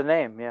 because I know the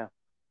name. Yeah.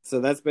 So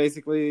that's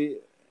basically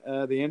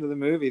the end of the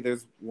movie.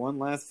 There's one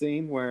last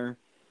scene where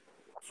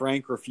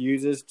Frank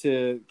refuses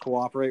to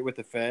cooperate with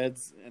the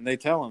feds, and they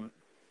tell him,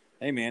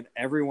 "Hey, man,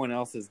 everyone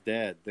else is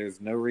dead. There's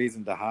no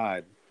reason to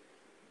hide."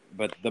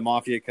 But the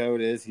mafia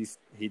code is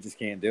he just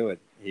can't do it.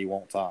 He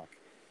won't talk.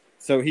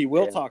 So he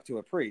will talk to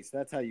a priest.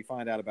 That's how you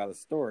find out about his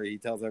story. He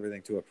tells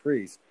everything to a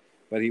priest,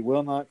 but he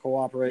will not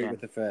cooperate with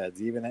the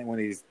feds, even when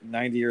he's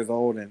 90 years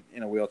old and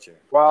in a wheelchair.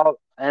 Well,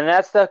 and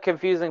that's the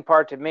confusing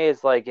part to me.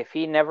 Is like, if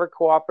he never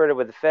cooperated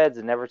with the feds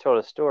and never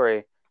told a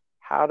story,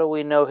 how do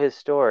we know his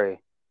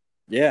story?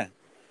 Yeah,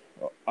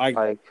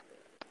 I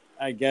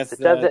guess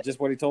just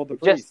what he told the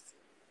priest.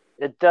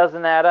 It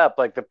doesn't add up.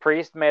 Like, the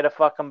priest made a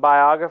fucking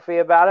biography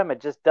about him.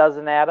 It just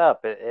doesn't add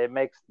up. It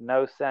makes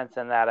no sense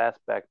in that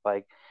aspect.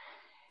 Like,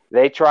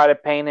 they try to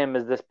paint him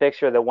as this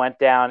picture that went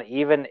down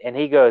and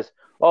he goes,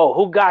 "Oh,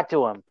 who got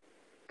to him?"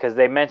 Because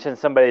they mentioned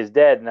somebody's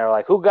dead, and they're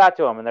like, "Who got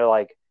to him?" And they're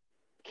like,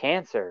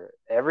 "Cancer.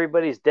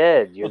 Everybody's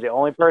dead. You're the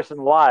only person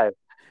alive."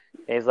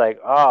 And he's like,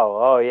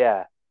 oh,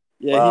 yeah.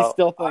 Yeah, well, he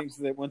still thinks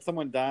that when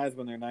someone dies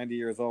when they're 90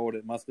 years old,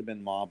 it must have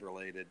been mob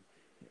related.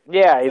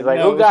 Yeah, he's like,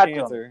 "Who got to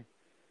him?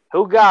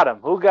 Who got him?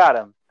 Who got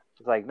him?"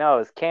 It's like, "No,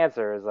 it's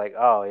cancer." It's like,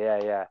 "Oh,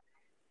 yeah."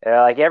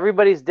 Like,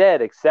 everybody's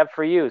dead except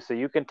for you, so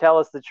you can tell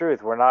us the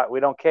truth. We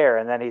don't care.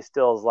 And then he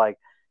still is like,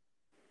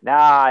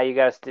 "Nah, you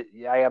gotta.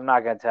 I'm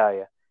not gonna tell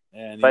you."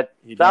 And but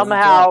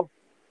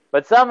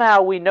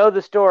somehow we know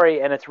the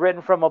story, and it's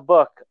written from a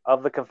book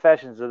of the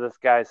confessions of this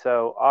guy.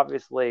 So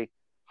obviously,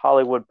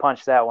 Hollywood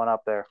punched that one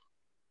up there.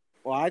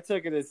 Well, I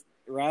took it as,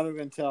 rather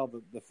than tell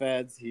the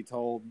feds, he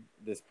told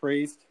this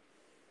priest,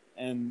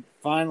 and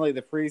finally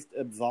the priest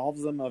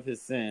absolves him of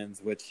his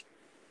sins, which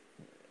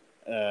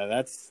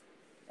that's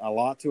a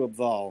lot to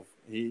absolve.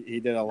 He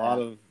did a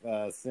lot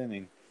of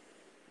sinning.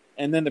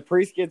 And then the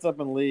priest gets up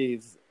and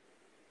leaves,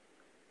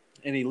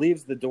 and he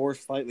leaves the door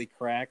slightly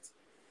cracked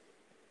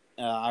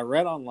I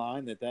read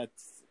online that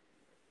that's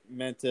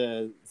meant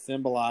to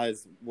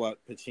symbolize what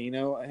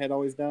Pacino had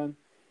always done.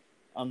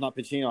 Not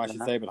Pacino, I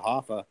should say, but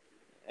Hoffa.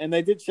 And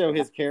they did show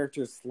his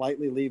character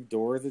slightly leave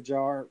doors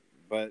ajar,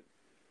 but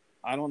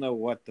I don't know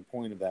what the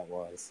point of that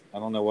was. I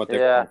don't know what they're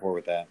going for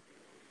with that.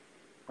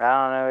 I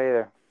don't know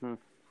either.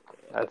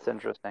 That's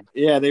interesting.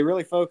 Yeah, they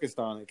really focused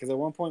on it because at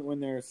one point when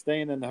they're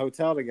staying in the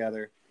hotel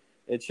together,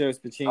 it shows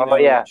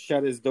Pacino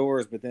shut his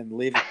doors but then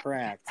leave it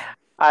cracked.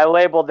 I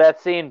labeled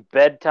that scene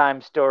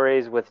 "Bedtime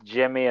Stories with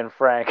Jimmy and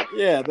Frank."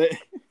 Yeah, they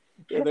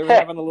were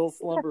having a little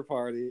slumber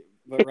party,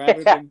 but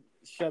rather than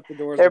shut the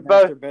doors of the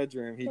master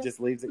bedroom, he just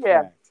leaves it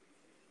cracked.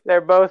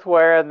 They're both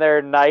wearing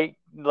their nighty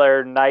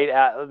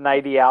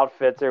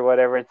outfits or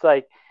whatever. It's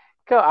like,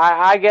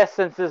 I guess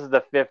since this is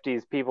the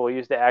 50s, people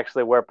used to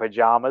actually wear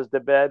pajamas to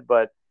bed.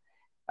 But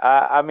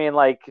I mean,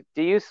 like,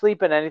 do you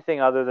sleep in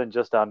anything other than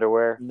just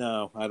underwear?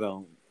 No, I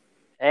don't.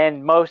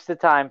 And most of the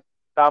time,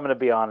 I'm going to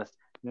be honest,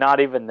 not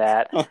even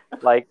that.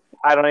 Like,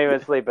 I don't even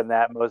sleep in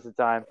that most of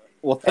the time.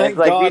 Well, thank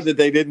God that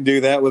they didn't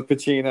do that with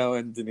Pacino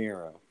and De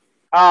Niro.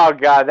 Oh,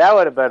 God, that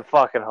would have been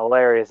fucking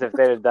hilarious if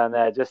they'd have done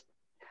that. Just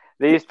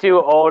these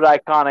two old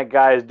iconic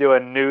guys do a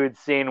nude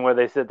scene where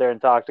they sit there and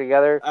talk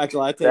together.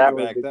 Actually, I take it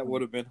back. That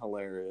would have been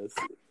hilarious.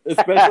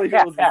 Especially if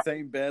it was the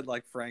same bed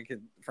like Frank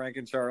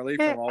and Charlie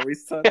from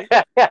Always Sunny.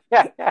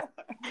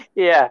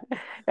 Yeah.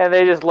 And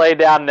they just lay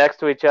down next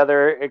to each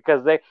other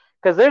because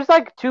there's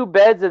like two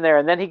beds in there,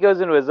 and then he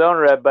goes into his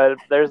own bed, but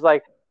there's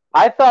like,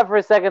 I thought for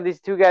a second these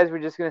two guys were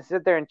just going to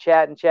sit there and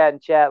chat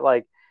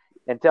like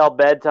and tell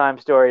bedtime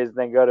stories and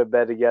then go to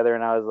bed together,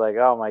 and I was like,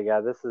 oh my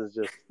God, this is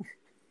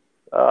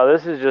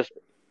just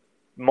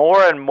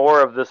more and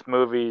more of this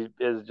movie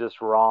is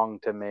just wrong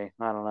to me.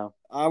 I don't know.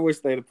 I wish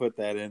they'd have put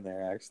that in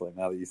there, actually,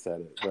 now that you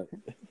said it.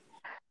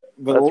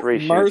 But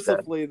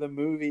mercifully, the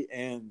movie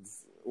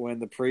ends when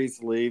the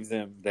priest leaves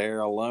him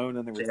there alone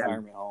in the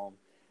retirement home.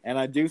 And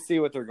I do see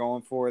what they're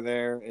going for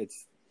there.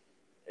 It's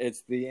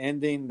the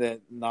ending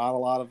that not a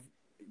lot of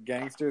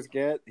gangsters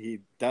get. He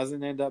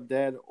doesn't end up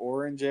dead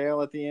or in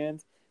jail at the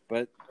end.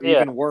 But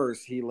even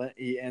worse,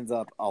 he ends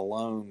up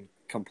alone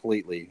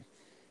completely.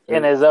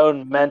 In his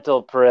own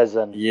mental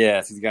prison.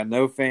 Yes, he's got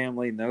no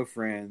family, no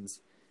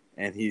friends,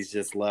 and he's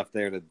just left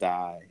there to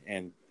die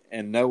and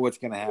know what's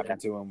going to happen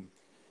to him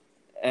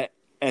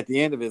at the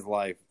end of his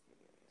life.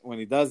 When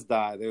he does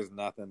die, there's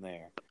nothing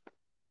there.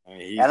 I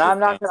mean, and I'm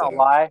not going to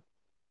lie.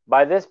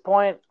 By this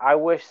point, I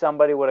wish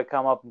somebody would have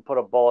come up and put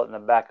a bullet in the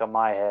back of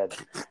my head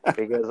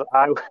because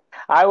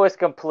I was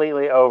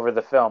completely over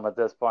the film at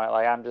this point.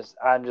 Like I'm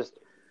just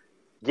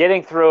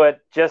getting through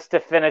it just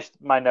to finish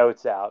my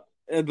notes out.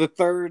 For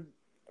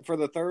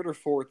the third or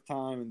fourth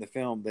time in the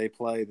film, they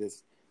play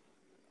this.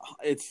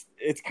 It's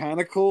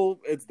kind of cool.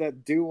 It's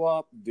that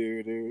doo-wop,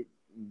 do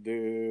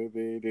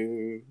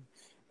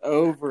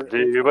over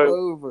and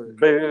over.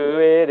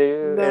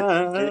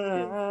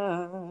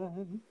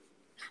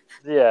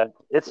 Yeah,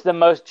 it's the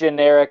most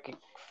generic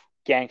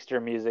gangster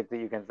music that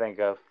you can think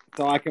of.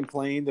 So I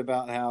complained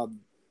about how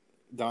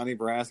Donnie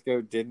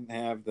Brasco didn't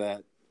have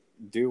that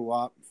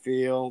doo-wop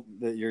feel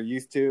that you're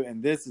used to,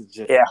 and this is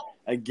just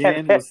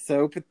again was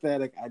so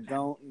pathetic. I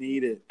don't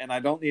need it, and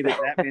I don't need it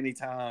that many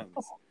times.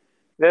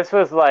 This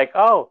was like,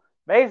 oh,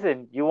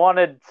 Mason, you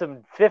wanted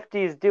some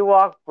 50s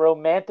doo-wop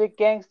romantic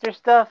gangster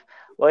stuff?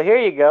 Well, here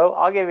you go.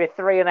 I'll give you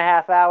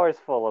 3.5 hours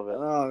full of it.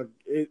 Oh,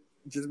 it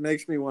just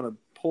makes me want to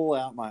pull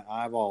out my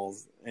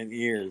eyeballs and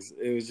ears.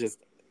 It was just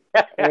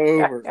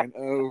over and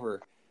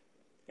over.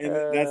 And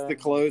that's the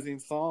closing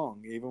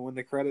song, even when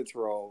the credits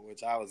roll,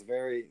 which I was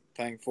very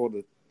thankful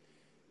to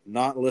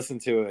not listen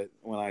to it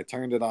when I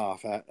turned it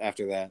off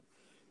after that.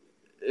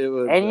 It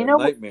was a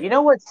nightmare. You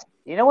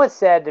know what's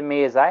sad to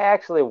me is I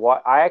actually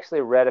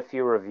read a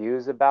few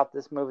reviews about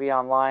this movie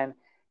online,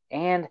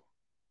 and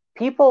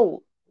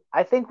people,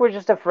 I think, were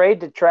just afraid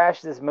to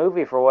trash this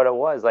movie for what it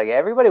was. Like,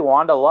 everybody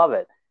wanted to love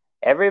it.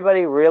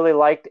 Everybody really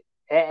liked it.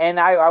 And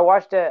I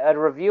watched a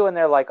review, and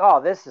they're like,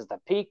 oh, this is the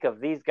peak of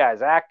these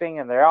guys acting,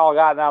 and they're all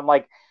got, and I'm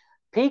like,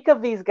 peak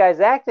of these guys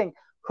acting?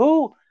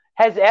 Who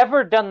has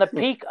ever done the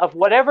peak of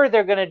whatever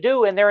they're going to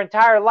do in their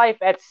entire life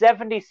at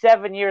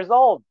 77 years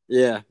old?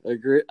 Yeah,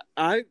 agree.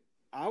 I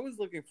was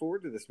looking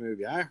forward to this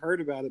movie. I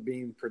heard about it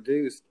being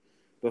produced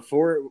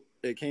before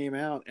it came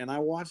out, and I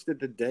watched it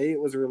the day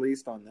it was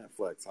released on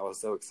Netflix. I was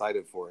so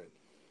excited for it.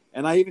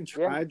 And I even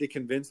tried to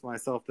convince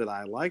myself that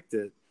I liked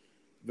it,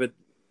 but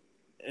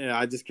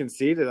I just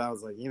conceded. I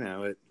was like,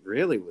 it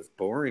really was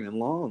boring and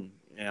long.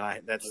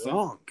 And that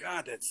song.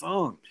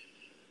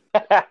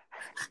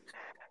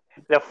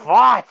 The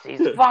farts.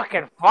 He's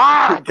fucking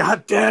farts.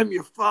 God damn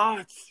your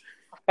farts.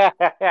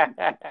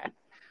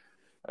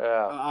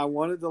 I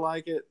wanted to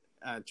like it.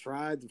 I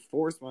tried to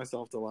force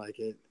myself to like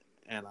it.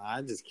 And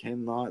I just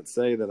cannot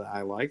say that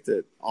I liked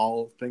it,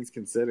 all things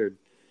considered.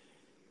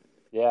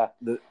 Yeah,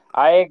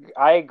 I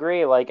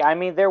agree. Like, I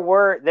mean, there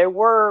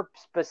were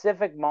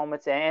specific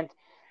moments, and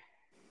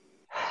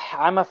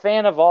I'm a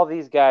fan of all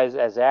these guys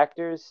as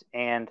actors,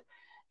 and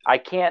I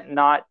can't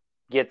not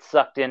get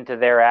sucked into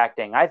their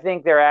acting. I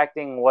think their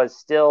acting was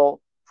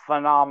still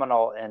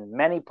phenomenal in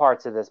many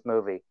parts of this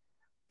movie,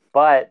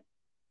 but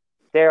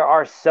there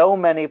are so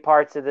many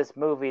parts of this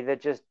movie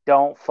that just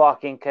don't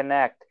fucking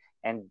connect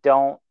and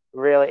don't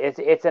really.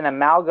 It's an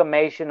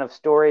amalgamation of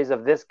stories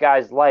of this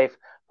guy's life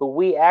who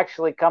we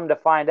actually come to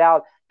find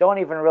out don't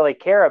even really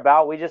care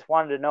about. We just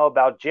wanted to know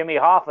about Jimmy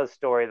Hoffa's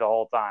story the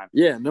whole time.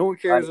 Yeah, no one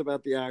cares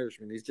about the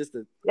Irishman. He's just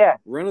a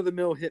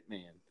run-of-the-mill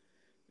hitman.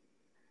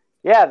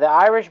 Yeah, the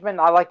Irishman,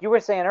 like you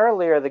were saying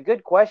earlier, the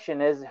good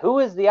question is, who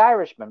is the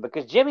Irishman?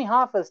 Because Jimmy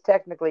Hoffa is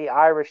technically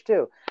Irish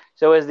too.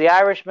 So is the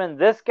Irishman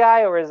this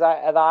guy, or is the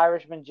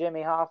Irishman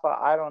Jimmy Hoffa?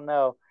 I don't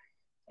know.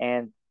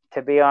 And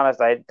to be honest,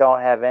 I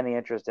don't have any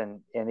interest in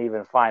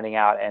even finding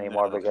out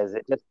anymore because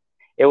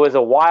it was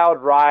a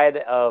wild ride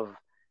of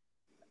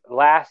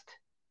last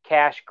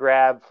cash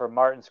grab for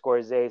Martin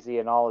Scorsese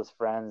and all his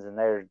friends, and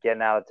they're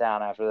getting out of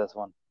town after this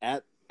one.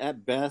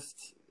 At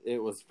best,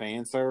 it was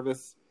fan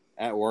service.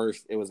 At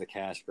worst, it was a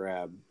cash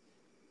grab.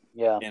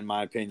 Yeah, in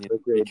my opinion,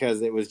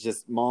 because it was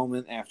just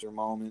moment after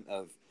moment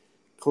of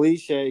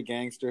cliche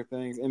gangster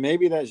things, and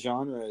maybe that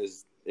genre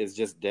is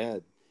just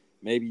dead.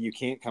 Maybe you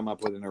can't come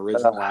up with an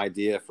original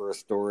idea for a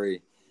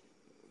story.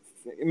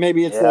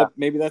 Maybe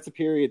maybe that's a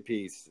period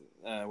piece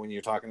when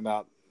you're talking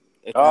about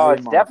Italian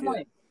it's mafia.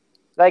 Definitely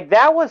like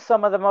that was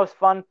some of the most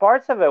fun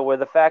parts of it, were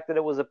the fact that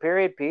it was a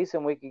period piece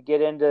and we could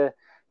get into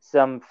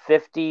some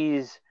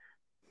 50s,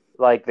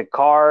 like the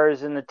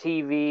cars and the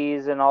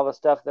TVs and all the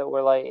stuff that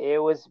were like, it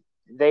was,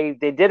 they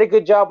did a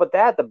good job with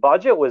that. The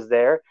budget was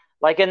there.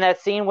 Like in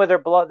that scene where they're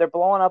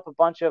blowing up a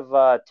bunch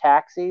of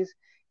taxis,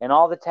 and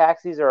all the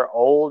taxis are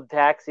old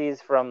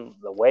taxis from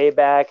the way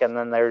back, and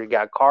then they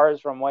got cars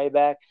from way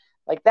back.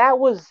 Like that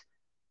was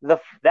the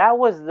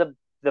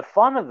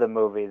fun of the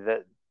movie.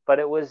 But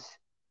it was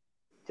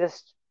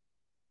just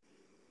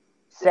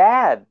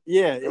sad.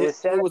 Yeah, it was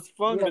sad. It was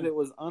fun, but it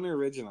was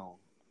unoriginal.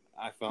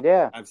 I felt.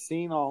 Yeah. I've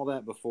seen all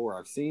that before.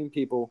 I've seen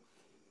people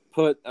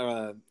put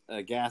a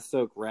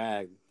gas-soaked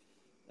rag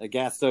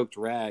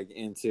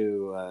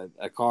into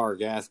a car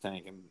gas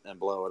tank and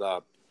blow it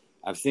up.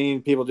 I've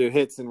seen people do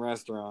hits in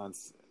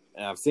restaurants.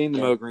 I've seen the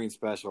Mo Green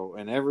special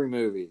in every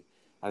movie.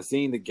 I've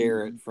seen the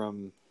Garrett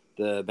from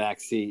the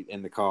back seat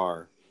in the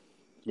car.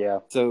 Yeah.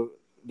 So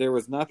there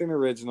was nothing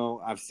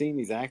original. I've seen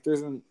these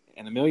actors in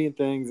a million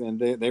things, and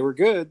they were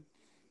good.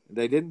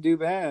 They didn't do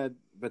bad,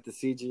 but the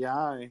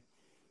CGI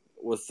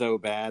was so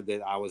bad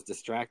that I was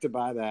distracted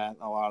by that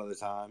a lot of the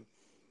time.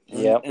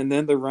 And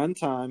then the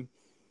runtime,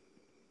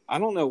 I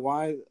don't know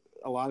why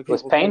a lot of people...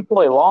 It was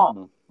painfully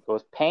long. It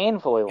was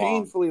painfully long.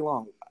 Painfully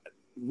long.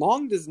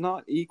 Long does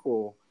not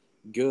equal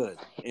good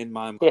in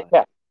my mind.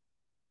 Yeah.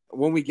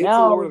 When we get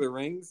to Lord of the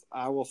Rings,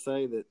 I will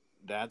say that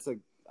that's a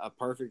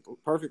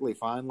perfectly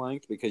fine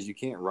length because you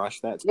can't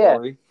rush that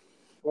story. Yeah.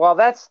 Well,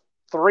 that's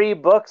 3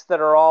 books that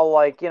are all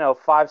like,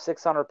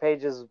 500-600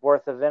 pages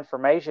worth of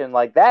information.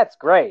 Like, that's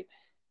great.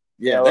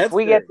 Yeah, that's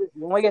when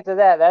we get to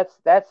that,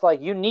 that's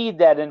like, you need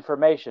that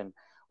information.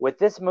 With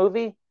this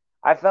movie,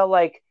 I felt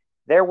like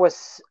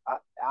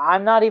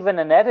I'm not even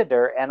an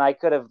editor, and I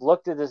could have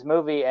looked at this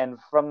movie and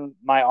from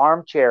my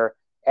armchair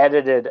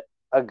edited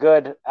a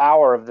good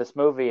hour of this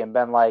movie and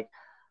been like,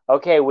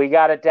 okay, we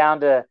got it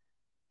down to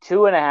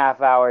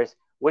 2.5 hours,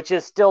 which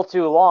is still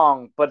too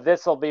long, but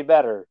this will be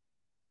better.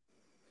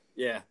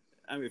 Yeah.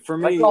 I mean, for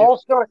me, like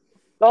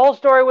the whole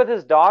story with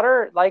his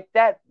daughter, like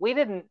that, we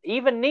didn't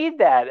even need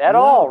that at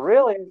all,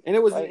 really. And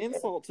it was an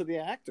insult to the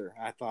actor,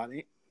 I thought.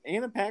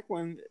 Anna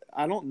Paquin,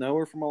 I don't know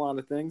her from a lot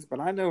of things, but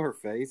I know her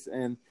face,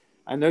 and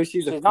I know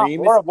she's a famous... not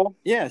horrible.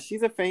 Yeah,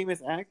 she's a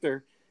famous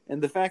actor,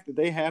 and the fact that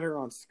they had her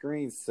on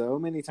screen so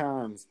many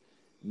times,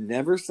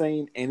 never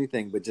saying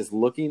anything, but just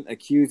looking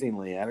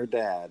accusingly at her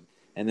dad,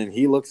 and then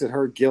he looks at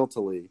her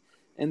guiltily,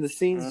 and the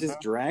scenes just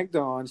dragged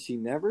on. She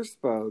never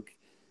spoke.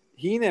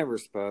 He never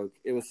spoke.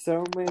 It was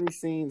so many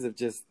scenes of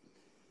just...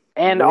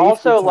 And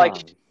also,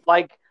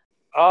 like,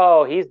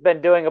 oh, he's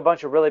been doing a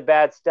bunch of really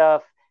bad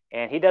stuff,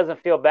 and he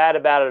doesn't feel bad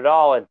about it at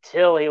all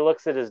until he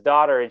looks at his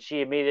daughter, and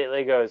she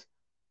immediately goes,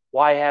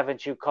 "Why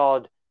haven't you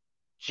called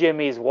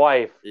Jimmy's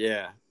wife?"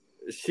 Yeah.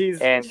 She's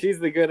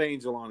the good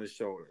angel on his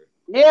shoulder.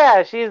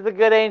 Yeah, she's the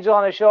good angel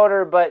on his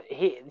shoulder, but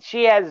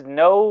she has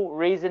no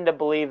reason to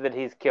believe that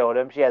he's killed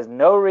him. She has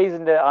no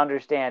reason to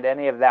understand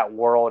any of that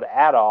world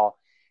at all.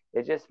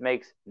 It just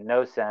makes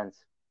no sense.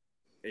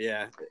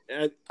 Yeah.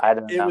 I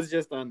don't know. It was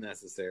just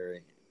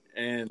unnecessary.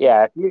 And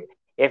yeah,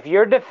 if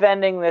you're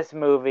defending this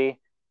movie,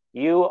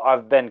 you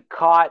have been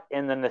caught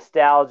in the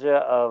nostalgia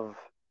of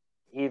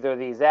either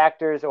these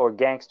actors or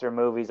gangster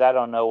movies. I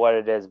don't know what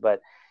it is,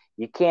 but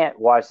you can't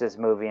watch this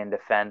movie and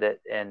defend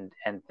it and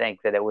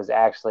think that it was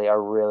actually a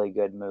really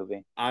good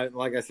movie.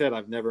 Like I said,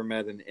 I've never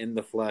met an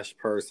in-the-flesh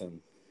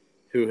person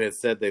who has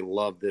said they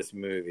loved this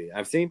movie.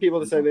 I've seen people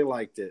that say they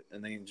liked it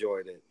and they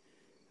enjoyed it,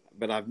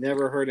 but I've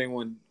never heard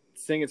anyone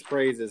sing its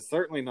praises,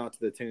 certainly not to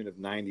the tune of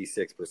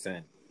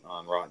 96%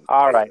 on Rotten Tomatoes.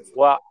 All right.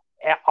 Well,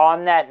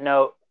 on that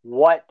note,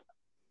 what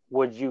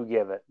would you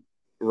give it?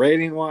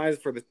 Rating-wise,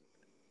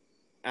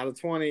 out of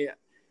 20,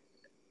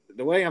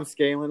 the way I'm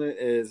scaling it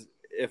is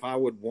if I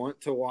would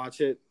want to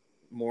watch it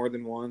more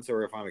than once,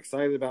 or if I'm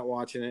excited about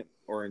watching it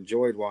or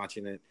enjoyed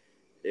watching it,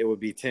 it would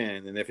be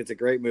 10. And if it's a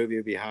great movie, it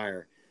would be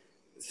higher.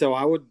 So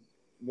I would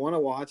want to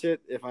watch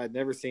it if I'd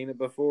never seen it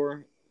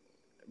before,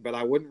 but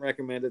I wouldn't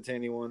recommend it to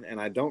anyone, and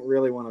I don't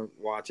really want to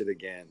watch it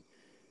again.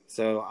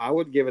 So I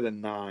would give it a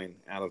 9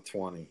 out of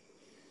 20.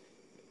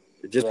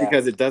 Just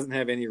because it doesn't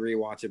have any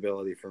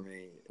rewatchability for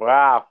me.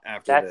 Wow.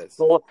 After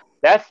this.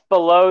 That's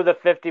below the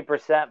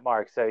 50%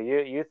 mark. So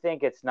you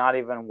think it's not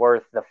even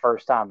worth the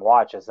first time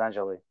watch,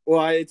 essentially.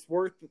 Well, it's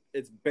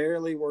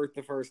barely worth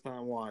the first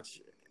time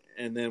watch.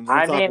 And then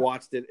once I've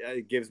watched it,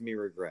 it gives me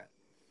regret.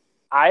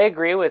 I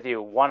agree with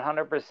you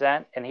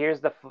 100%. And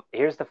here's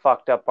the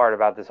fucked up part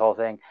about this whole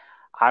thing.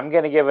 I'm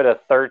going to give it a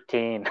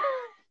 13.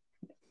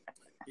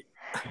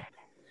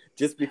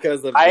 Just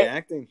because of the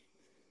acting?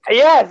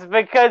 Yes,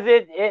 because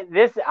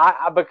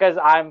because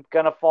I'm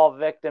gonna fall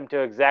victim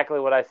to exactly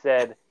what I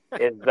said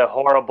is the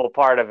horrible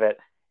part of it.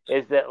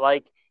 Is that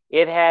like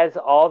it has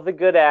all the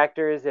good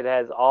actors, it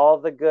has all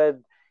the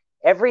good,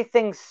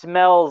 everything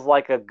smells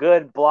like a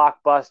good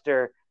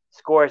blockbuster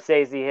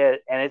Scorsese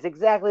hit, and it's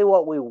exactly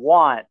what we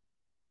want,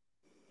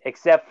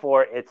 except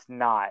for it's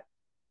not.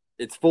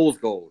 It's fool's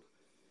gold.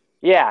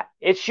 Yeah,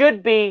 it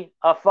should be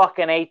a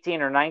fucking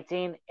 18 or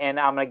 19, and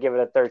I'm gonna give it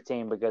a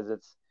 13 because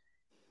it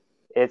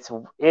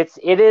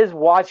is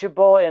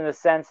watchable in the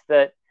sense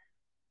that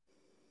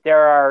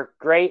there are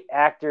great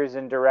actors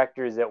and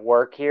directors at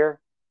work here,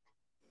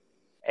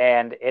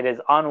 and it is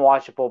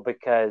unwatchable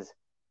because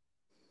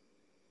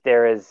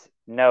there is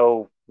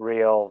no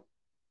real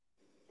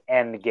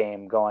end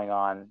game going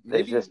on.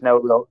 There's just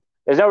no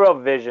real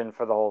vision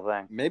for the whole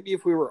thing. Maybe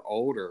if we were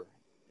older,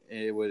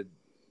 it would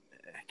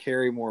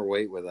carry more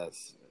weight with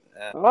us.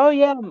 Oh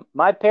yeah,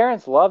 my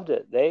parents loved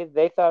it.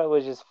 They thought it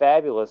was just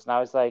fabulous, and I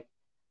was like,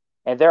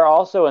 and they're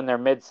also in their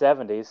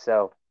mid-70s,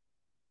 so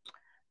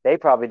they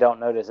probably don't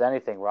notice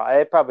anything wrong.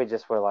 They probably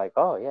just were like,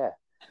 "Oh yeah,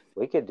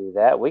 we could do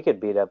that. We could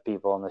beat up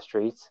people in the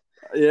streets."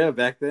 Yeah,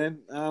 back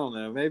then, I don't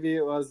know. Maybe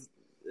it was.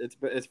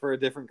 It's for a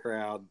different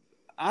crowd.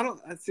 I don't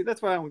see.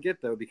 That's what I don't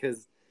get though,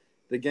 because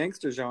the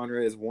gangster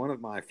genre is one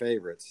of my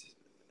favorites,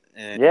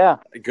 and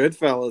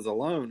Goodfellas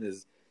alone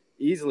is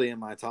easily in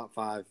my top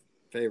 5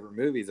 favorite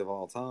movies of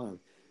all time.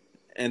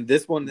 And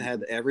this one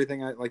had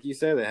everything like you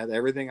said, it had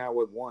everything I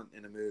would want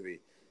in a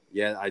movie.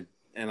 Yeah, I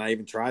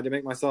even tried to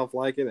make myself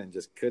like it and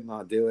just could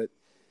not do it.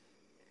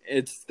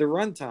 It's the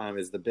runtime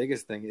is the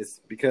biggest thing. It's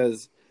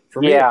because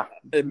for me, a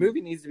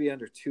movie needs to be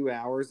under 2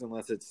 hours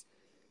unless it's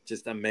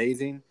just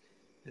amazing.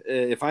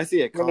 If I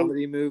see a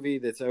comedy movie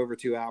that's over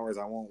 2 hours,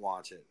 I won't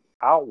watch it.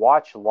 I'll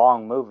watch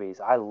long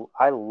movies. I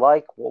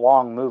like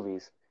long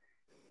movies,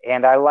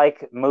 and I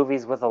like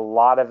movies with a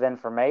lot of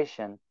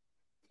information.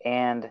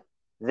 And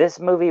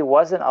this movie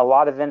wasn't a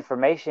lot of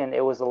information.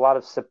 It was a lot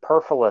of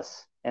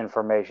superfluous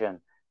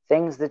information.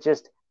 Things that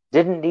just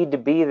didn't need to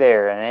be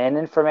there, and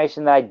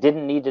information that I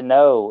didn't need to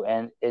know,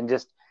 and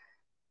it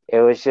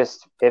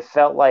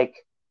felt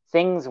like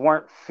things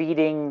weren't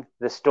feeding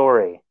the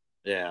story.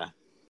 Yeah,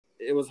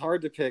 it was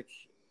hard to pick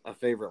a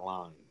favorite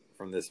line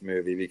from this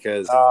movie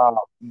because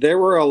there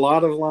were a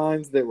lot of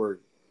lines that were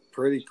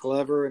pretty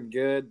clever and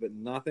good, but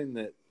nothing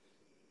that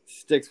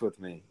sticks with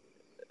me.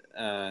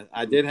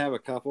 I did have a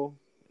couple.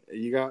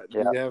 You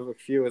have a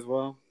few as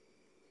well?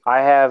 I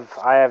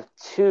have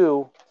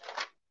two.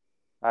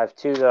 I have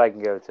two that I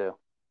can go to.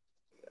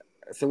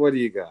 So what do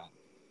you got?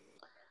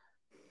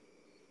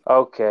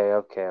 Okay.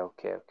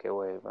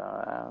 Wait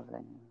a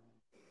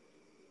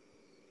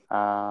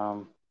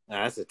minute.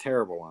 That's a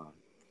terrible line.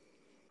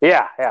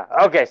 Yeah.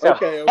 Okay. So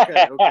okay.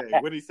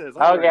 When he says,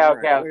 okay.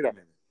 Wait a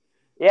minute.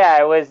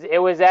 Yeah, it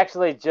was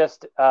actually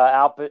just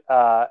Al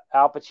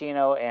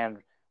Pacino and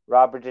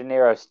Robert De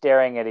Niro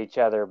staring at each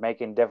other,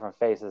 making different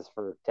faces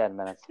for 10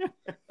 minutes.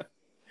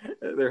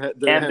 they're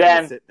having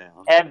to sit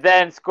down. And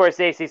then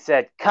Scorsese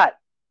said, "Cut."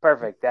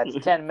 Perfect. That's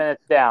 10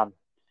 minutes down.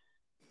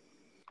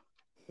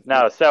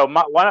 No, so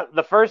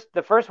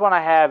the first one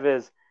I have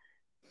is,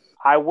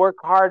 I work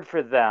hard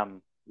for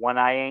them when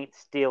I ain't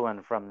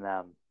stealing from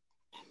them.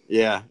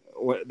 Yeah,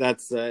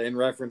 that's in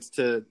reference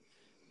to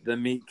the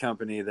meat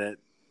company that.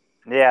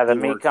 Yeah, the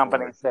meat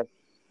company.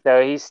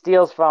 So he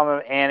steals from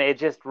him, and it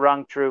just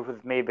rung true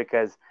with me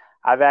because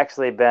I've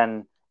actually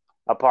been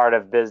a part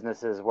of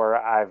businesses where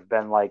I've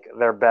been like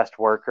their best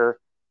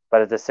worker,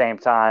 but at the same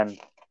time,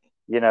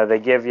 they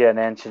give you an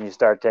inch and you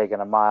start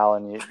taking a mile,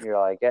 and you're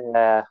like,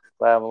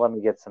 well, let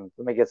me get some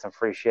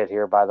free shit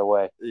here, by the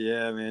way.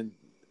 Yeah, man.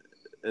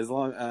 As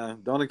long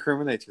don't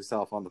incriminate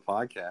yourself on the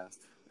podcast.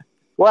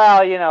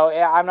 Well,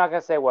 I'm not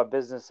gonna say what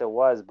business it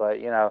was, but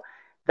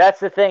that's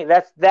the thing.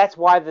 That's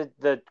why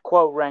the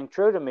quote rang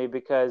true to me,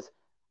 because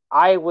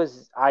I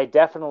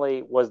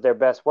definitely was their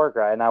best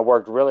worker, and I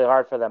worked really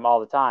hard for them all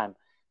the time.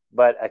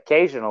 But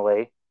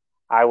occasionally,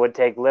 I would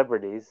take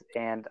liberties,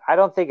 and I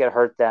don't think it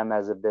hurt them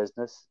as a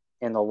business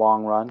in the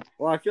long run.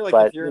 Well, I feel like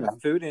if you're in the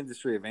food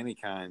industry of any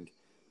kind,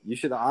 you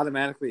should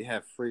automatically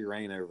have free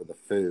reign over the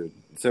food.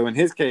 So in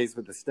his case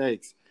with the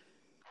steaks,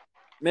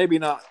 maybe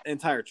not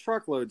entire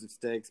truckloads of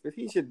steaks, but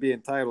he should be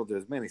entitled to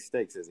as many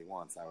steaks as he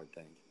wants, I would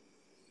think.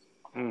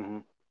 Mm-hmm.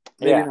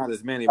 Maybe Yeah. not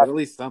as many, but at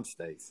least some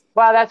steaks.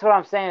 Well, that's what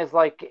I'm saying. Is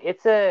like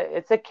it's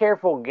a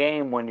careful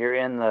game when you're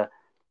in the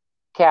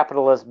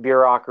capitalist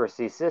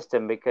bureaucracy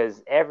system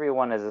because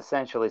everyone is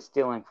essentially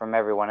stealing from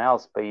everyone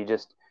else, but you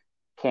just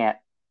can't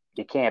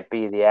you can't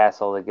be the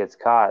asshole that gets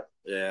caught.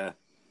 Yeah,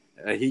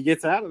 he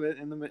gets out of it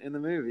in the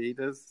movie. He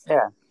does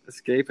Yeah.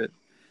 escape it.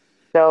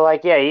 So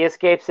like yeah, he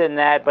escapes in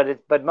that,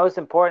 but most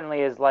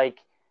importantly is like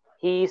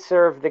he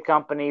served the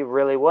company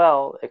really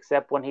well,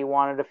 except when he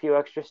wanted a few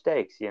extra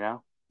steaks, you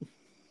know?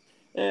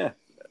 Yeah.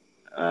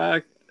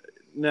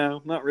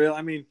 No, not real.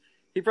 I mean,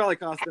 he probably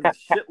cost him a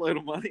shitload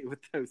of money with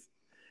those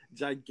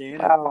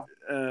gigantic Well,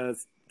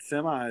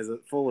 semis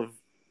full of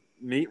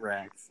meat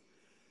racks.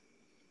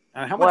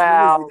 How much money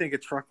do you well, think a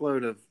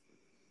truckload of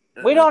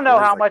we don't know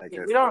birds how like much that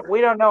goes we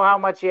for? don't know how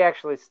much he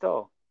actually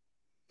stole.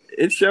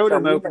 It showed So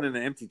him we opening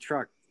an empty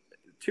truck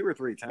 2 or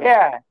 3 times.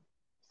 yeah.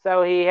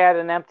 So he had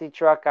an empty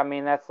truck. I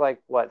mean, that's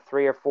like what,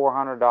 $300 or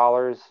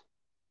 $400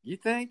 You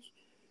think?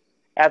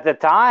 at the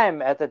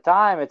time,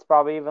 it's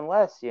probably even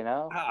less. You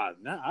know.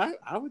 No,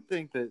 I would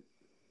think that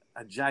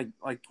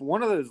like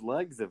one of those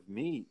legs of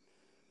meat,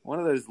 one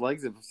of those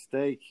legs of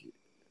steak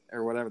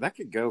or whatever, that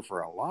could go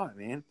for a lot,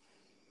 man.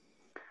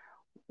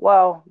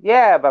 Well,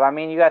 yeah, but I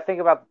mean, you got to think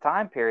about the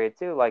time period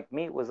too. Like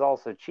meat was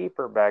also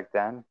cheaper back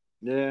then.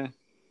 Yeah,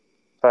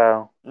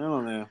 So, I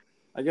don't know.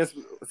 I guess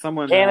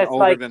someone and it's older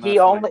like than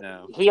us might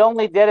know. he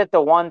only did it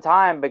the one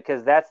time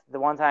because that's the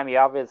one time he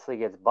obviously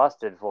gets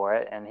busted for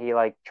it, and he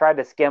like tried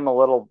to skim a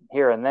little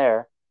here and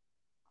there.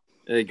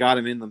 It got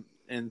him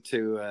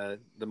into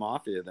the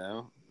mafia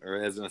though,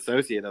 or as an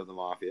associate of the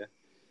mafia.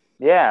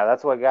 Yeah,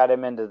 that's what got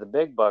him into the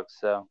big bucks.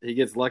 So, He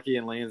gets lucky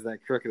and lands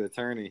that crooked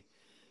attorney.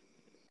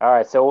 all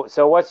right. So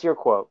what's your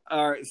quote?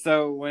 All right,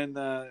 so when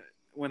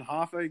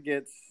Hoffa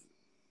gets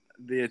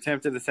the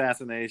attempted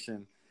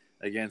assassination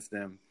against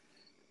him,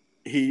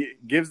 he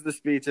gives the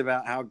speech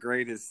about how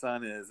great his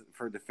son is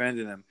for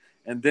defending him,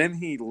 and then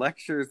he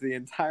lectures the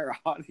entire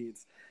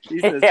audience. He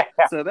says, Yeah.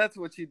 "So that's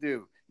what you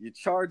do. You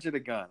charge at a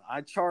gun.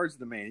 I charged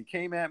the man. He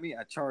came at me.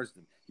 I charged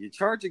him. You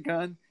charge a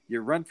gun.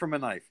 You run from a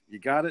knife. You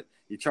got it.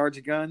 You charge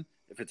a gun.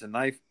 If it's a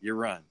knife, you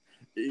run."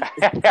 He's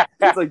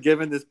like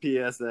giving this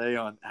PSA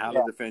on how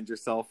to defend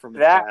yourself from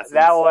assassins.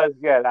 That was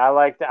good. I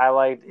liked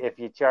if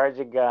you charge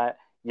a gun,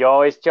 you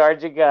always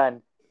charge a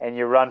gun and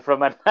you run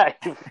from a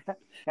knife.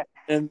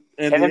 and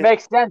it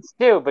makes sense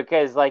too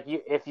because like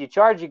if you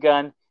charge a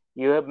gun,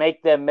 you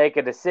make them make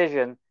a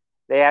decision.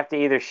 They have to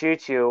either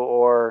shoot you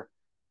or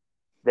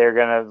they're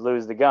gonna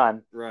lose the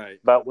gun. right.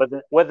 But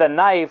with a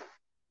knife,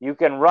 you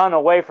can run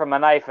away from a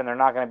knife and they're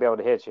not gonna be able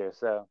to hit you.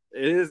 So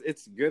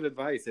It's good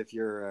advice if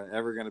you're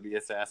ever going to be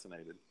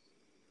assassinated.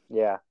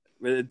 yeah.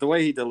 But the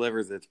way he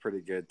delivers it's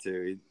pretty good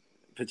too.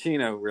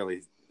 Pacino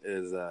really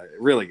is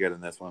really good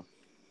in this one.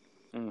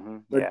 Mm-hmm.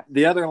 But Yeah.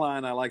 the other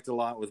line I liked a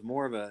lot was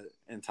more of an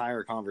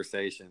entire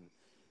conversation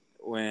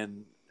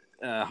when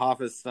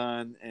Hoffa's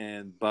son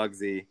and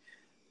Bugsy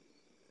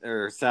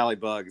or Sally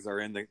Bugs are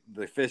in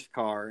the fish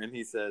car, and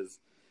he says,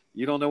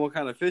 "You don't know what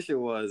kind of fish it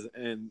was,"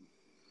 and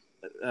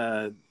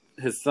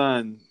his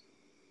son,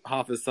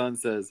 Hoffa's son,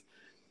 says,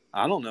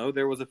 "I don't know.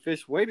 There was a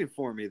fish waiting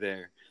for me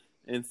there,"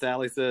 and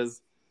Sally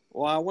says,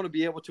 "Well, I want to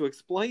be able to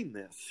explain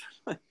this."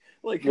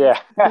 Like, Yeah.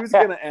 who's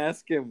going to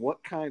ask him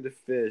what kind of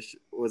fish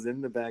was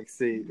in the back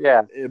seat?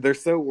 Yeah. They're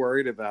so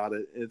worried about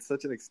it. It's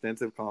such an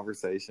extensive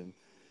conversation.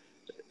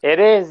 It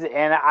is,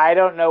 and I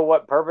don't know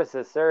what purpose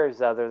it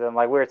serves other than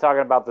like we were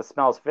talking about the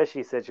smells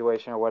fishy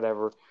situation or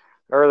whatever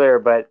earlier,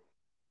 but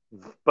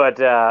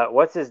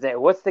what's his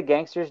name? What's the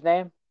gangster's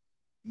name?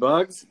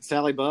 Bugs?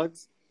 Sally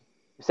Bugs?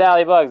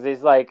 Sally Bugs.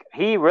 He's like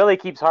he really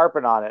keeps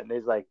harping on it, and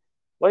he's like,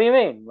 "What do you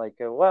mean? Like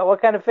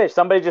what kind of fish?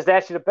 Somebody just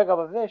asked you to pick up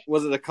a fish?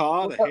 Was it a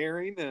cod, a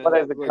herring? What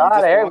is a You cod?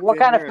 just A herring? walked What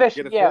in kind of there and fish?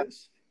 get a Yeah, fish?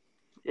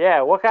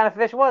 yeah. What kind of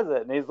fish was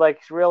it?" And he's like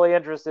really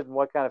interested in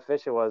what kind of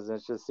fish it was, and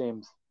it just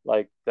seems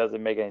like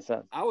doesn't make any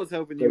sense. I was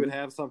hoping you would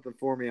have something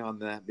for me on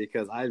that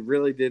because I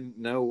really didn't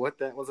know what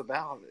that was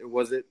about.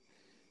 Was it?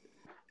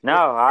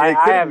 No, It I could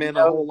have have meant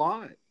no. a whole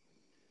lot.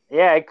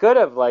 Yeah, it could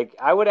have. Like,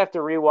 I would have to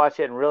rewatch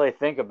it and really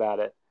think about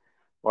it,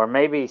 or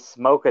maybe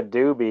smoke a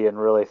doobie and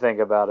really think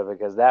about it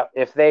because that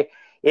if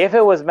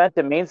it was meant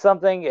to mean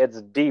something,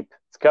 it's deep.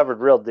 It's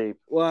covered real deep.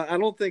 Well, I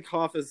don't think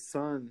Hoffa's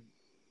son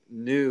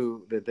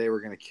knew that they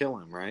were going to kill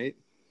him, right?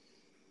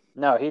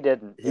 No, he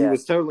didn't. He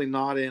was totally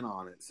not in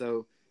on it.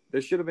 So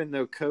there should have been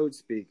no code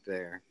speak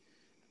there.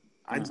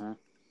 I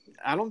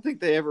don't think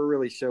they ever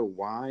really show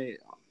why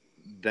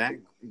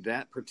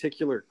that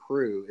particular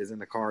crew is in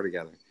the car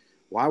together.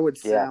 Why would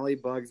Sally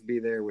Bugs be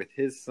there with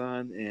his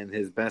son and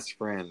his best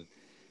friend?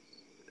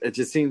 It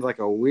just seems like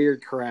a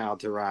weird crowd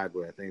to ride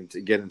with and to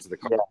get into the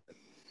car.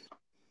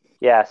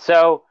 Yeah.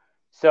 So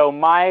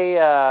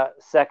my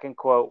second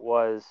quote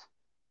was,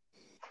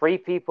 "3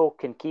 people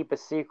can keep a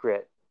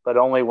secret, but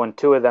only when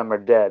 2 of them are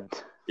dead."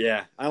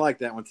 Yeah, I like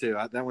that one too.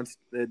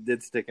 It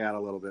did stick out a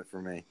little bit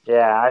for me.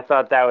 Yeah, I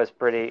thought that was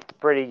pretty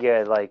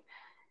good. Like,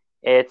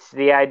 it's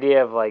the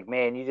idea of like,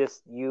 man,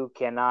 you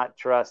cannot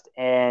trust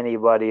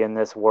anybody in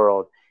this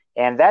world.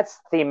 And that's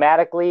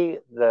thematically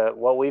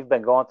what we've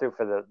been going through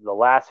for the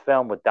last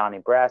film with Donnie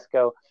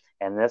Brasco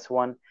and this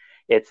one.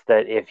 It's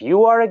that if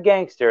you are a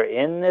gangster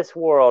in this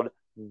world,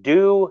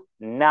 do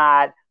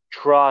not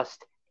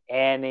trust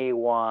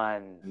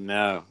anyone.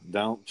 No,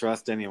 don't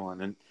trust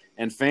anyone.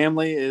 And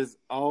family is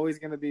always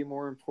going to be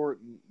more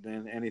important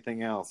than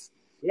anything else.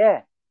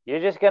 Yeah, you're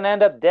just gonna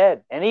end up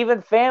dead. And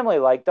even family,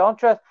 like, don't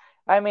trust.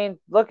 I mean,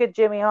 look at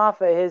Jimmy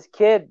Hoffa. His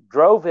kid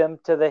drove him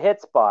to the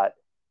hit spot,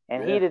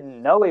 and he Yeah.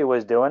 didn't know he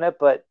was doing it,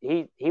 but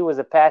he was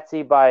a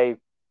patsy by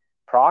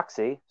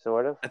proxy,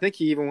 sort of. I think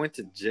he even went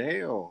to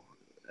jail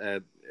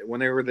when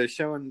they're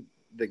showing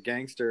the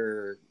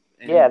gangster.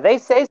 Yeah, they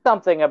say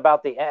something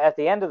about at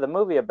the end of the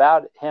movie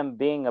about him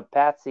being a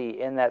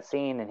patsy in that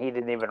scene, and he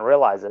didn't even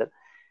realize it.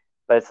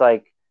 But it's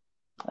like,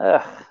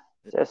 ugh,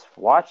 just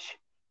watch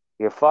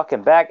your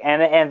fucking back.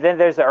 And then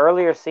there's the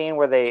earlier scene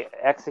where they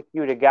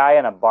execute a guy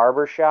in a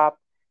barber shop,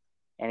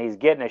 and he's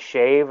getting a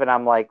shave, and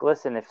I'm like,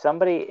 listen,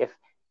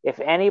 if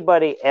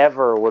anybody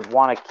ever would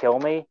want to kill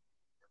me,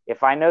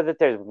 if I know that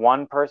there's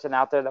one person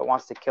out there that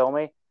wants to kill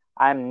me,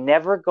 I'm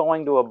never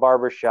going to a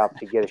barber shop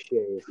to get a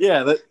shave.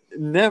 Yeah,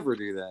 never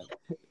do that.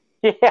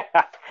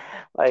 Yeah,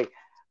 like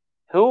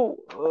who,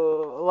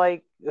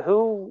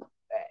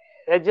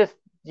 it just,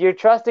 you're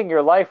trusting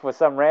your life with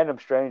some random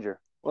stranger.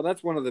 Well,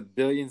 that's one of the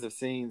billions of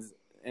scenes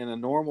in a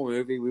normal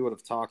movie. We would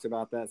have talked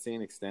about that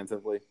scene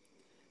extensively,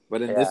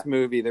 but in this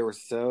movie, there were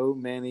so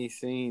many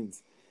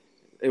scenes.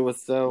 It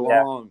was so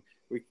long.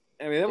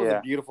 That was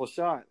a beautiful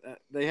shot.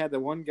 They had the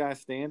one guy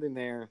standing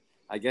there.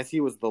 I guess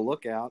he was the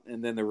lookout,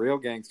 and then the real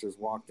gangsters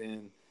walked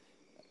in.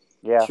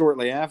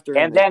 Shortly after,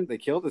 and then they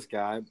killed this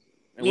guy,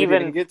 and we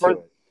didn't get to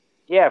it.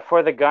 Yeah,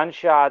 for the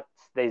gunshots,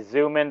 they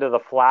zoom into the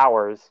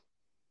flowers,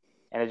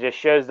 and it just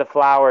shows the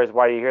flowers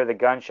while you hear the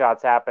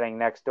gunshots happening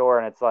next door,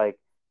 and it's like,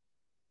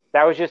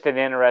 that was just an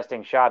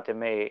interesting shot to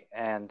me,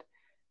 and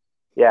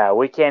yeah,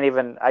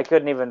 I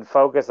couldn't even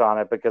focus on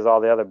it because all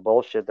the other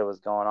bullshit that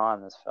was going on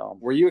in this film.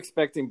 Were you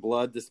expecting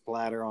blood to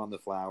splatter on the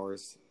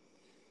flowers?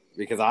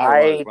 Because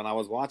I was when I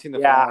was watching the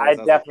flowers.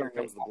 I was like, here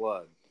comes the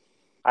blood.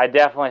 I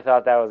definitely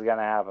thought that was going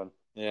to happen.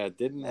 Yeah, it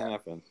didn't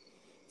happen.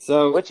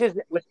 So,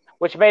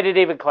 which made it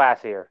even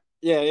classier.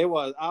 Yeah, it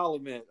was. I'll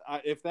admit,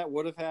 if that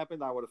would have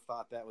happened, I would have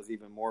thought that was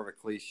even more of a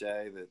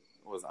cliche that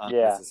was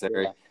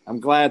unnecessary. Yeah. I'm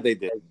glad they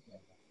did.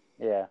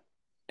 Yeah.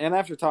 And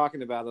after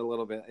talking about it a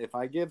little bit, if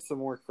I give some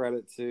more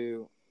credit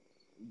to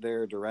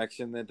their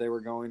direction that they were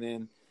going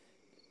in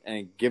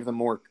and give them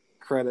more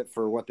credit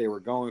for what they were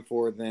going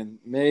for, then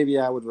maybe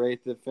I would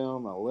rate the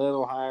film a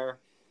little higher.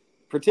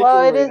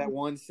 Particularly that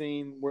one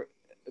scene,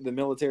 the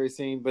military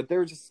scene, but there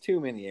were just too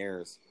many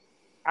errors.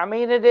 I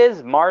mean, it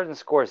is Martin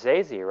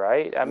Scorsese,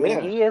 right? I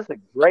mean, he is a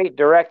great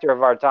director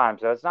of our time,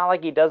 so it's not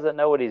like he doesn't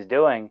know what he's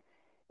doing.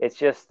 It's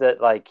just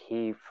that, like,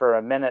 he, for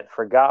a minute,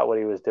 forgot what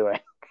he was doing.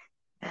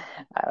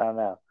 I don't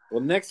know.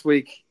 Well, next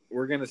week,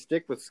 we're going to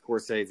stick with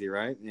Scorsese,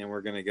 right? And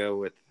we're going to go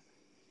with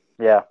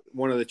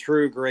one of the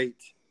true great,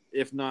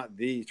 if not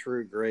the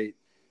true great.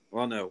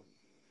 Well, no.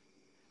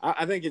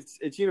 I think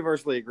it's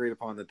universally agreed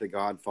upon that The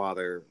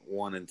Godfather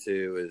 1 and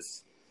 2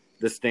 is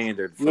the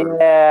standard for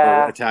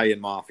Italian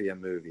mafia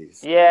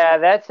movies. Yeah,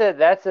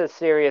 that's a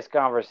serious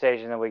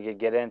conversation that we could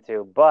get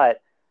into.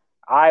 But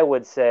I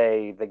would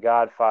say The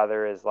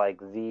Godfather is like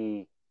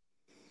the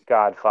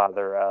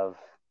Godfather of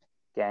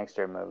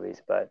gangster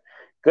movies. But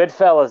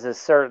Goodfellas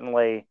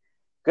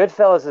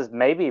is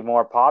maybe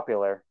more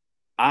popular.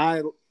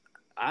 I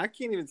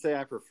can't even say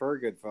I prefer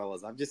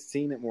Goodfellas. I've just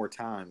seen it more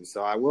times,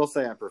 so I will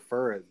say I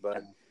prefer it.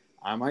 But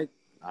I might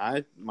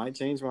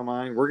change my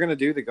mind. We're gonna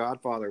do The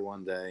Godfather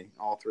one day,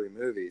 all three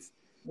movies.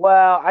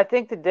 Well, I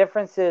think the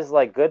difference is,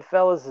 like,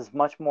 Goodfellas is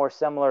much more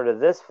similar to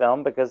this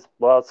film because,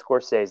 well, it's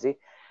Scorsese,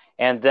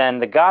 and then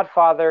The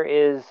Godfather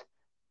is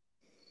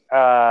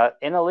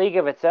in a league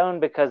of its own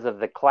because of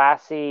the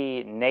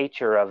classy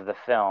nature of the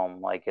film.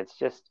 Like, it's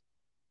just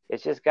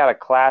got a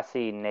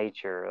classy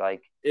nature.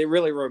 Like, it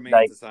really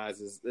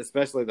romanticizes,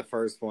 especially the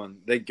first one.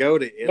 They go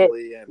to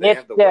Italy and they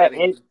have the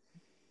wedding.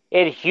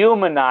 It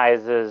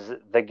humanizes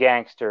the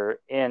gangster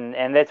and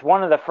it's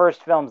one of the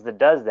first films that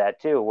does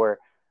that too,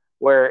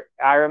 where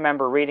I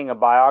remember reading a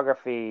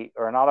biography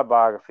or an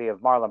autobiography of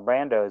Marlon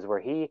Brando's where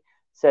he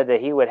said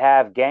that he would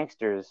have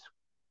gangsters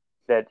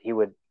that he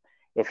would,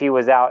 if he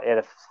was out at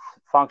a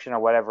function or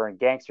whatever, and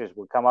gangsters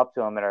would come up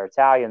to him that are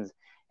Italians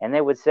and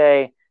they would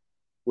say,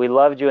 "We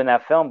loved you in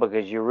that film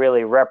because you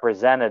really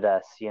represented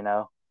us," you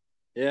know?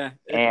 Yeah,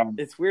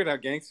 it's weird how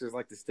gangsters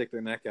like to stick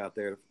their neck out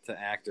there to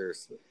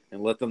actors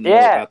and let them know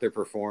about their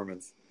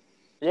performance.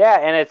 Yeah,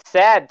 and it's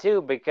sad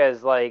too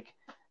because, like,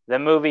 the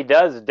movie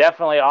does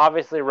definitely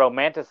obviously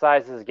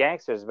romanticizes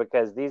gangsters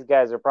because these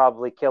guys are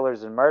probably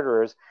killers and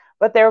murderers,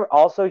 but they're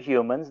also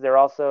humans. They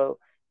also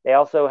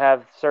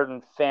have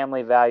certain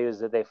family values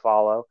that they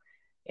follow,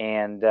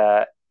 and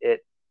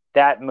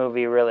that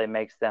movie really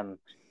makes them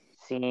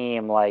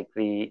seem like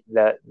the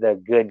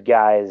good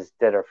guys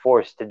that are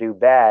forced to do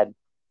bad.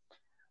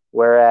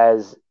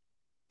 Whereas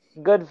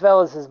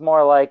Goodfellas is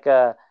more like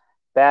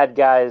bad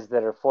guys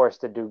that are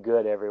forced to do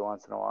good every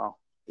once in a while.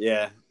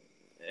 Yeah,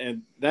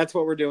 and that's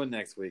what we're doing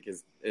next week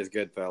is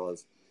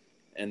Goodfellas,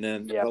 and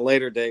then Yep. at a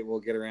later date we'll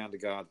get around to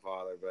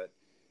Godfather. But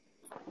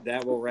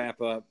that will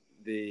wrap up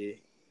the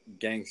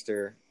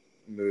gangster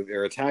movie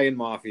or Italian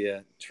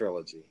mafia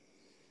trilogy.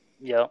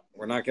 Yep.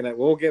 We're not gonna.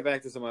 We'll get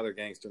back to some other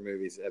gangster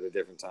movies at a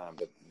different time,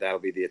 but that'll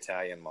be the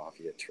Italian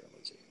mafia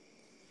trilogy.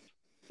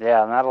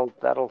 Yeah, and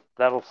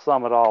that'll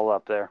sum it all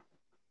up there.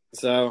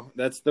 So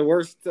that's the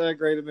worst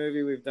graded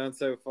movie we've done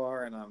so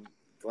far, and I'm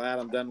glad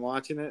I'm done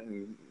watching it,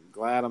 and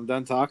glad I'm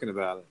done talking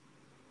about it.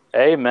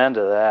 Amen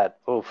to that.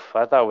 Oof,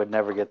 I thought we'd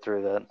never get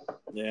through that.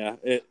 Yeah,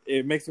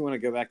 it makes me want to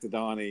go back to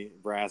Donnie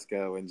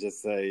Brasco and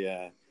just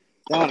say,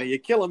 Donnie, you're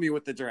killing me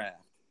with the draft.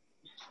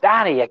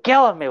 Donnie, you're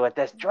killing me with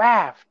this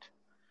draft.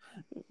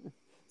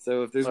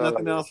 So if there's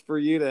nothing else for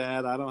you to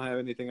add, I don't have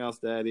anything else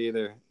to add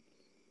either.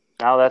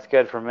 No, that's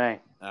good for me.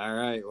 All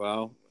right.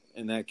 Well,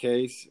 in that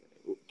case,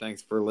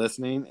 thanks for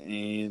listening,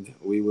 and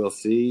we will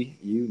see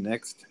you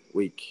next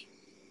week.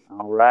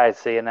 All right.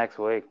 See you next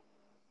week.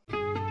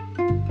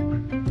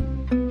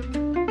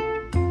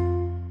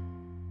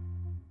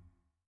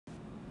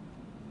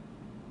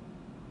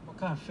 What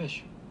kind of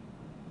fish?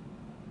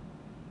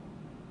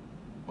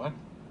 What?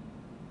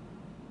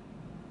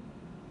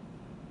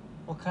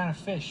 What kind of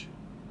fish?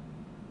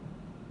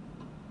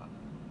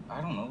 I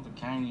don't know, the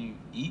kind you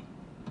eat,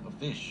 a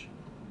fish.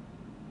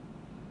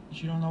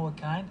 You don't know what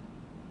kind?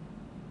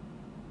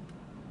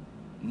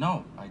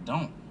 No, I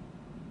don't.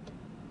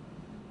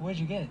 Where'd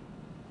you get it?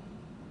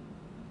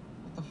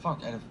 What the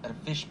fuck, at a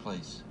fish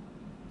place?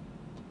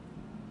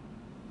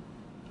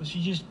 Was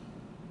you just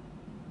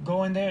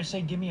go in there and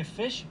say, give me a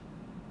fish?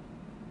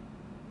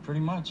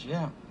 Pretty much,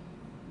 yeah.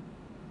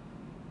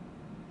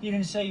 You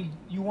didn't say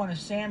you want a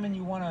salmon,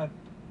 you want a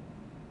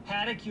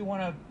haddock, you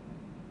want a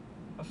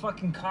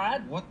fucking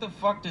cod? What the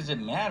fuck does it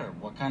matter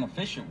what kind of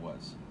fish it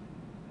was?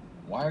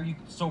 Why are you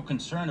so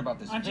concerned about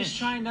this I'm fish? just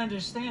trying to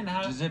understand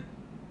how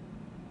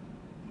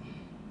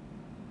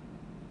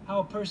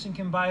a person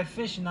can buy a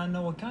fish and not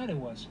know what kind it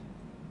was.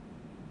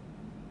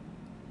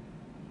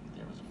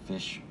 There was a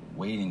fish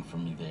waiting for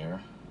me there.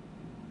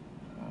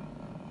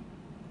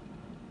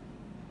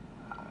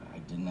 I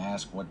didn't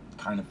ask what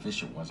kind of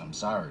fish it was, I'm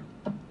sorry.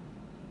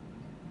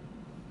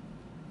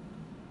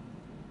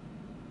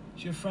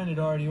 Your friend had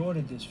already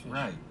ordered this fish.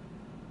 Right.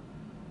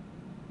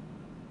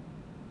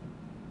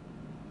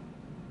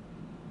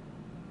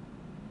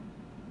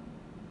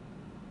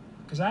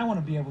 Because I want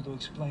to be able to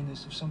explain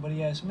this if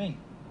somebody asks me.